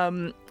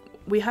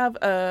 We have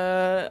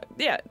now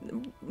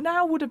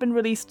would have been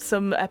released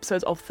some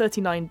episodes of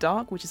 39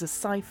 Dark, which is a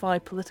sci-fi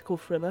political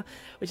thriller,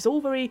 which is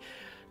all very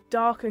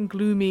dark and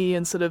gloomy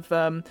and sort of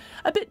a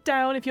bit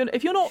down. If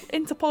you're not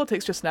into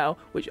politics just now,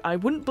 which I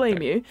wouldn't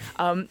blame you,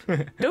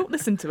 don't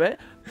listen to it.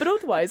 But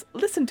otherwise,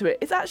 listen to it.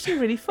 It's actually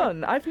really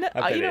fun.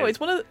 It's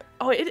one of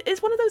it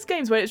is one of those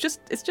games where it's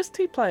just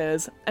 2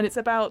 players, and it's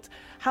about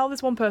how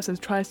this one person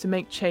tries to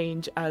make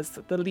change as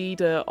the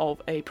leader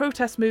of a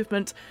protest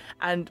movement,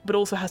 but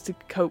also has to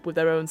cope with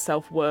their own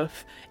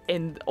self-worth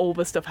in all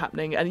the stuff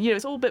happening. And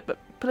it's all a bit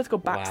political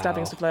backstabbing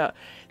and stuff like that.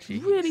 It's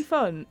really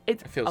fun.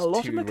 It feels a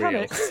lot too of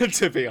mechanics. Real,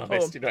 to be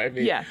honest, you know what I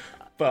mean? Yeah,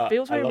 but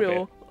feels very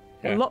real.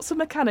 Yeah. Lots of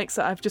mechanics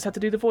that I've just had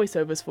to do the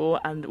voiceovers for,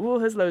 and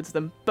there's loads of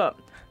them. But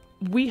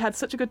we had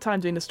such a good time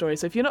doing the story.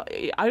 So if you're not,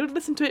 I would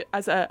listen to it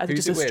as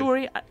just a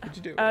story. Who'd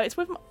you do it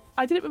with?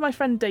 I did it with my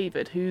friend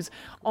David, who's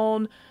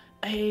on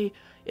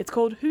it's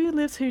called Who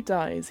Lives, Who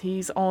Dies.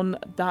 He's on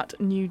that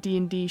new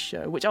D&D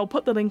show, which I'll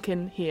put the link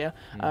in here.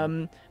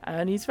 And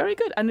he's very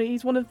good, and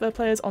he's one of the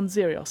players on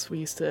Xerios.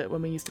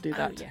 When we used to do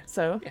that. Oh, yeah.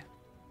 So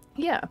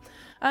yeah.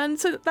 And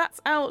so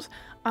that's out.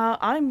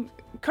 I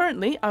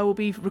will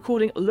be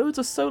recording loads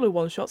of solo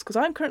one-shots because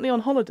I'm currently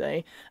on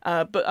holiday,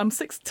 but I'm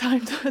 6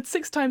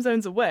 time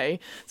zones away.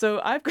 So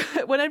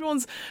when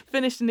everyone's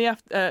finished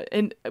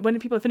when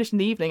people are finished in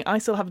the evening, I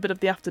still have a bit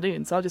of the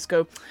afternoon. So I'll just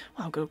go.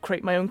 I'll go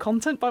create my own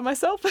content by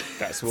myself.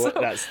 That's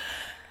that's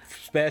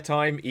spare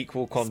time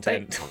equal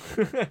content.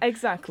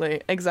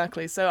 Exactly.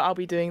 So I'll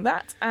be doing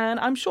that, and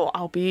I'm sure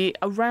I'll be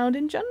around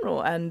in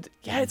general. And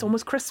it's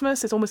almost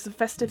Christmas. It's almost the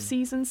festive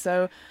season.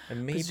 So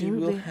maybe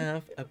we'll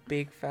have a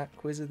big fat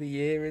quiz of the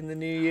year in the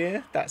new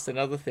year. That's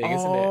another thing,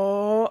 isn't it?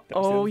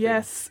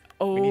 Yes.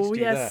 Oh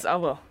yes. I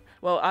will.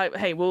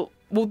 Well,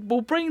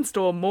 we'll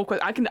brainstorm more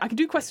questions. I can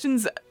do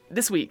questions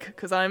this week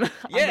because I'm.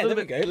 There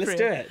we go. Let's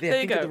do it.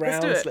 There you go. Of the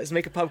rounds. Let's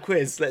make a pub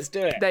quiz. Let's do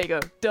it. There you go.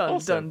 Done.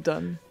 Awesome.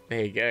 Done.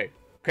 There you go.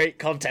 Great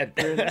content.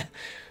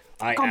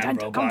 I am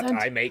robot.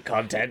 Content. I make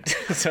content.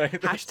 Sorry.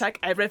 Hashtag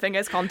everything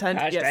is content.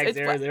 Hashtag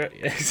 00.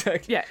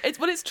 Exactly. Yeah,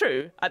 it's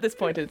true. At this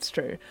point, it's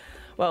true.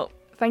 Well,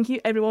 thank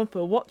you everyone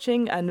for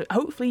watching, and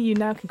hopefully you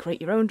now can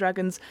create your own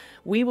dragons.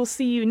 We will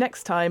see you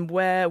next time,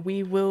 where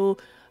we will.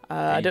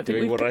 I don't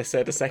doing what I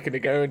said a second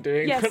ago and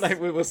doing. Yes.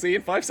 We will see you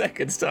in 5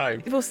 seconds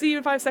time. We'll see you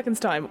in 5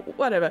 seconds time.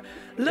 Whatever.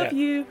 Love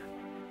you.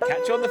 Bye.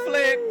 Catch you on the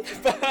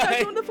flip. Bye.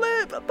 Catch you on the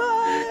flip.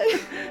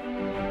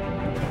 Bye.